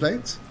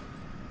contemplate.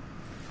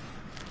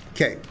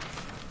 Okay.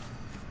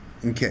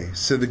 Okay,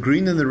 so the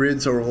green and the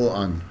reds are all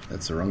on.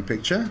 That's the wrong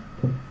picture.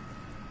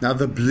 Now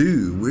the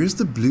blue, where's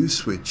the blue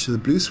switch? The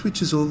blue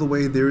switch is all the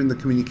way there in the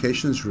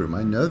communications room.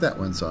 I know that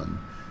one's on.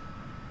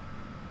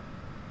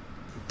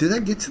 Did I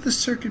get to the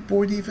circuit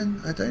board even?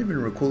 I don't even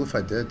recall if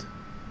I did.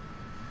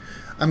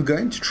 I'm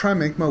going to try and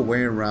make my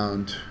way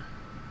around.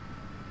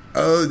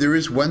 Oh, there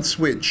is one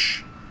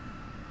switch.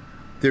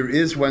 There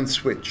is one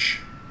switch.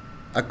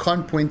 I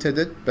can't point at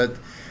it, but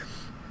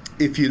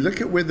if you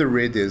look at where the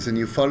red is and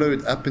you follow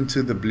it up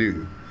into the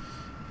blue,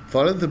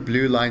 follow the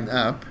blue line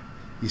up,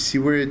 you see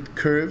where it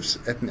curves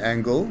at an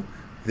angle?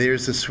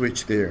 There's a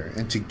switch there.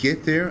 And to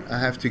get there, I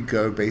have to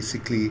go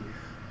basically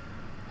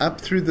up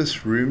through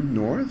this room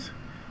north,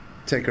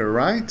 take a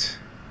right,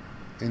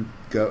 and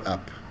go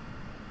up.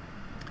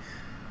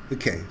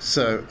 Okay,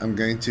 so I'm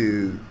going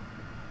to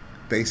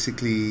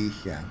basically,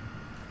 yeah,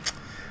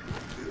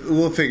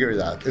 we'll figure it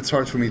out. It's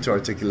hard for me to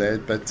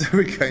articulate, but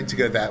we're going to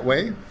go that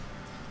way.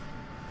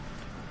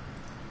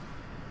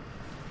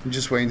 I'm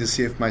just waiting to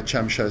see if my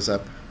chum shows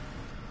up.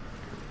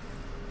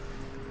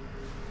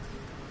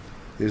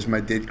 There's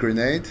my dead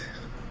grenade.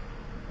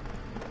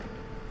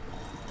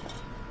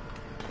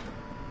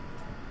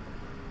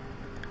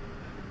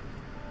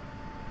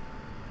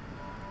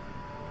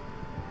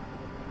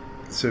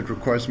 So it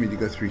requires me to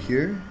go through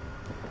here.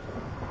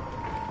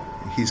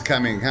 He's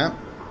coming, huh?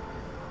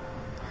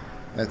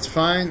 That's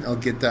fine. I'll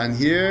get down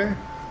here.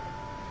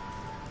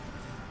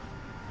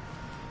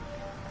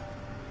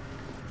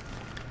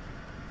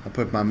 I'll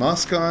put my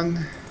mask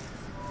on.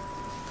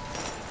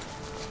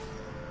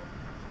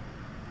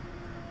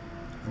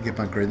 Get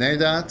my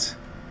grenade out.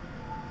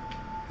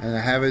 And I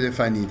have it if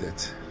I need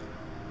it.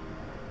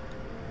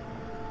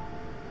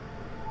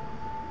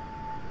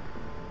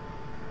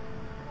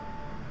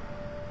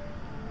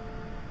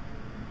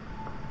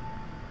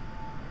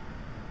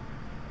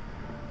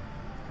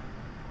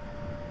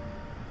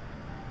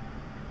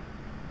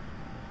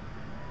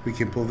 We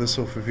can pull this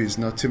off if he's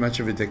not too much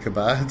of a dick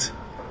about.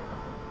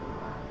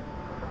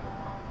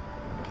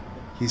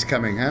 He's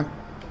coming, huh?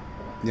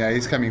 Yeah,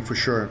 he's coming for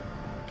sure.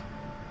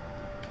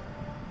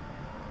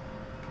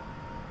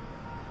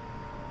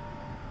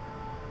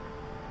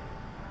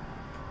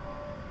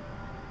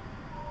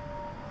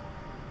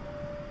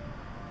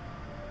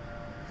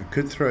 I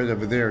could throw it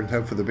over there and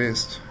hope for the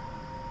best.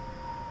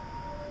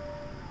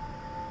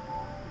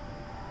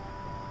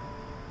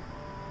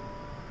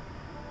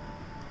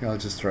 Yeah, I'll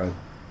just throw it.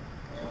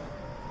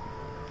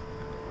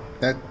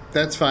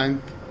 That's fine.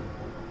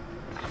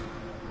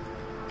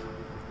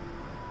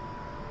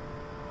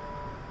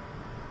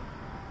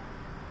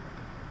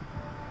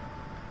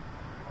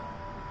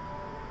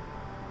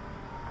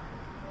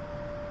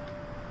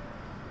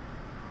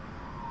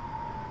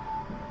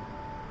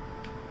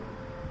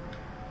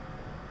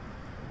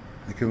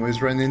 I can always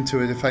run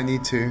into it if I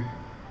need to.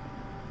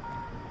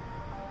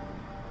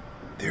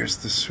 There's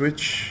the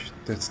switch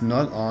that's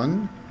not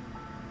on.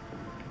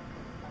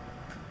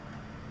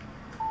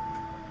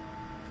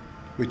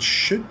 Which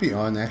should be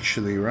on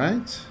actually,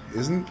 right?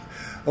 Isn't?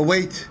 Oh,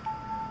 wait.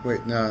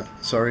 Wait, no,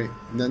 sorry.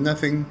 No,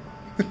 nothing.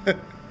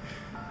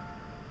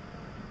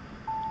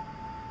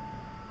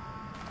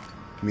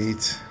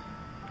 Meat.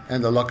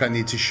 And the lock I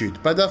need to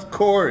shoot. But of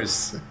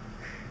course.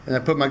 And I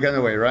put my gun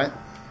away, right?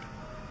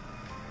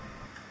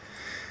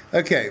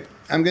 Okay,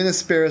 I'm going to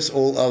spare us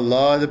all a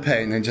lot of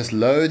pain and just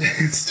load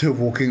instead of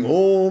walking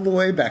all the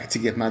way back to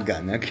get my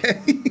gun,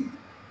 okay?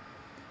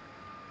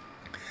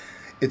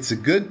 It's a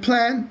good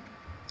plan.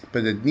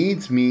 But it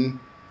needs me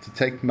to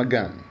take my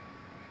gun.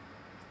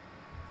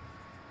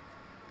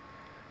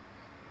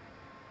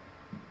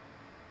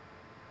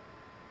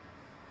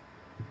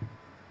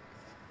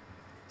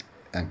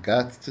 I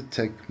got to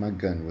take my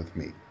gun with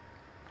me.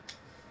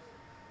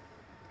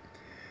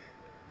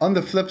 On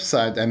the flip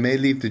side, I may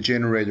leave the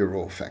generator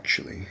off,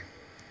 actually.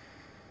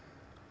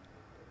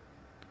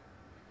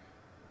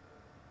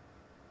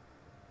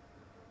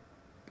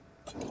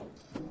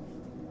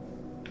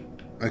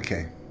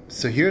 Okay,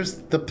 so here's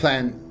the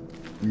plan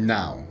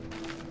now.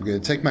 I'm going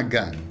to take my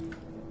gun.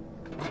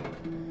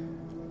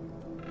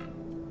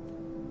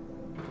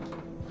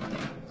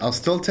 I'll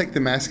still take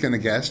the mask and the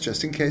gas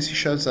just in case he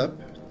shows up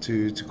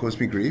to cause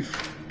me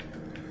grief.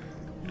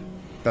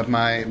 But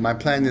my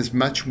plan is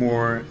much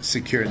more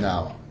secure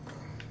now.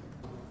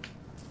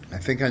 I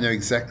think I know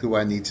exactly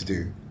what I need to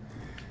do.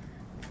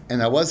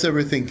 And I was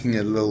overthinking it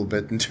a little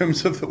bit in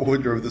terms of the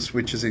order of the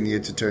switches I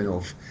needed to turn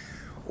off.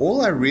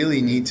 All I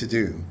really need to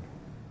do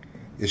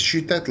is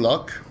shoot that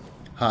lock,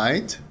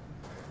 hide,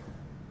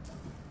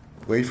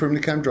 wait for him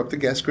to come, drop the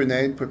gas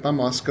grenade, put my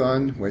mask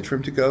on, wait for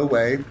him to go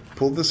away,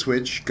 pull the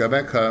switch, go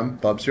back home,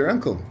 Bob's your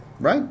uncle.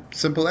 Right?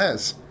 Simple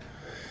as.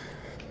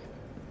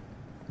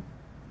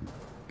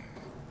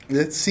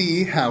 Let's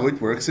see how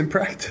it works in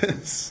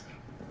practice.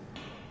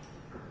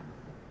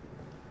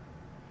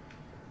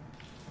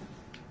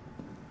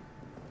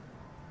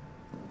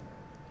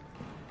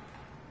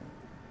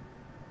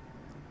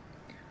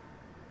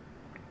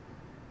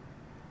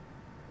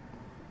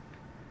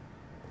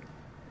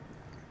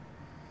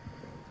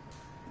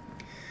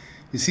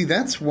 You see,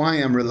 that's why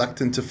I'm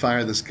reluctant to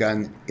fire this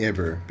gun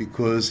ever,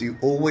 because you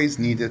always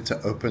need it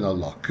to open a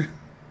lock.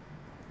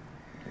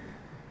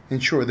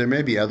 And sure, there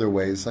may be other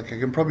ways, like I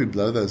can probably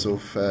blow those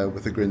off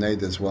with a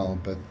grenade as well,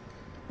 but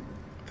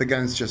the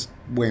gun's just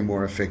way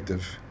more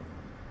effective.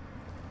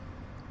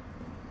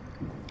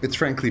 It's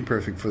frankly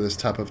perfect for this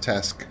type of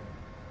task.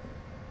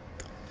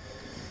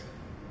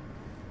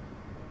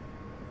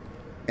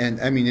 And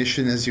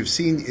ammunition, as you've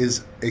seen,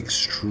 is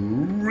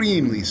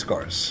extremely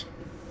scarce.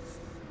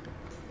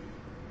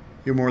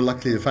 You're more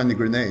likely to find a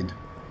grenade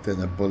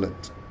than a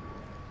bullet.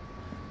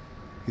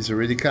 He's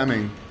already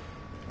coming.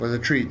 What a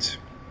treat.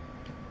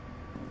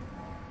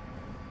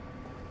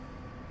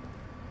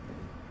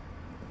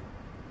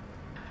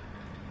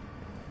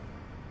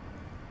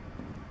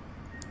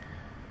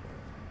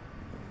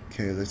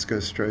 Okay, let's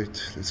go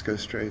straight. Let's go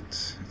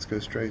straight. Let's go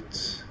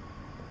straight.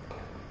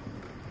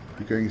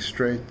 We're going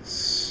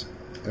straight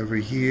over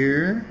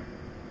here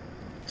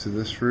to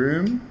this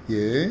room.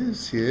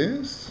 Yes,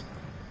 yes.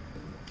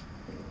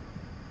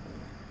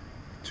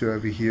 To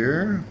over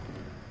here.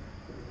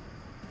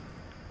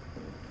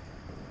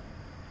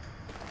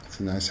 It's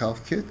a nice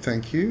health kit,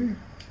 thank you.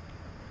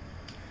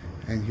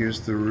 And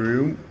here's the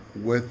room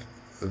with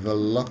the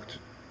locked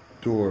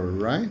door,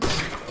 right?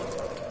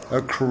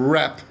 Oh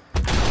crap!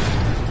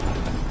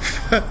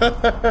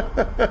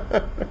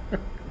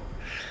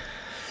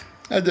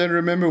 I don't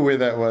remember where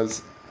that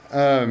was.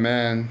 Oh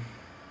man.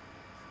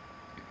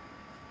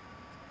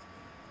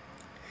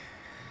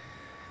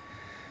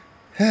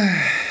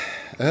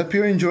 I hope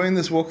you're enjoying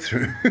this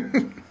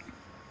walkthrough.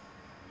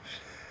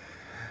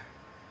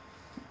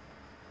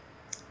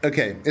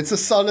 Okay, it's a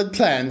solid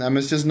plan. I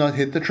must just not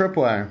hit the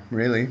tripwire,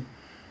 really.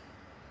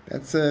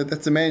 That's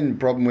the main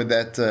problem with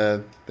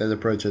that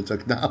approach I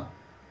took now.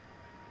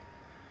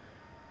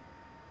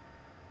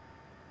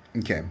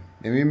 Okay,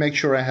 let me make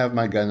sure I have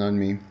my gun on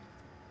me.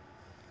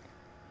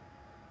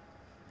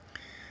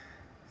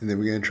 And then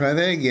we're going to try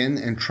that again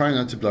and try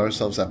not to blow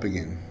ourselves up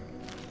again.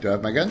 Do I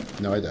have my gun?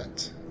 No, I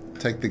don't.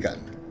 Take the gun.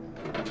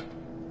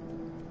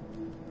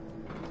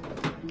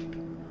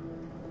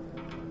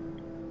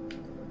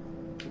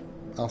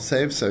 I'll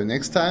save so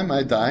next time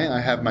I die, I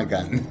have my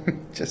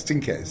gun. Just in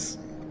case.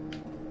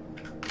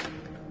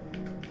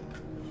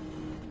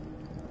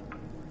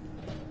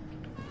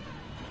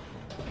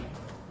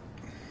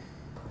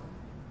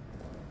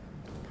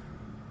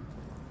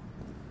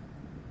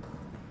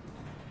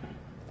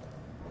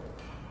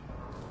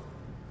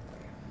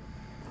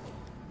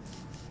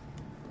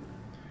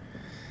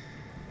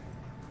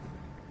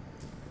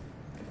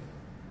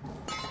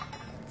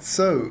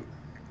 So,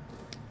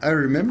 I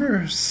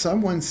remember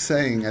someone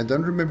saying, I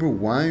don't remember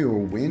why or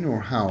when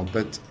or how,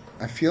 but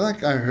I feel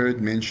like I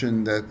heard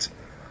mention that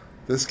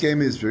this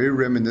game is very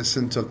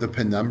reminiscent of the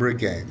Penumbra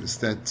games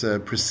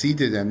that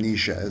preceded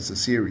Amnesia as a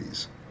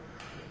series.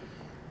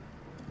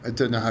 I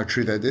don't know how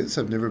true that is.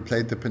 I've never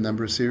played the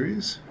Penumbra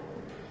series.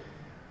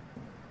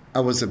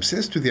 I was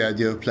obsessed with the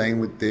idea of playing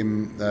with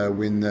them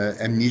when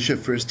Amnesia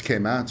first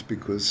came out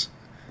because,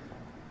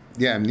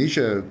 yeah,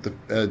 Amnesia,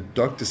 the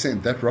Dark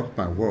Descent, that rocked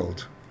my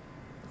world.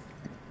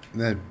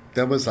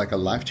 That was like a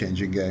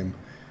life-changing game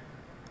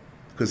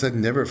because I'd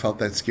never felt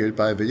that scared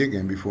by a video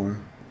game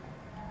before.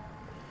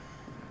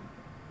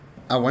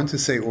 I want to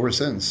say or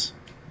since,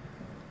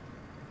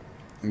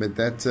 but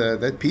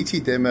that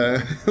PT demo,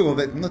 well,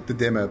 not the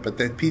demo, but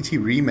that PT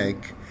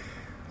remake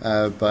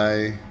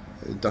by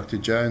Dr.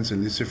 Jones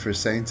and Lucifer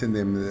Saint and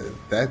them,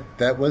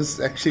 that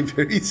was actually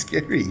very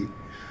scary.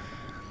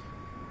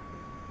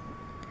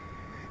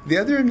 The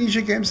other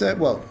Amnesia games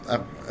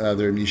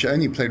other Amnesia, I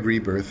only played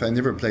Rebirth. I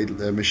never played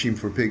Machine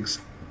for Pigs.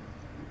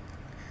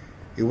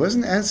 It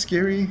wasn't as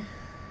scary.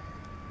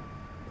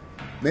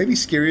 Maybe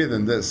scarier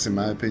than this, in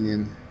my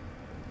opinion.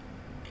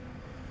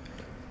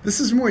 This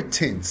is more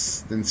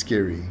tense than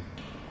scary.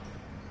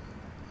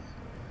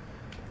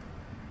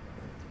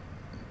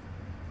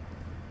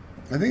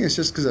 I think it's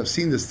just because I've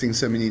seen this thing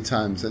so many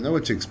times. I know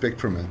what to expect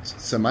from it.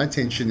 So my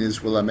tension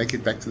is, will I make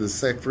it back to the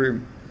safe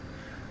room?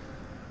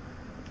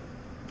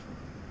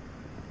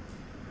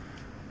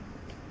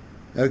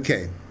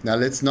 Okay, now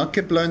let's not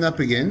get blown up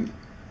again.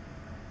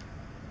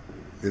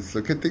 Let's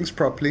look at things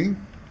properly.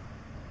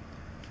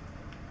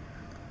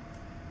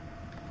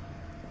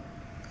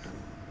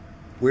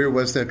 Where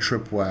was that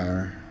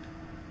tripwire?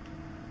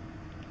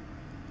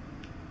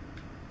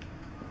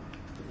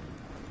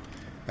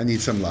 I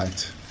need some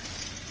light.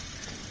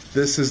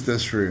 This is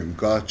this room.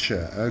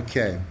 Gotcha.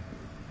 Okay.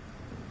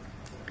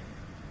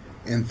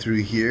 And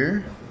through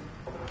here.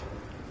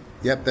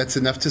 Yep, that's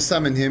enough to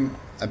summon him.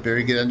 I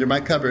better get under my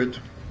cupboard.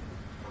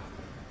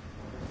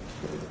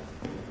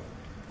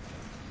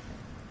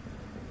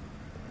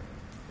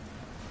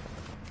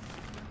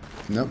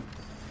 Nope.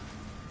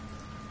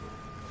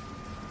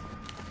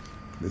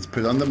 Let's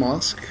put on the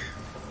mask.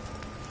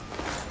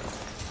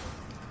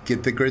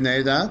 Get the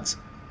grenade out.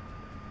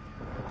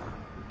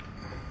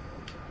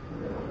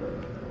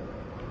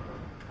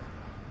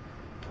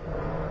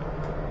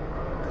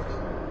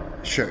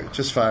 Sure,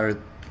 just fire it.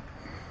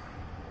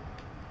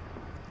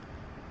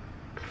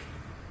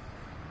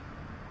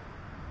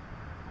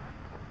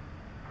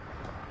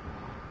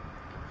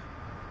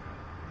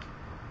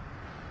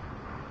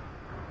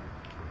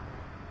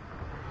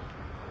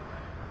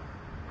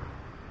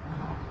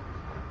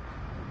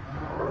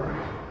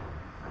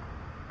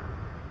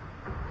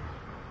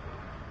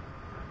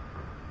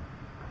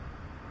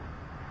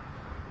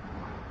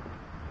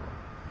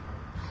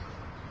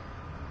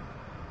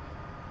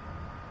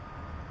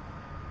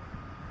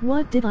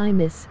 What did I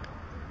miss?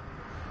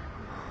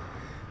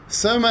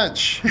 So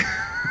much.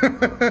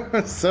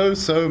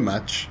 so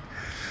much.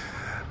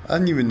 I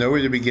don't even know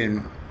where to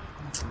begin.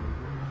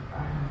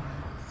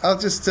 I'll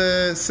just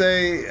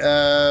say,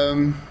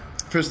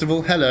 first of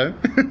all, hello.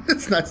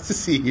 It's nice to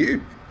see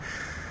you.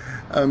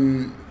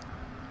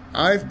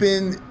 I've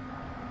been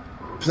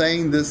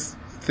playing this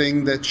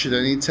thing that should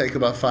only take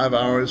about 5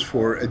 hours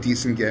for a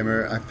decent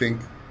gamer. I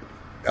think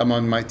I'm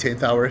on my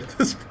 10th hour at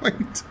this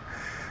point.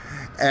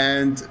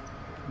 And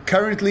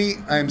currently,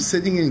 I'm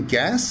sitting in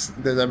gas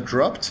that I've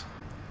dropped.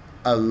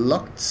 A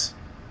locked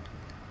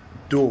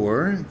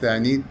door that I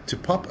need to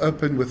pop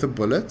open with a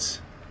bullet.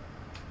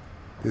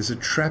 There's a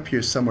trap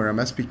here somewhere I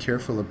must be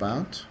careful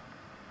about.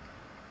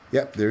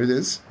 Yep, there it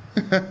is.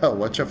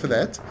 Watch out for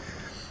that.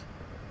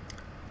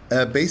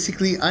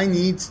 Basically, I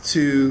need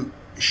to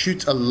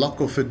shoot a lock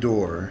off a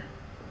door,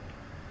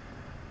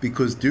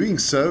 because doing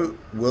so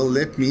will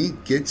let me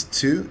get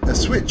to a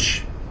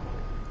switch.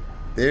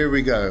 There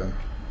we go.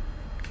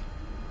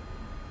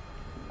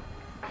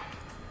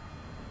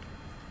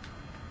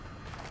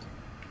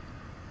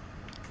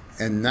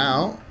 And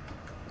now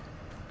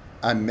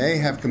I may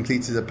have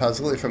completed the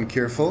puzzle if I'm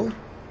careful.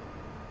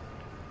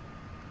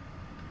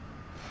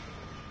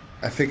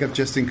 I think I've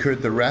just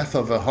incurred the wrath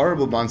of a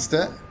horrible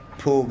monster.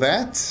 Pull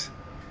that.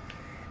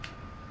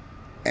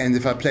 And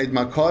if I played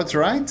my cards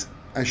right,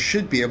 I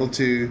should be able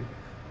to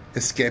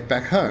escape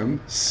back home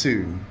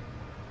soon.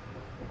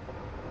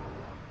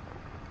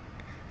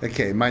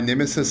 Okay, my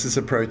nemesis is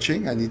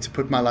approaching. I need to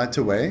put my light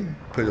away.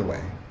 Put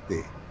away.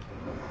 There.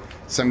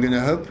 So I'm going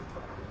to hope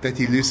that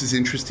he loses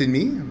interest in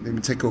me. Let me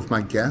take off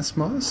my gas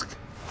mask.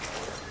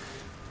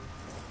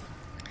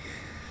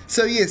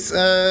 So yes,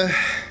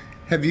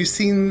 have you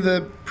seen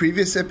the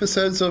previous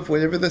episodes of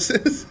whatever this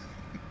is?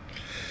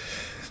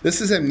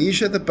 This is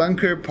Amnesia the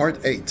Bunker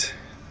Part 8.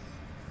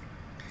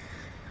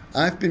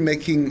 I've been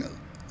making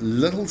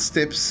little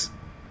steps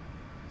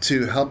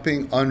to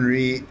helping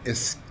Henri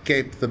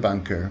escape the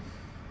bunker.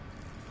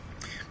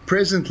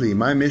 Presently,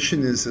 my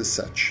mission is as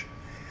such.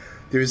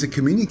 There is a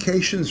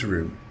communications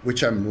room,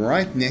 which I'm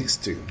right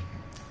next to,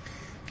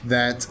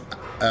 that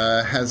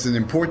has an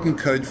important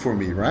code for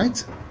me,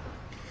 right?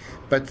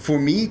 But for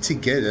me to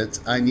get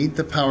it, I need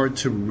the power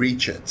to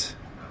reach it.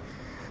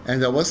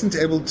 And I wasn't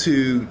able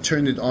to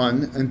turn it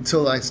on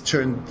until I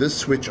turned this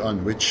switch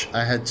on, which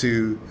I had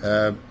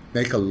to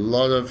make a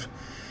lot of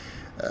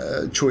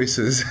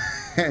choices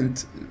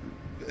and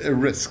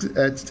risks,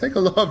 to take a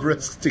lot of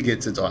risks to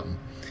get it on.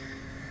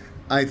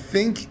 I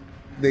think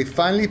they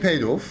finally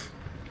paid off,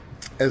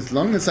 as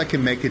long as I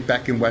can make it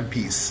back in one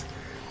piece.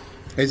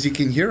 As you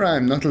can hear, I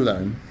am not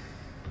alone.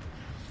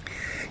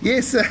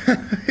 Yes,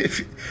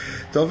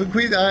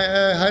 Dav-Kripler,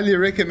 I highly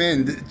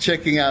recommend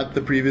checking out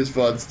the previous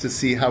VODs to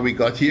see how we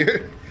got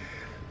here.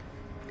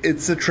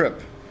 It's a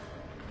trip.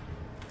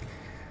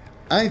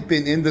 I've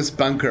been in this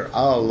bunker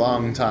a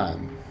long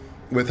time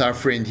with our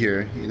friend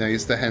here. You know,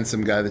 he's the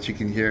handsome guy that you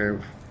can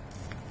hear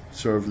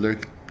sort of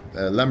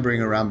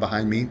lumbering around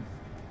behind me.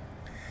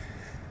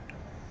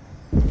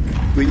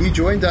 When you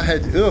joined, I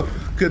had, oh,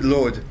 good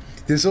Lord.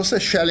 There's also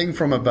shelling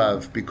from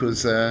above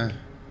because there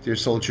are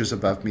soldiers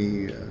above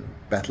me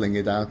battling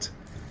it out.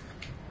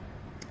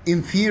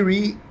 In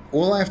theory,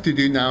 all I have to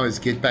do now is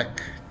get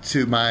back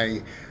to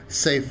my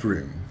safe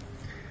room.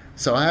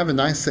 So I have a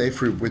nice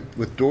safe room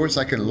with doors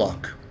I can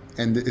lock.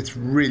 And it's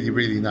really,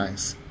 really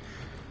nice.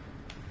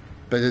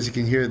 But as you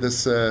can hear,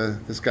 this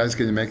guy's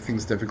going to make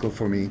things difficult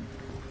for me.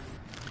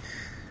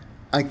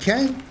 I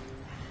can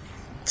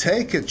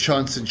take a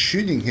chance at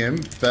shooting him,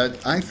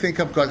 but I think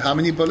I've got how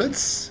many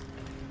bullets?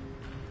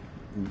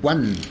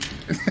 1.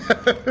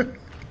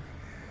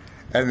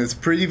 And it's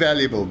pretty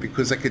valuable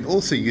because I can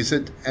also use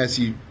it, as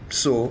you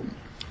saw,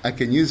 I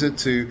can use it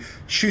to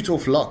shoot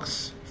off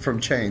locks from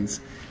chains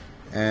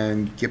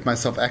and get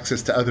myself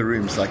access to other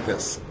rooms like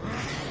this.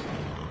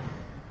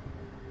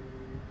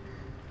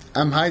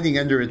 I'm hiding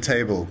under a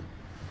table.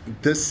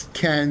 This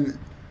can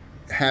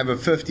have a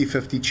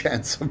 50-50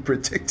 chance of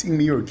protecting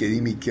me or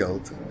getting me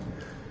killed.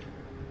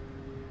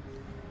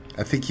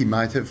 I think he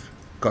might have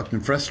gotten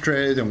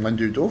frustrated and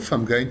wandered off.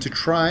 I'm going to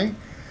try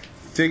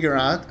figure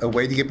out a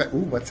way to get back. Ooh,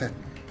 what's that?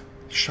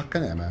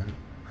 Shotgun ammo.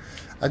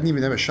 I didn't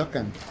even have a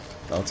shotgun.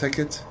 I'll take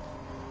it.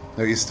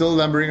 No, he's still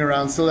lumbering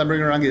around,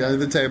 get under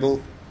the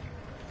table.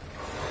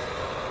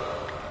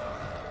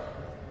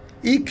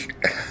 Eek!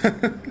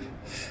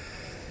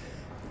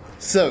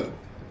 So,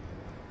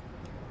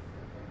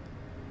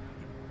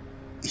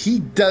 he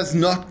does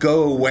not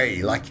go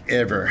away, like,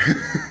 ever.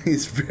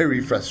 He's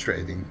very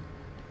frustrating.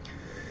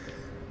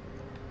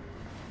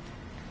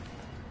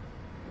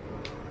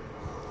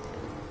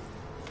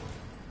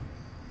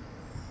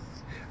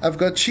 I've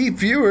got cheap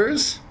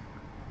viewers.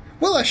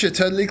 Well, I should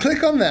totally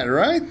click on that,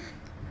 right?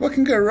 What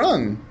can go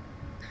wrong?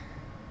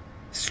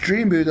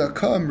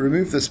 Streamboo.com,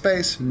 remove the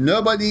space.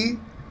 Nobody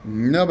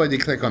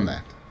click on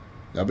that.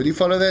 Nobody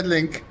follow that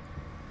link.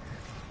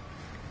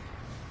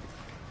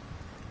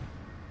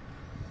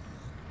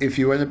 If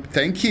you want to,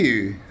 thank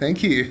you,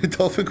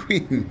 Dolphin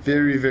Queen.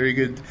 Very, very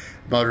good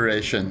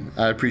moderation.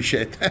 I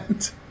appreciate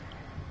that.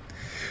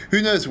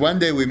 Who knows, one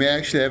day we may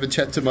actually have a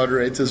chat to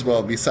moderate as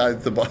well,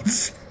 besides the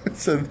bots.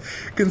 So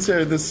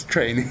consider this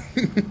training.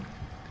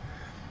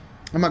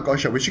 Oh my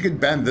gosh, I wish you could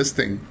ban this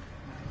thing.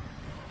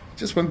 It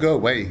just won't go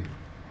away.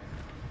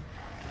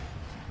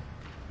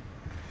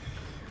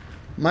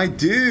 My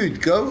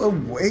dude, go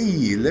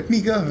away. Let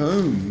me go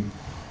home.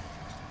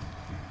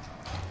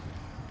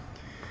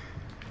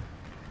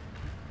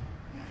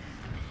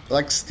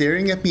 Like,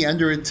 staring at me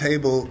under a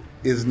table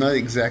is not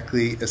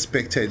exactly a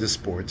spectator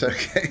sport,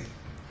 okay?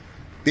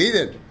 Beat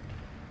it.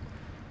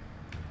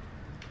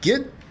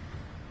 Get.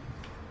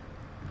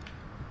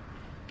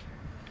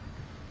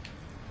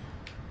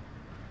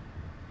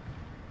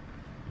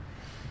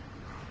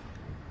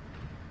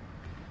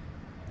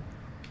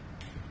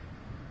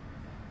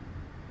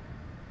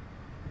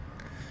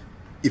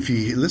 If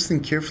you listen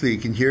carefully, you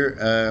can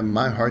hear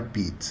my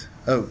heartbeat.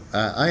 Oh,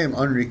 I am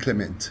Henri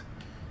Clement,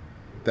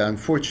 the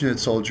unfortunate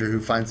soldier who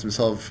finds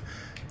himself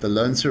the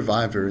lone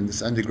survivor in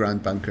this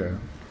underground bunker.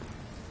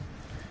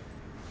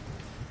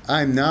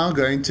 I'm now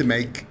going to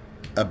make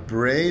A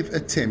brave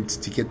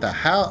attempt to get the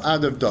hell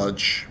out of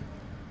Dodge.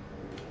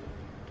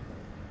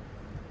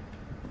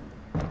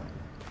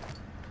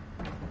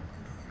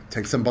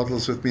 Take some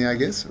bottles with me, I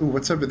guess. Ooh,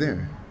 what's over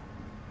there?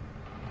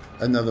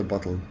 Another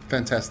bottle.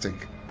 Fantastic.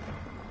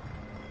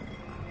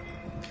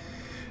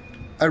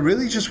 I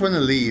really just want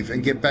to leave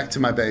and get back to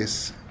my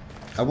base.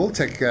 I will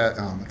take...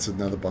 oh, it's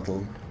another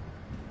bottle.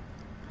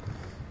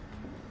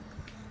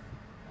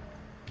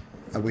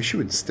 I wish you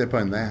would step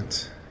on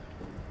that.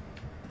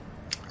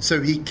 So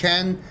he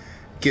can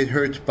get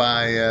hurt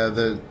by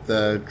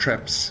the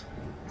traps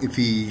if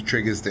he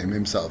triggers them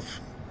himself.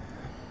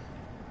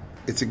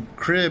 It's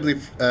incredibly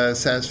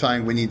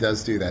satisfying when he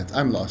does do that.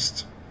 I'm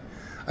lost.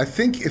 I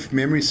think, if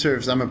memory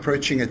serves, I'm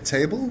approaching a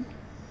table.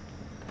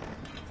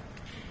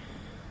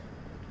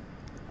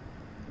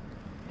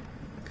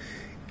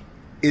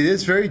 It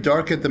is very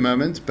dark at the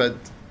moment, but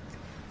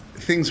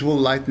things will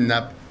lighten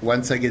up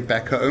once I get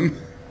back home.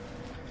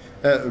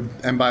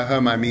 And by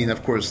home, I mean,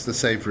 of course, the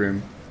save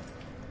room.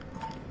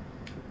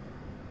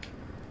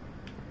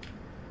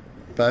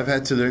 But I've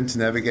had to learn to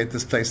navigate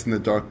this place in the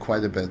dark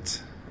quite a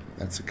bit.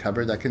 That's a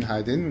cupboard I can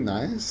hide in.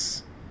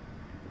 Nice.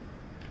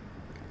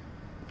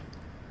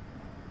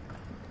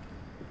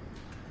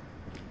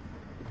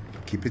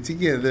 Keep it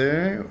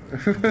together.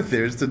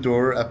 There's the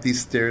door up these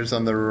stairs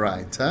on the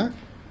right, huh?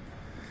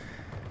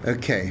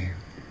 Okay.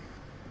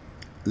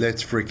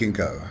 Let's freaking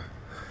go.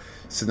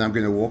 So now I'm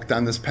going to walk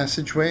down this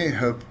passageway.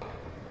 Hope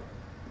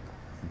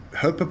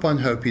upon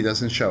hope he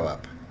doesn't show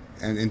up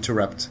and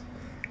interrupt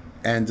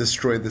and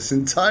destroy this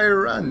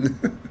entire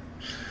run.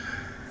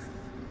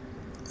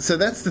 So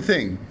that's the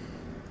thing.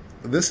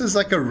 This is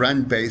like a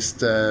run-based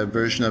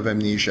version of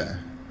Amnesia,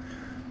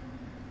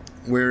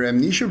 where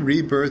Amnesia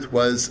Rebirth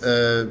was,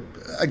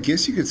 I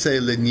guess you could say,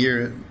 a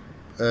linear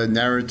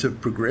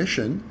narrative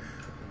progression.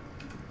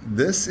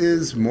 This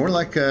is more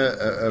like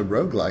a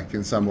roguelike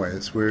in some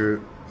ways,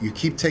 where you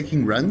keep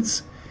taking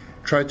runs,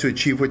 try to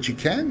achieve what you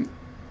can,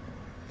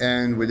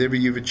 and whatever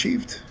you've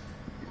achieved,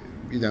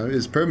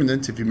 is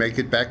permanent if you make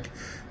it back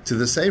to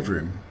the save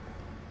room.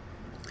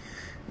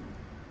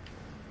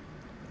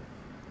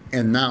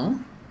 And now,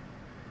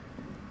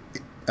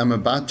 I'm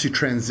about to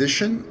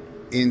transition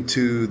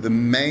into the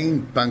main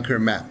bunker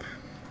map,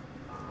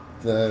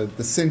 the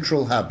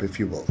central hub, if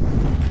you will.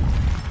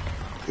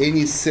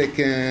 Any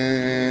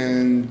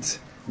second.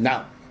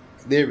 Now,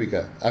 there we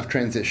go. I've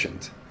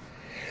transitioned.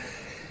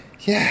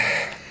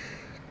 Yeah.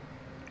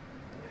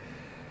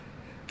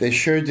 They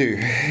sure do.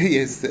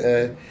 Yes,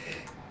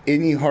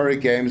 any horror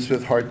games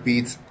with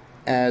heartbeats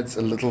adds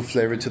a little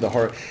flavor to the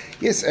horror.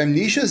 Yes,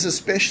 Amnesia is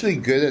especially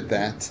good at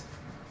that.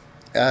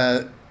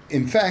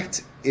 In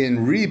fact,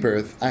 in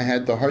Rebirth, I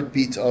had the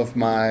heartbeat of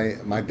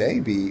my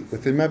baby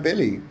within my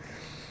belly.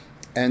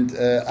 And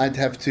I'd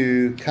have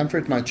to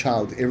comfort my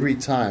child every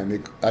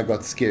time I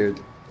got scared.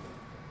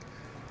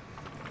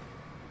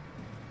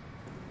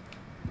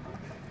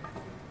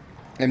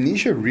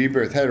 Amnesia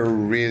Rebirth had a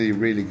really,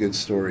 really good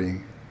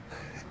story.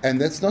 And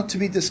that's not to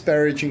be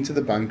disparaging to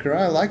the bunker.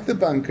 I like the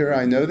bunker.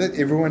 I know that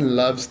everyone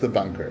loves the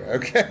bunker,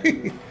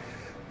 okay?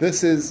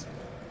 This is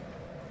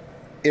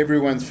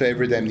everyone's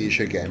favorite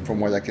Amnesia game, from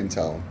what I can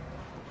tell.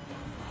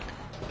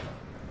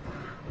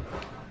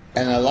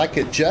 And I like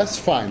it just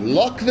fine.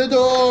 Lock the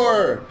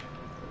door!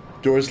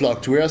 Door's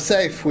locked. We are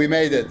safe. We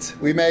made it.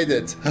 We made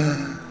it.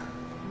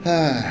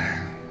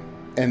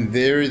 And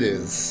there it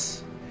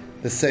is.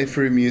 The safe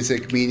room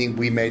music, meaning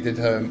we made it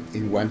home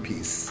in one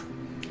piece.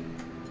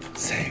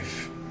 Safe.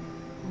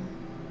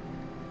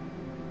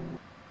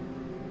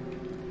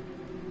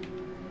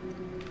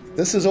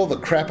 This is all the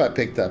crap I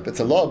picked up. It's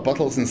a lot of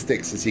bottles and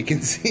sticks, as you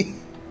can see.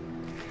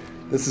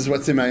 This is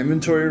what's in my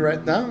inventory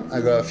right now. I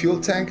got a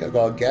fuel tank. I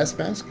got a gas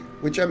mask,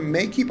 which I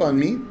may keep on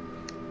me.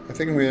 I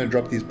think I'm going to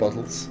drop these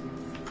bottles.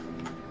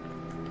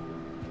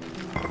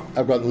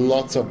 I've got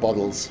lots of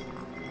bottles.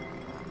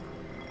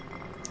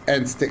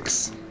 And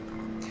sticks.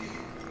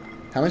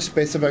 How much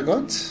space have I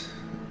got?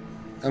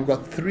 I've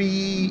got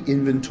 3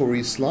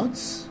 inventory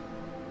slots.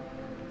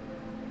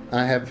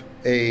 I have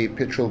a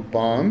petrol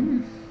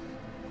bomb,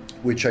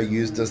 which I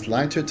used as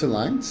lighter to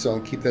light, so I'll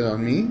keep that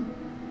on me.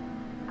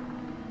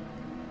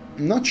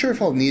 I'm not sure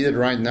if I'll need it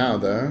right now,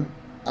 though.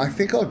 I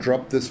think I'll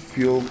drop this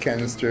fuel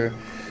canister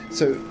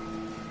so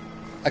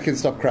I can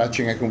stop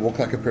crouching. I can walk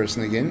like a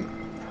person again.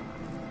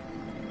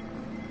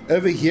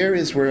 Over here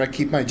is where I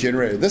keep my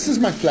generator. This is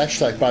my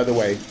flashlight, by the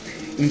way.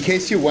 In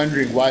case you're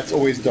wondering why it's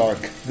always dark,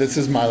 this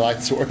is my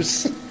light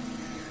source.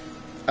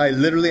 I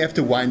literally have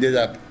to wind it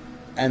up,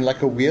 and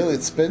like a wheel,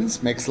 it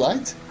spins, makes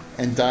light,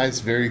 and dies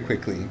very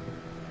quickly.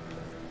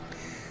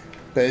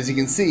 But as you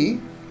can see,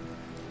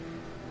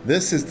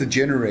 this is the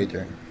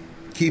generator.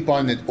 Keep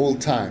on at all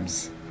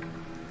times.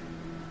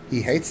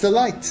 He hates the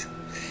light.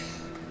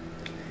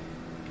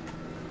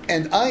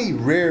 And I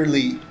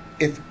rarely,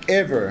 if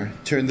ever,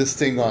 turn this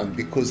thing on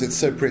because it's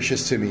so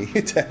precious to me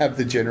to have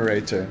the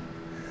generator.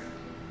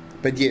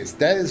 But yes,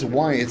 that is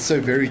why it's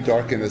so very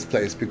dark in this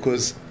place,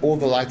 because all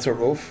the lights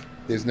are off.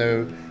 There's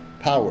no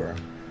power.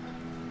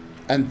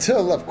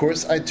 Until, of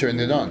course, I turn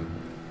it on.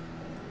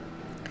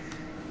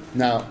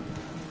 Now,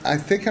 I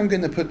think I'm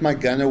going to put my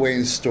gun away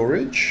in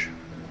storage.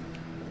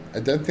 I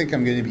don't think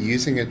I'm going to be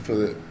using it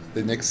for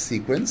the next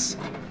sequence.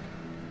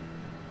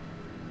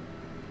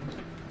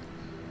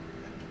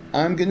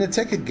 I'm going to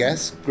take a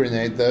gas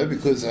grenade though,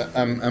 because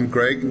I'm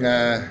growing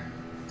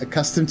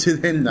accustomed to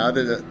them now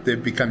that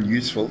they've become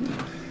useful.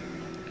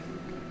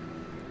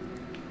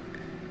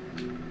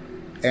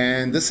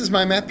 And this is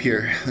my map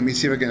here. Let me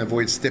see if I can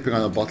avoid stepping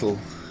on a bottle.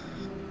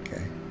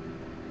 Okay.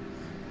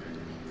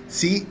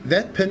 See,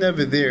 that pin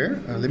over there,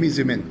 let me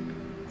zoom in.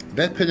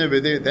 That pin over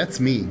there,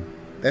 that's me.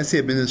 That's the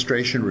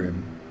administration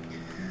room.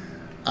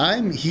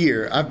 I'm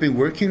here. I've been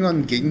working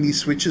on getting these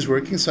switches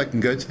working so I can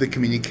go to the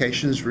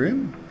communications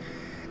room.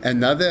 And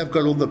now that I've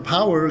got all the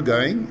power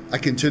going, I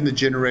can turn the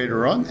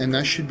generator on and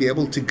I should be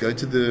able to go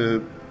to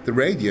the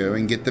radio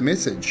and get the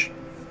message.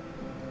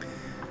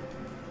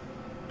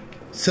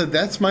 So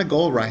that's my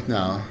goal right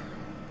now.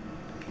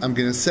 I'm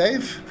going to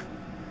save.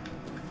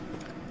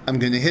 I'm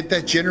going to hit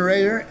that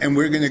generator and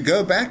we're going to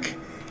go back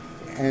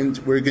and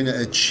we're going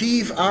to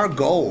achieve our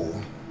goal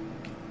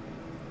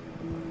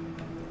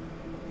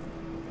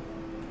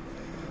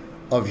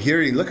of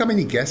hearing. Look how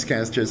many gas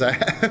canisters I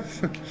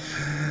have.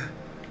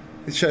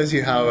 It shows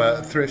you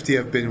how thrifty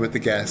I've been with the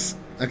gas.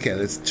 Okay,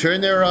 let's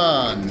turn her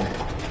on.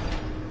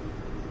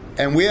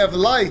 And we have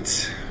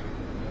light.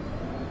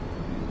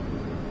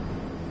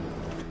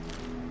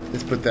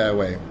 Let's put that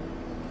away.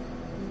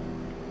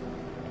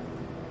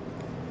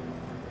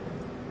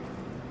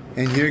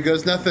 And here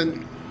goes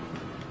nothing.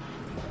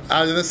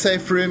 Out of the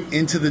safe room,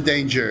 into the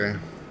danger.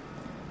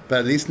 But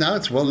at least now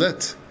it's well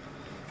lit.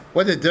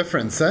 What a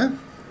difference, huh?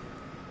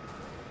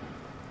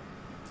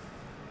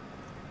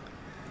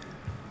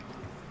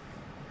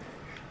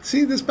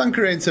 See, this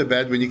bunker ain't so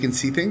bad when you can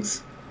see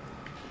things.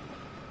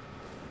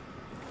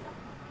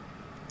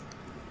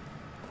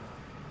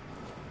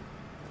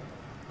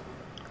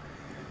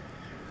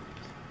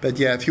 But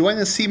yeah, if you want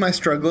to see my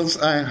struggles,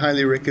 I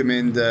highly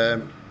recommend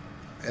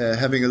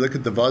having a look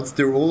at the VODs.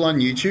 They're all on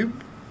YouTube.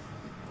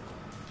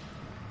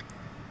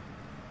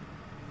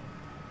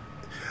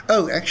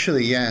 Oh,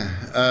 actually, yeah.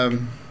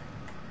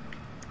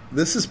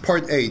 This is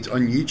part 8.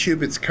 On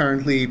YouTube, it's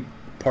currently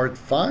part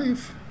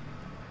 5.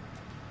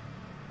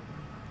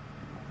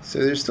 So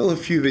there's still a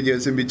few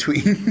videos in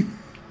between.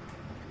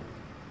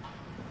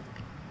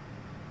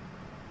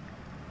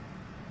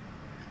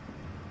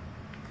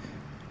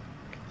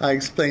 I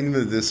explained in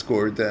the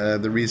Discord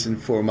the reason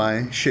for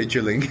my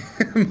scheduling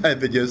my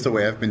videos the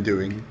way I've been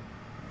doing.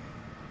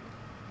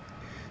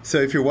 So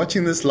if you're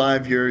watching this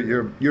live,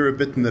 you're a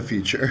bit in the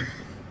future.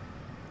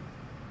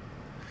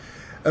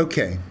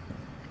 Okay.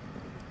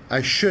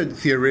 I should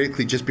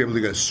theoretically just be able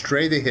to go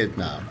straight ahead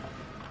now.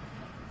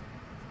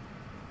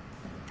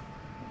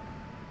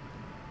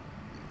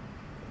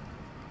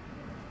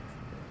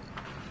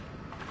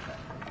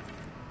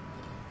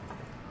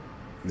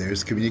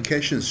 There's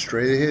communication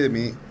straight ahead of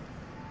me.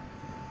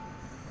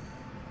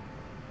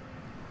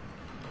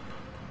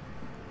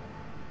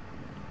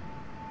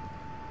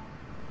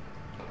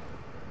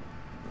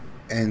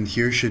 And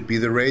here should be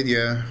the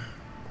radio.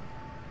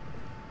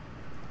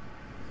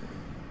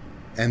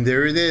 And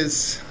there it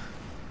is.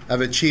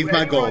 I've achieved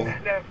my goal.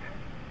 Left,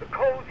 the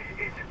code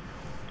is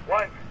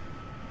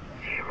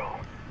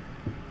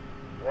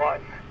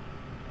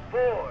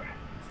 1014.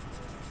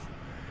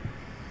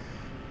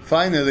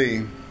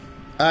 Finally,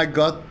 I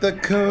got the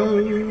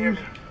code.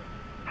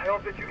 I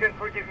hope that you can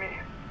forgive me.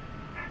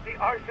 The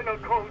arsenal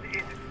code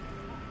is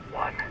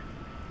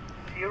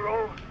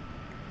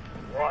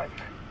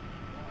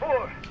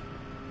 1014.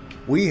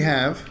 We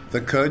have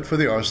the code for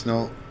the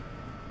arsenal.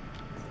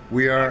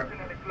 We are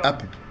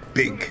up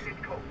big.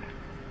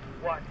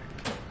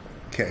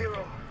 Okay.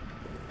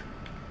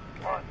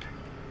 Yeah,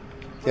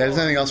 there's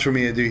nothing else for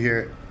me to do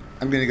here.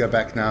 I'm going to go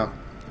back now.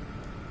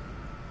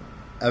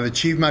 I've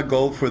achieved my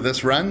goal for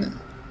this run.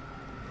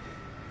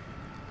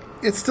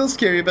 It's still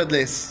scary, but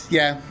less.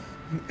 Yeah,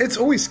 it's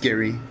always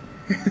scary.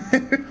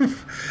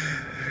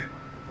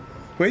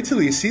 Wait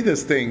till you see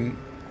this thing.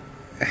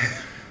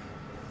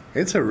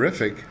 It's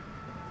horrific.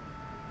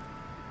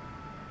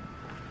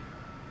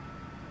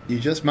 You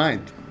just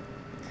might.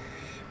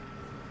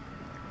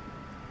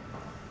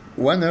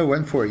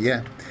 1014,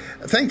 yeah.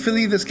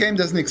 Thankfully, this game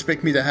doesn't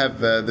expect me to have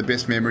the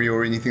best memory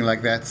or anything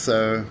like that,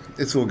 so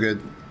it's all good.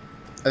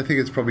 I think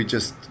it's probably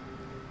just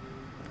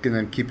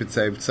gonna keep it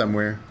saved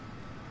somewhere.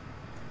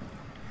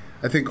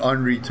 I think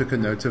Henri took a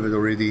note of it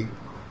already.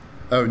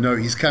 Oh no,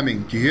 he's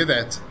coming. Do you hear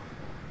that?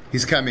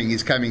 He's coming,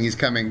 he's coming, he's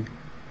coming.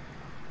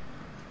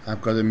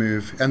 I've got to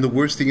move. And the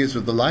worst thing is,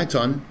 with the light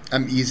on,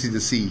 I'm easy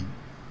to see.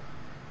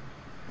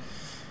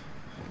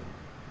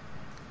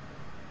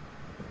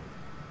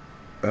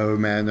 Oh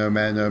man, oh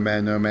man, oh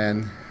man, oh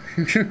man.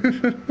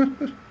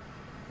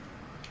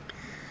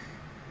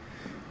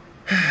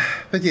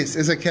 But yes,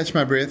 as I catch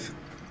my breath,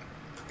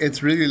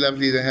 it's really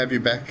lovely to have you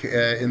back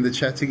in the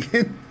chat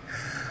again.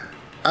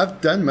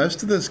 I've done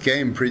most of this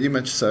game pretty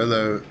much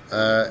solo,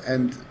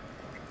 and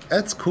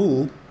that's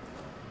cool.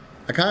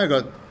 I kind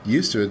of got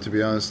used to it, to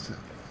be honest.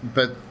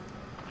 But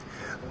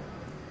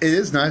it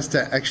is nice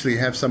to actually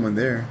have someone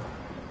there.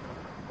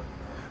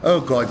 Oh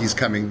God, he's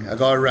coming. I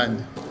gotta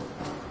run.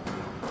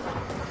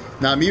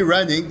 Now me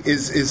running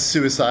is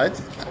suicide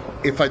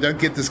if I don't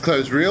get this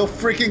closed real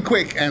freaking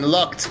quick and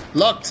locked.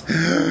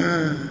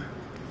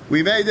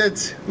 We made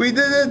it. We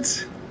did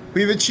it.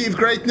 We've achieved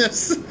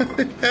greatness.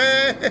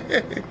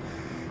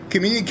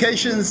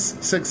 Communications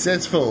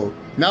successful.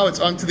 Now it's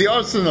on to the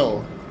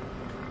arsenal.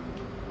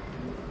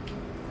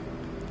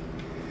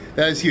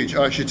 That is huge.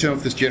 Oh, I should turn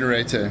off this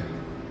generator.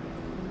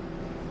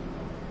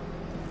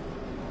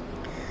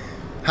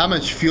 How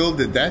much fuel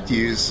did that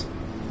use?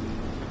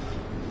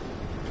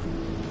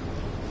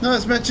 Not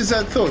as much as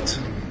I thought.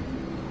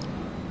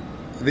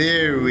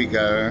 There we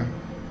go.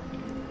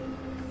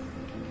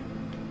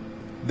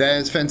 That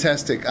is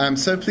fantastic. I'm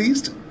so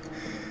pleased.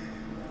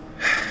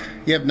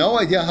 You have no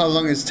idea how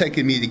long it's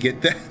taken me to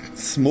get that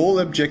small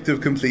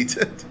objective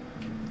completed.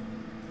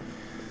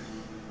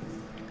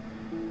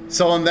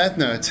 So on that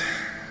note,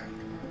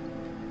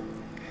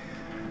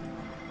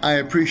 I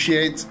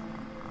appreciate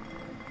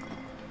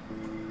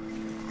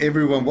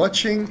everyone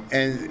watching,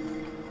 and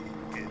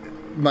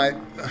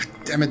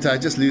damn it, I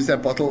just lose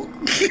that bottle.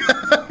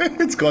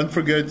 It's gone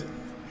for good.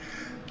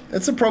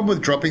 That's the problem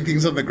with dropping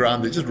things on the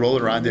ground. They just roll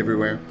around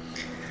everywhere.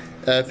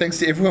 Thanks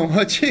to everyone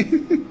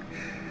watching.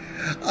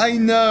 I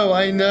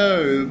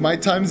know. My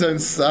time zone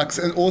sucks,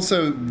 and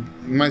also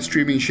my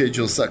streaming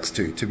schedule sucks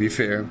too, to be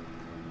fair.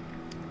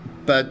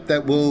 But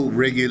that will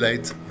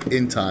regulate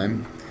in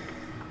time.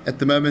 At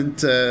the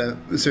moment,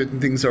 certain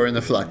things are in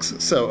a flux,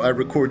 so I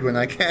record when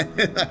I can,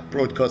 and I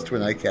broadcast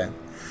when I can.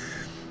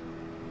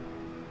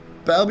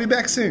 But I'll be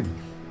back soon.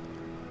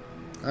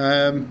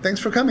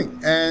 Thanks for coming,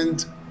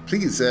 and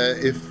please,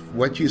 if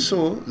what you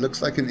saw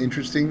looks like an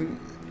interesting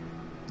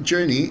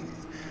journey,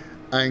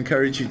 I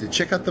encourage you to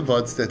check out the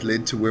VODs that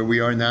led to where we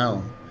are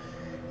now,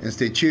 and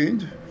stay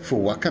tuned for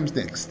what comes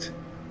next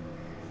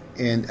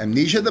in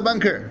Amnesia the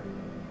Bunker.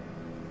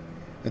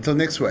 Until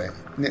next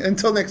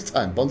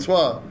time,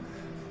 bonsoir,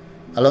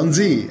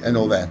 allons-y, and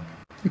all that.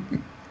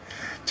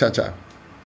 Ciao, ciao.